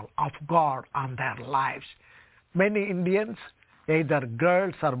call of God on their lives. Many Indians, either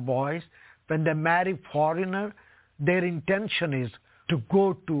girls or boys, when they marry foreigner, their intention is to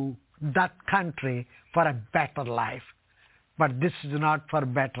go to that country for a better life. But this is not for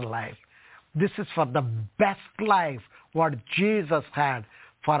better life. This is for the best life what Jesus had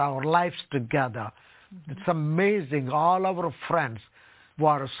for our lives together. It's amazing. All our friends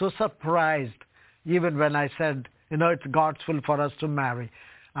were so surprised even when I said, it's God's will for us to marry,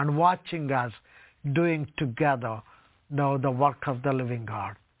 and watching us doing together the work of the living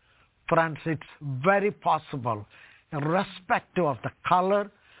God. Friends, it's very possible, irrespective of the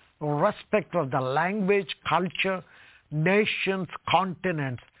color, irrespective of the language, culture, nations,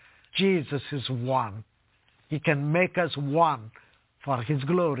 continents, Jesus is one. He can make us one for His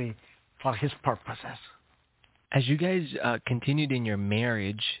glory, for His purposes. As you guys continued in your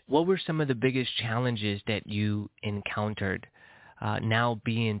marriage, what were some of the biggest challenges that you encountered now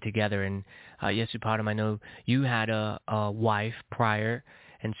being together? And Yesupadam, I know you had a wife prior,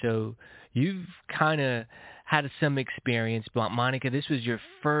 and so you've kind of had some experience. But Monica, this was your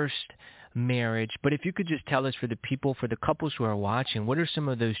first marriage. But if you could just tell us, for the couples who are watching, what are some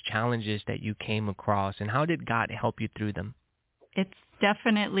of those challenges that you came across, and how did God help you through them? It's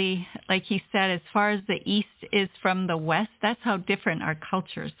definitely, like he said, as far as the East is from the West, that's how different our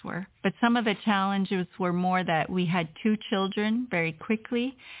cultures were. But some of the challenges were more that we had 2 children very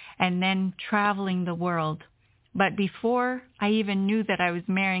quickly and then traveling the world. But before I even knew that I was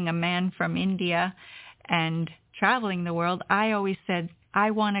marrying a man from India and traveling the world, I always said,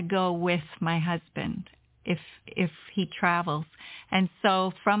 I want to go with my husband if he travels. And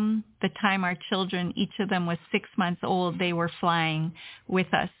so from the time our children, each of them was 6 months old, they were flying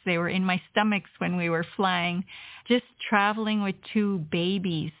with us. They were in my stomachs when we were flying, just traveling with 2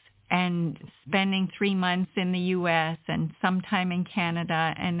 babies and spending 3 months in the U.S. and sometime in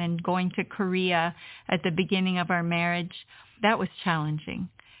Canada and then going to Korea at the beginning of our marriage, that was challenging,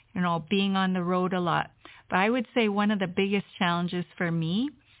 being on the road a lot. But I would say one of the biggest challenges for me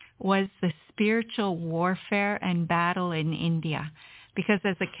was the spiritual warfare and battle in India. Because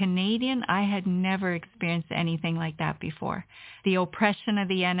as a Canadian, I had never experienced anything like that before. The oppression of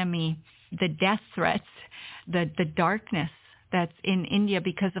the enemy, the death threats, the darkness that's in India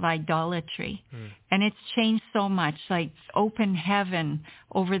because of idolatry. And it's changed so much, like open heaven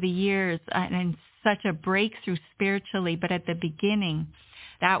over the years and such a breakthrough spiritually. But at the beginning,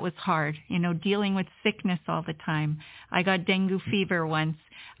 that was hard, dealing with sickness all the time. I got dengue fever once.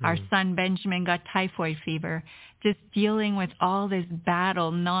 Our son Benjamin got typhoid fever. Just dealing with all this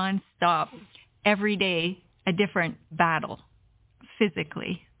battle nonstop, every day a different battle,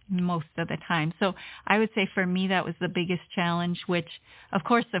 physically, most of the time. So I would say for me that was the biggest challenge, which of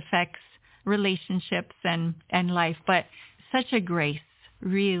course affects relationships and life, but such a grace,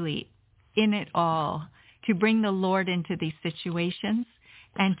 really, in it all, to bring the Lord into these situations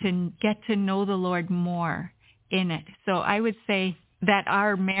and to get to know the Lord more in it. So I would say that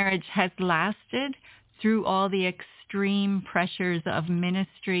our marriage has lasted through all the extreme pressures of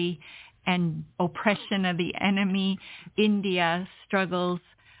ministry and oppression of the enemy, India struggles,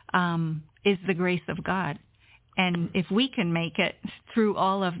 is the grace of God. And if we can make it through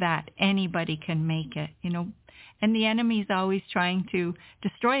all of that, anybody can make it, And the enemy's always trying to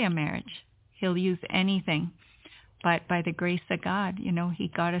destroy a marriage. He'll use anything. But by the grace of God, he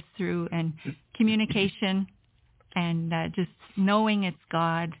got us through, and communication and just knowing it's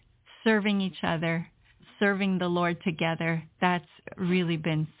God, serving each other, serving the Lord together, that's really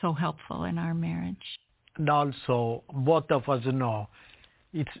been so helpful in our marriage. And also, both of us know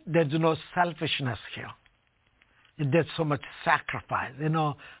there's no selfishness here. There's so much sacrifice.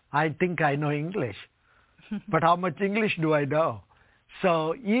 I think I know English, but how much English do I know?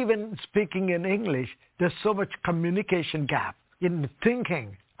 So even speaking in English, there's so much communication gap in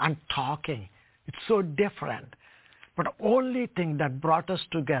thinking and talking. It's so different. But the only thing that brought us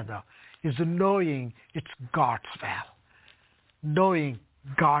together is knowing it's God's will, knowing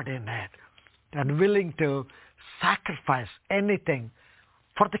God in it, and willing to sacrifice anything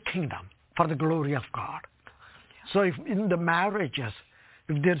for the kingdom, for the glory of God. So if in the marriages,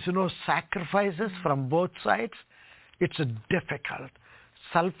 if there's no sacrifices from both sides, it's difficult.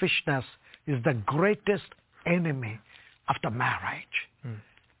 Selfishness is the greatest enemy of the marriage.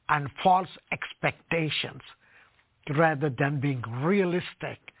 And false expectations rather than being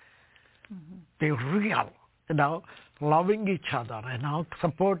realistic. Be real, loving each other,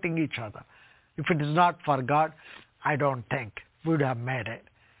 supporting each other. If it is not for God, I don't think we would have made it.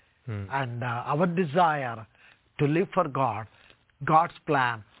 And our desire to live for God, God's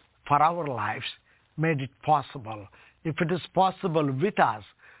plan for our lives made it possible. If it is possible with us,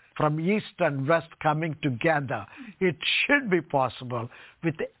 from east and west coming together, it should be possible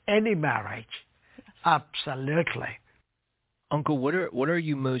with any marriage. Absolutely. Uncle, what are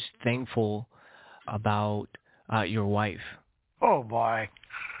you most thankful about your wife? Oh boy,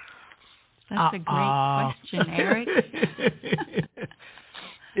 that's a great question, Eric.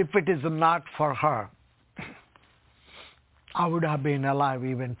 If it is not for her, I would have been alive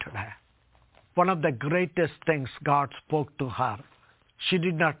even today. One of the greatest things God spoke to her, she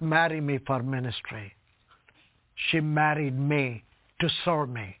did not marry me for ministry. She married me to serve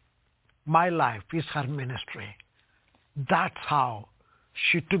me. My life is her ministry. That's how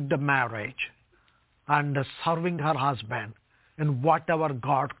she took the marriage and serving her husband in whatever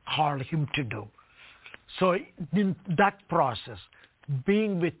God called him to do. So in that process,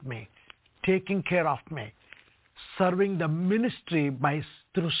 being with me, taking care of me, serving the ministry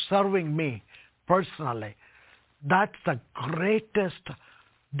through serving me personally, that's the greatest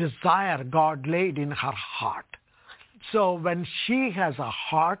desire God laid in her heart. So when she has a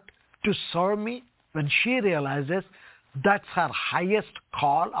heart to serve me, when she realizes that's her highest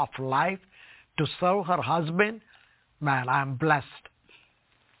call of life, to serve her husband, man, I'm blessed.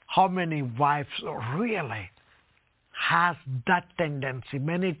 How many wives really has that tendency?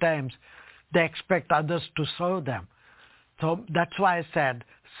 Many times they expect others to serve them. So that's why I said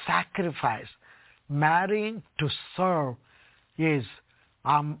sacrifice. Marrying to serve is,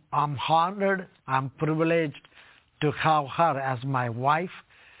 I'm honored, I'm privileged to have her as my wife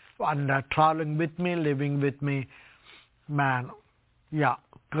and traveling with me, living with me. Man, yeah,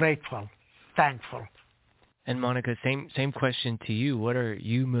 grateful, thankful. And Monica, same question to you. What are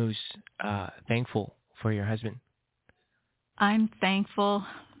you most thankful for your husband? I'm thankful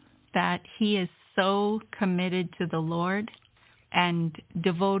that he is so committed to the Lord and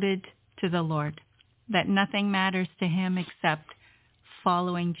devoted to the Lord, that nothing matters to him except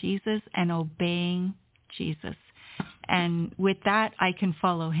following Jesus and obeying Jesus. And with that, I can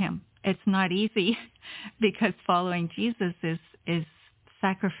follow him. It's not easy because following Jesus is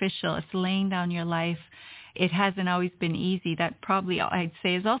sacrificial. It's laying down your life. It hasn't always been easy. That probably, I'd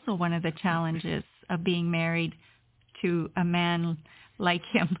say, is also one of the challenges of being married to a man like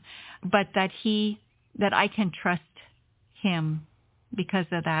him. But that I can trust him because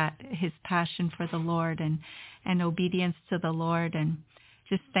of that, his passion for the Lord and obedience to the Lord, and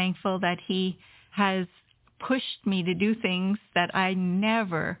just thankful that he has pushed me to do things that I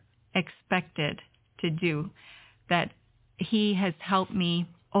never expected to do, that he has helped me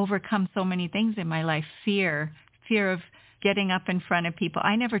overcome so many things in my life. Fear of getting up in front of people.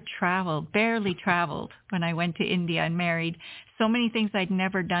 I never barely traveled when I went to India and married. So many things I'd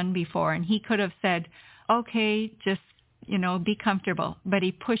never done before, and he could have said, okay, just, be comfortable. But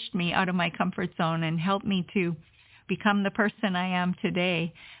he pushed me out of my comfort zone and helped me to become the person I am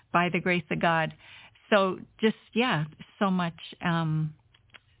today by the grace of God. So just, so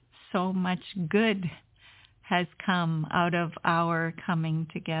much good has come out of our coming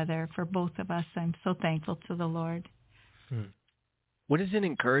together for both of us. I'm so thankful to the Lord. What is an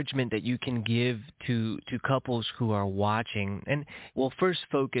encouragement that you can give to couples who are watching? And we'll first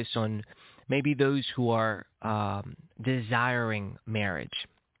focus on maybe those who are desiring marriage,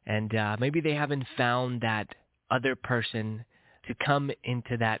 and maybe they haven't found that other person to come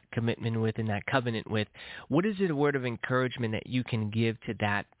into that commitment with and that covenant with. What is a word of encouragement that you can give to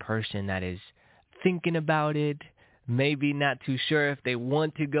that person that is thinking about it, maybe not too sure if they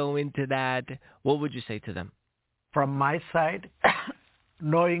want to go into that? What would you say to them? From my side,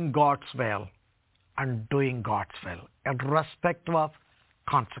 knowing God's will and doing God's will, irrespective of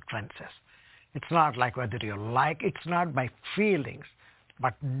consequences. It's not like whether you like, it's not by feelings,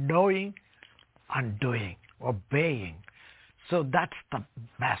 but knowing and doing, obeying. So that's the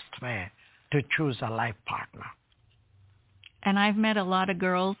best way to choose a life partner. And I've met a lot of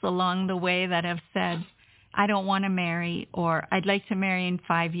girls along the way that have said, I don't want to marry, or I'd like to marry in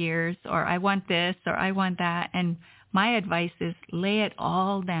 5 years, or I want this, or I want that. And my advice is lay it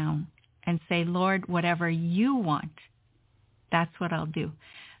all down and say, Lord, whatever you want, that's what I'll do.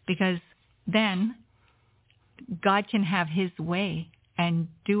 Because then God can have his way and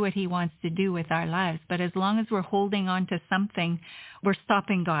do what he wants to do with our lives. But as long as we're holding on to something, we're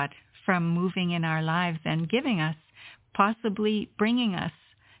stopping God from moving in our lives and giving us, possibly bringing us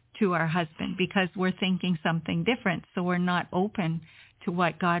to our husband, because we're thinking something different. So we're not open to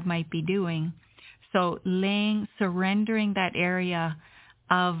what God might be doing. So surrendering that area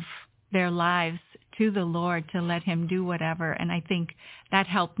of their lives to the Lord to let him do whatever. And I think that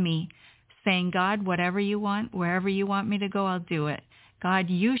helped me, saying, God, whatever you want, wherever you want me to go, I'll do it. God,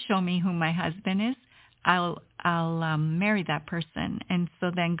 you show me who my husband is. I'll marry that person. And so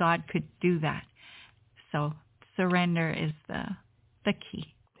then God could do that. So surrender is the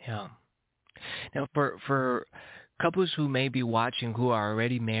key. Yeah. Now, for couples who may be watching who are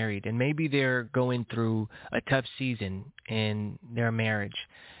already married, and maybe they're going through a tough season in their marriage,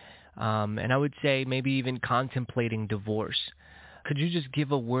 and I would say maybe even contemplating divorce, could you just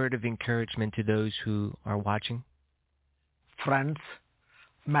give a word of encouragement to those who are watching? Friends,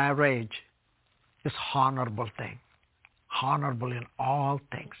 marriage is honorable thing, honorable in all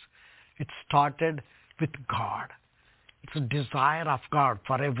things. It started with God. It's a desire of God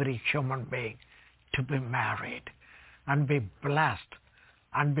for every human being to be married and be blessed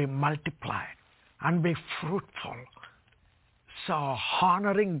and be multiplied and be fruitful. So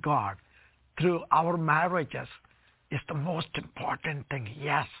honoring God through our marriages is the most important thing.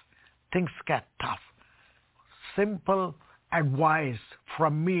 Yes, things get tough. Simple advice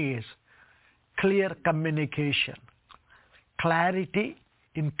from me is clear communication, clarity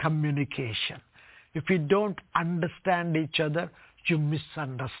in communication. If you don't understand each other, you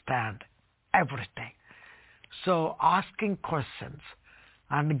misunderstand everything. So asking questions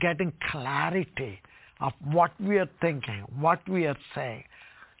and getting clarity of what we are thinking, what we are saying.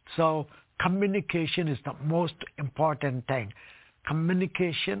 So communication is the most important thing.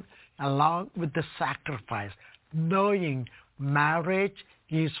 Communication along with the sacrifice, knowing marriage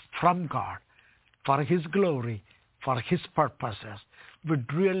is from God, for his glory, for his purposes, would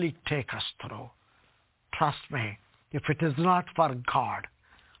really take us through. Trust me, if it is not for God,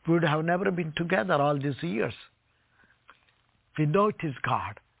 we would have never been together all these years. We know it is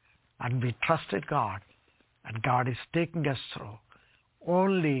God, and we trusted God, and God is taking us through.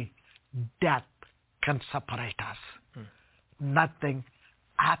 Only death can separate us. Nothing,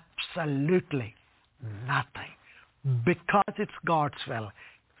 absolutely nothing. because it's God's will.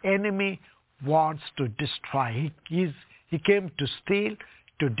 Enemy wants to destroy. He came to steal,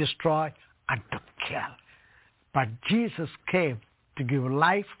 to destroy, and to kill. But Jesus came to give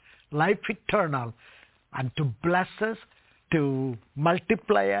life, life eternal, and to bless us, to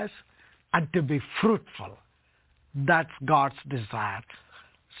multiply us, and to be fruitful. That's God's desire.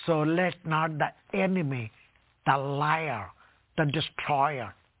 So let not the enemy, the liar, the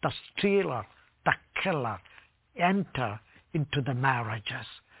destroyer, the stealer, the killer enter into the marriages.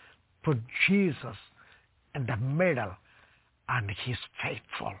 Put Jesus in the middle, and He's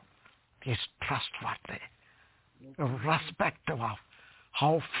faithful. He's trustworthy. Irrespective of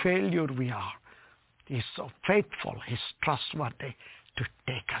how failure we are, He's so faithful. He's trustworthy to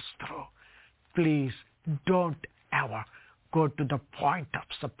take us through. Please don't ever go to the point of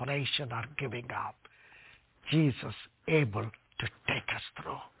separation or giving up. Jesus able to take us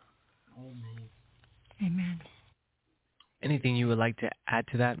through. Amen. Amen. Anything you would like to add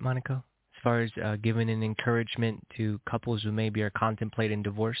to that, Monica, as far as giving an encouragement to couples who maybe are contemplating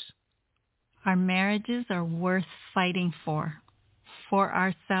divorce? Our marriages are worth fighting for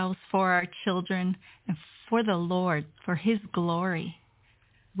ourselves, for our children, and for the Lord, for His glory.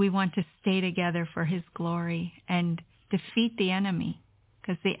 We want to stay together for His glory and defeat the enemy,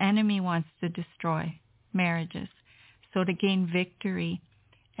 because the enemy wants to destroy marriages. So to gain victory,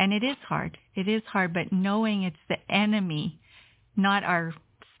 and it is hard, but knowing it's the enemy, not our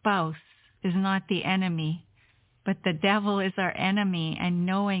spouse, is not the enemy, but the devil is our enemy, and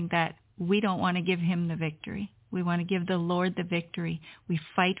knowing that we don't want to give him the victory. We want to give the Lord the victory. We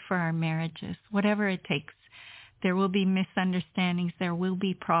fight for our marriages, whatever it takes. There will be misunderstandings. There will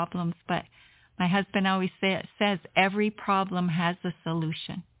be problems. But my husband always says every problem has a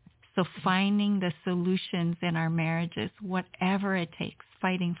solution. So finding the solutions in our marriages, whatever it takes,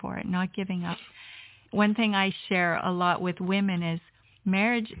 fighting for it, not giving up. One thing I share a lot with women is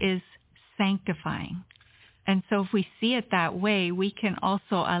marriage is sanctifying. And so if we see it that way, we can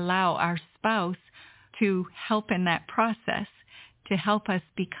also allow our spouse to help in that process, to help us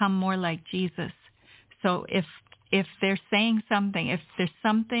become more like Jesus. So if they're saying something, if there's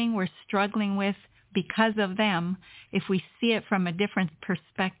something we're struggling with because of them, if we see it from a different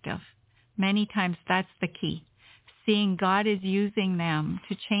perspective, many times that's the key. Seeing God is using them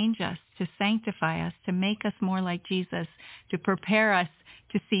to change us, to sanctify us, to make us more like Jesus, to prepare us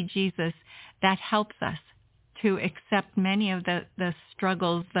to see Jesus, that helps us to accept many of the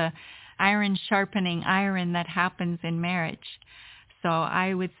struggles, the iron sharpening iron that happens in marriage. So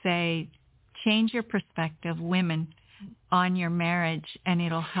I would say change your perspective, women, on your marriage, and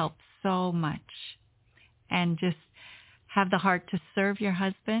it'll help so much. And just have the heart to serve your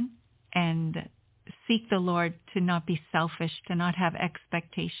husband and seek the Lord, to not be selfish, to not have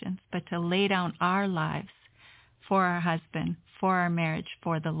expectations, but to lay down our lives for our husband, for our marriage,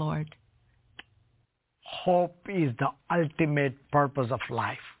 for the Lord. Hope is the ultimate purpose of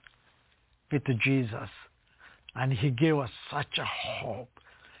life with Jesus. And He gave us such a hope.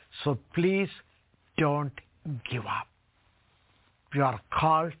 So please don't give up. We are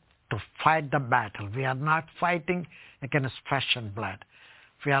called to fight the battle. We are not fighting against flesh and blood.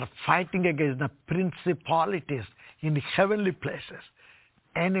 We are fighting against the principalities in the heavenly places.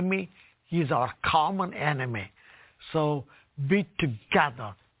 Enemy is our common enemy. So be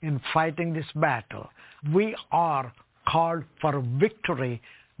together in fighting this battle. We are called for victory,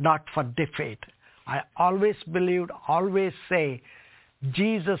 not for defeat. I always believed, always say,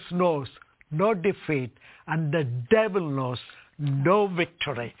 Jesus knows no defeat and the devil knows no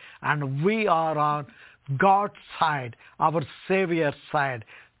victory. And we are on God's side, our Savior's side.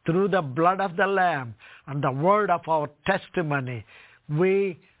 Through the blood of the Lamb and the word of our testimony,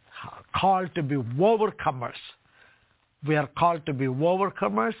 we are called to be overcomers. We are called to be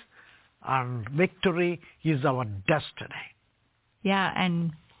overcomers, and victory is our destiny. Yeah,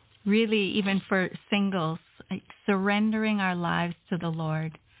 and really even for singles, like surrendering our lives to the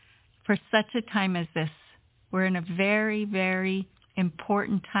Lord for such a time as this. We're in a very, very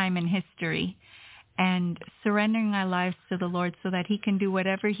important time in history, and surrendering our lives to the Lord so that He can do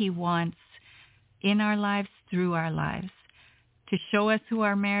whatever He wants in our lives, through our lives, to show us who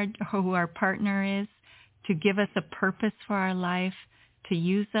our marriage, who our partner is, to give us a purpose for our life, to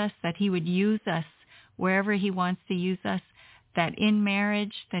use us, that He would use us wherever He wants to use us, that in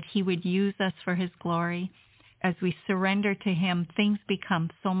marriage, that He would use us for His glory. As we surrender to Him, things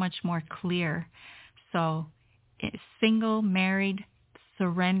become so much more clear. So, single, married,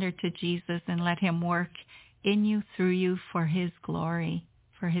 surrender to Jesus and let Him work in you, through you, for His glory,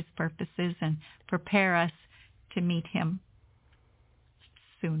 for His purposes, and prepare us to meet Him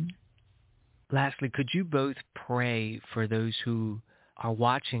soon. lastly, could you both pray for those who are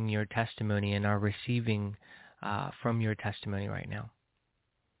watching your testimony and are receiving from your testimony right now?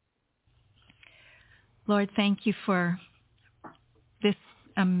 Lord, thank you for this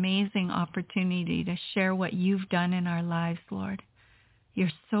amazing opportunity to share what you've done in our lives, Lord.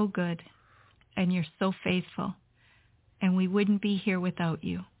 You're so good and you're so faithful, and we wouldn't be here without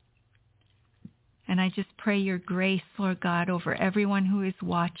you. And I just pray your grace, Lord God, over everyone who is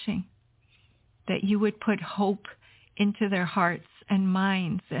watching, that you would put hope into their hearts and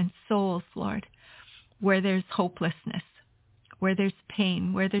minds and souls, Lord, where there's hopelessness, where there's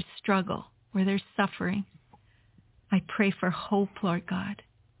pain, where there's struggle, where there's suffering. I pray for hope, Lord God.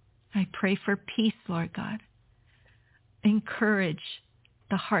 I pray for peace, Lord God. Encourage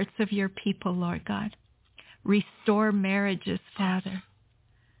the hearts of your people, Lord God. Restore marriages, Father.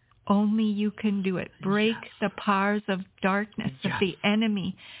 Only you can do it. Break the powers of darkness, of the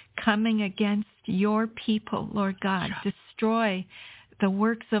enemy coming against your people, Lord God. Destroy the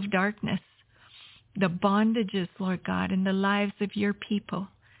works of darkness, the bondages, Lord God, in the lives of your people,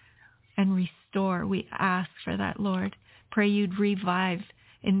 and restore. We ask for that, Lord. Pray you'd revive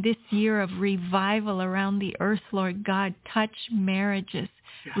in this year of revival around the earth, Lord God. Touch marriages.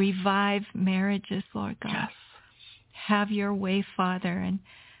 Yes. Revive marriages, Lord God. Yes. Have your way, Father, and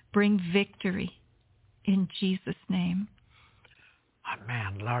bring victory in Jesus' name.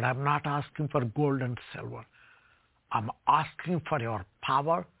 Amen. Lord, I'm not asking for gold and silver. I'm asking for your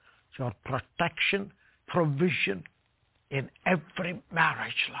power, your protection, provision in every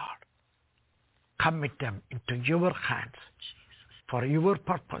marriage, Lord. Commit them into your hands for your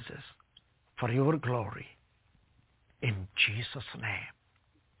purposes, for your glory. In Jesus' name.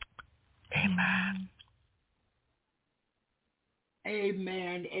 Amen.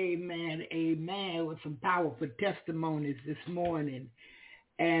 Amen, amen, amen. With some powerful testimonies this morning.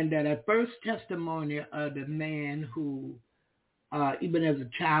 And the first testimony of the man who, even as a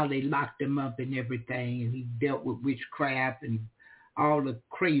child, they locked him up and everything, and he dealt with witchcraft and all the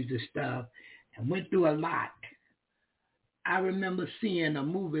crazy stuff and went through a lot. I remember seeing a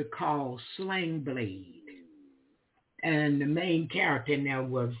movie called Sling Blade. And the main character in there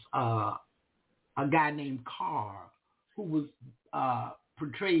was a guy named Carl, who was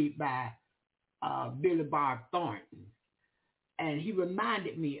portrayed by Billy Bob Thornton. And he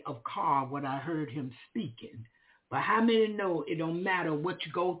reminded me of Carl when I heard him speaking. But how many know it don't matter what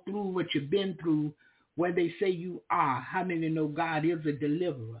you go through, what you've been through, where they say you are, how many know God is a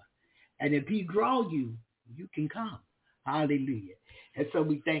deliverer? And if he draw you, you can come. Hallelujah. And so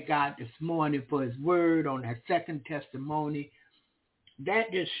we thank God this morning for his word on that second testimony.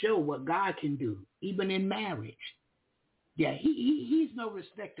 That just show what God can do, even in marriage. Yeah, he's no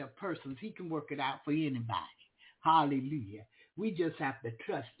respecter of persons. He can work it out for anybody. Hallelujah. We just have to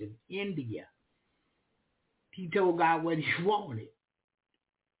trust him. India. He told God what he wanted.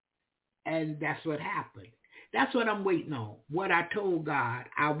 And that's what happened. That's what I'm waiting on. What I told God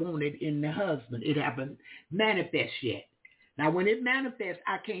I wanted in the husband. It haven't manifest yet. Now, when it manifests,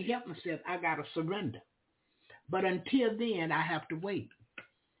 I can't help myself. I got to surrender. But until then, I have to wait.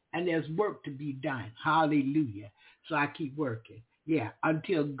 And there's work to be done. Hallelujah. So I keep working. Yeah,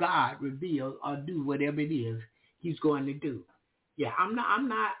 until God reveals or do whatever it is he's going to do. Yeah, I'm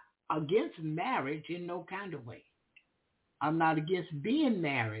not against marriage in no kind of way. I'm not against being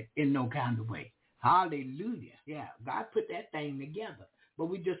married in no kind of way. Hallelujah. Yeah, God put that thing together. But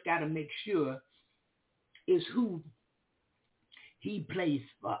we just got to make sure it's who he placed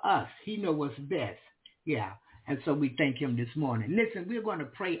for us. He knows what's best. Yeah. And so we thank him this morning. Listen, we're going to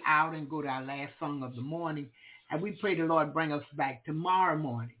pray out and go to our last song of the morning. And we pray the Lord bring us back tomorrow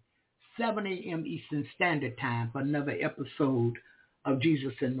morning, 7 a.m. Eastern Standard Time, for another episode of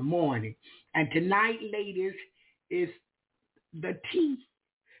Jesus in the Morning. And tonight, ladies, is the tea.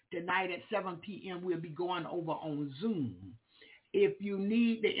 Tonight at 7 p.m., we'll be going over on Zoom. If you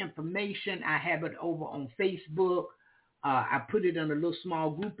need the information, I have it over on Facebook. I put it in a little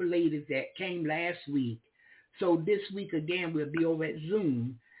small group of ladies that came last week. So this week, again, we'll be over at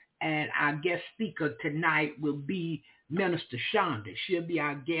Zoom. And our guest speaker tonight will be Minister Shonda. She'll be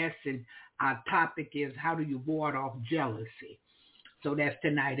our guest, and our topic is how do you ward off jealousy. So that's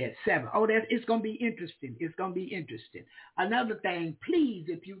tonight at 7. Oh, it's going to be interesting. It's going to be interesting. Another thing, please,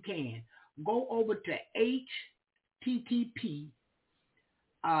 if you can, go over to HTTP,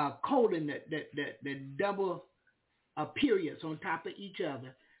 colon, the double periods on top of each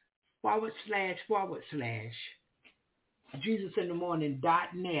other, /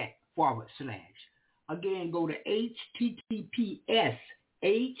 JesusInTheMorning.net / Again, go to HTTPS,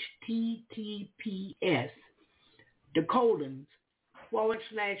 the colons, /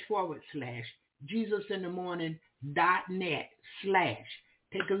 jesusinthemorning.net/.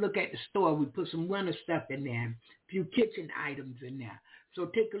 Take a look at the store. We put some winter stuff in there, a few kitchen items in there. So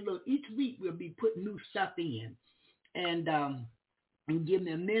take a look. Each week we'll be putting new stuff in. And give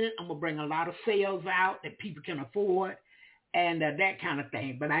me a minute. I'm going to bring a lot of sales out that people can afford and that kind of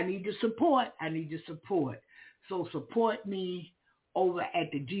thing. But I need your support. So support me over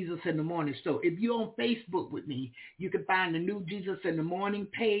at the Jesus in the Morning store. If you're on Facebook with me, you can find the new Jesus in the Morning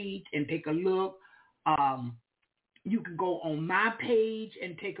page and take a look. You can go on my page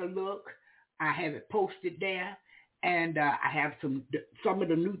and take a look. I have it posted there. And I have some of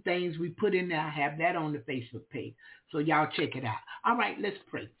the new things we put in there. I have that on the Facebook page. So y'all check it out. All right, let's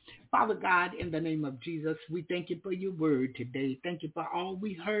pray. Father God, in the name of Jesus, we thank you for your word today. Thank you for all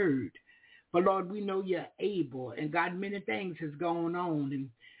we heard. But Lord, we know you're able. And God, many things has gone on. And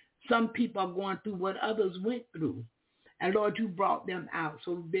some people are going through what others went through. And Lord, you brought them out.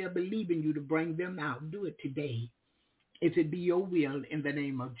 So they're believing you to bring them out. Do it today, if it be your will, in the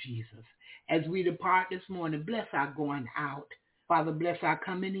name of Jesus. As we depart this morning, bless our going out. Father, bless our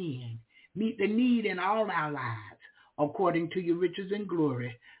coming in. Meet the need in all our lives, according to your riches and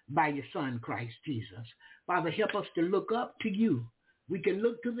glory, by your Son, Christ Jesus. Father, help us to look up to you. We can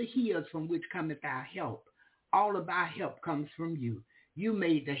look to the hills from which cometh our help. All of our help comes from you. You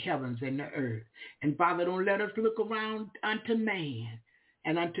made the heavens and the earth. And Father, don't let us look around unto man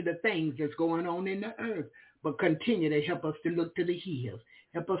and unto the things that's going on in the earth, but continue to help us to look to the hills.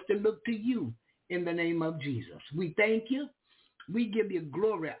 Help us to look to you in the name of Jesus. We thank you. We give you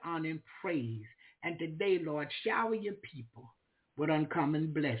glory, honor, and praise. And today, Lord, shower your people with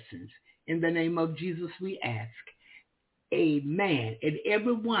uncommon blessings. In the name of Jesus, we ask. Amen. And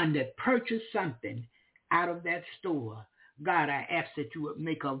everyone that purchased something out of that store, God, I ask that you would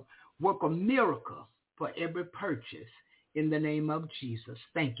work a miracle for every purchase in the name of Jesus.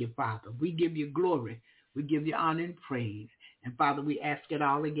 Thank you, Father. We give you glory. We give you honor and praise. And Father, we ask it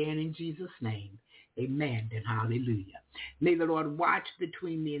all again in Jesus' name. Amen and hallelujah. May the Lord watch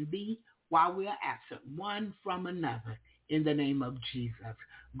between me and thee while we are absent one from another in the name of Jesus.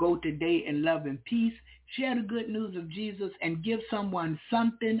 Go today in love and peace. Share the good news of Jesus and give someone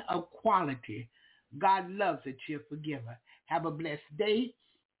something of quality. God loves a cheerful giver. Have a blessed day.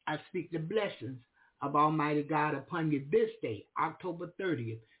 I speak the blessings of Almighty God upon you this day, October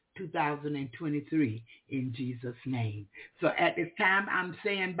 30th. 2023 in Jesus' name. So at this time, I'm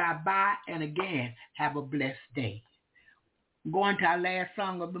saying bye-bye, and again, have a blessed day. Going to our last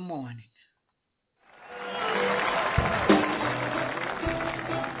song of the morning.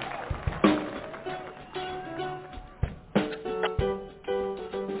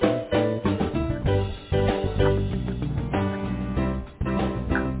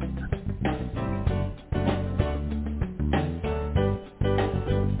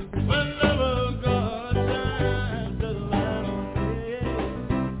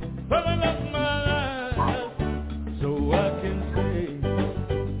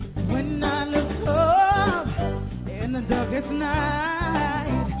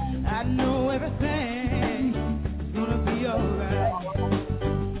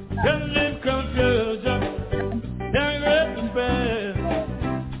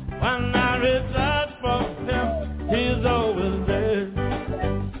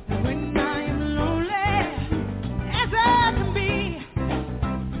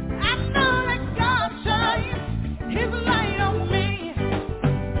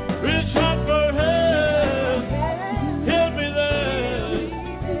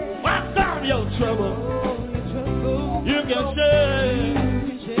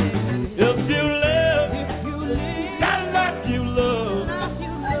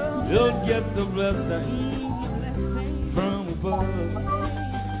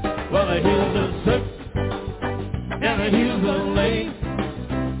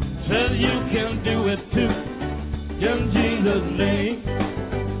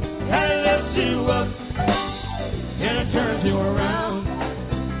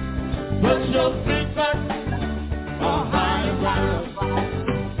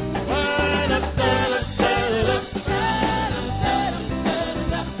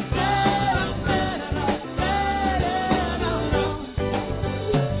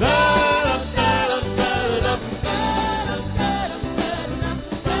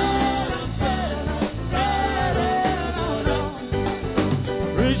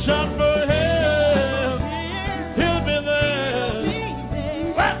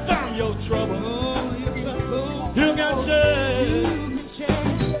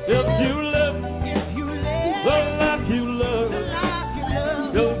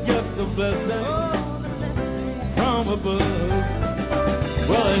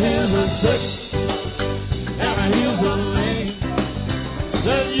 Well, here's a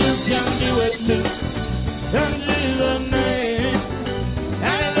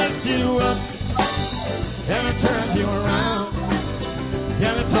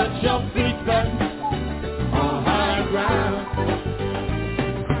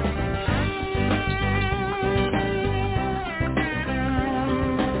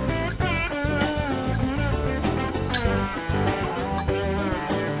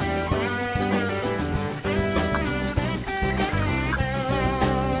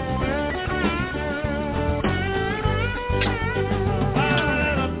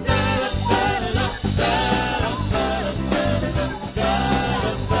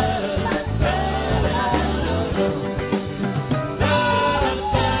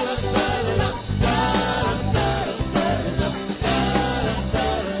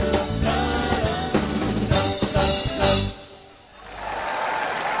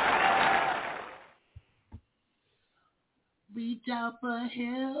reach out for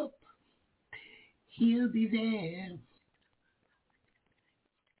help, He'll be there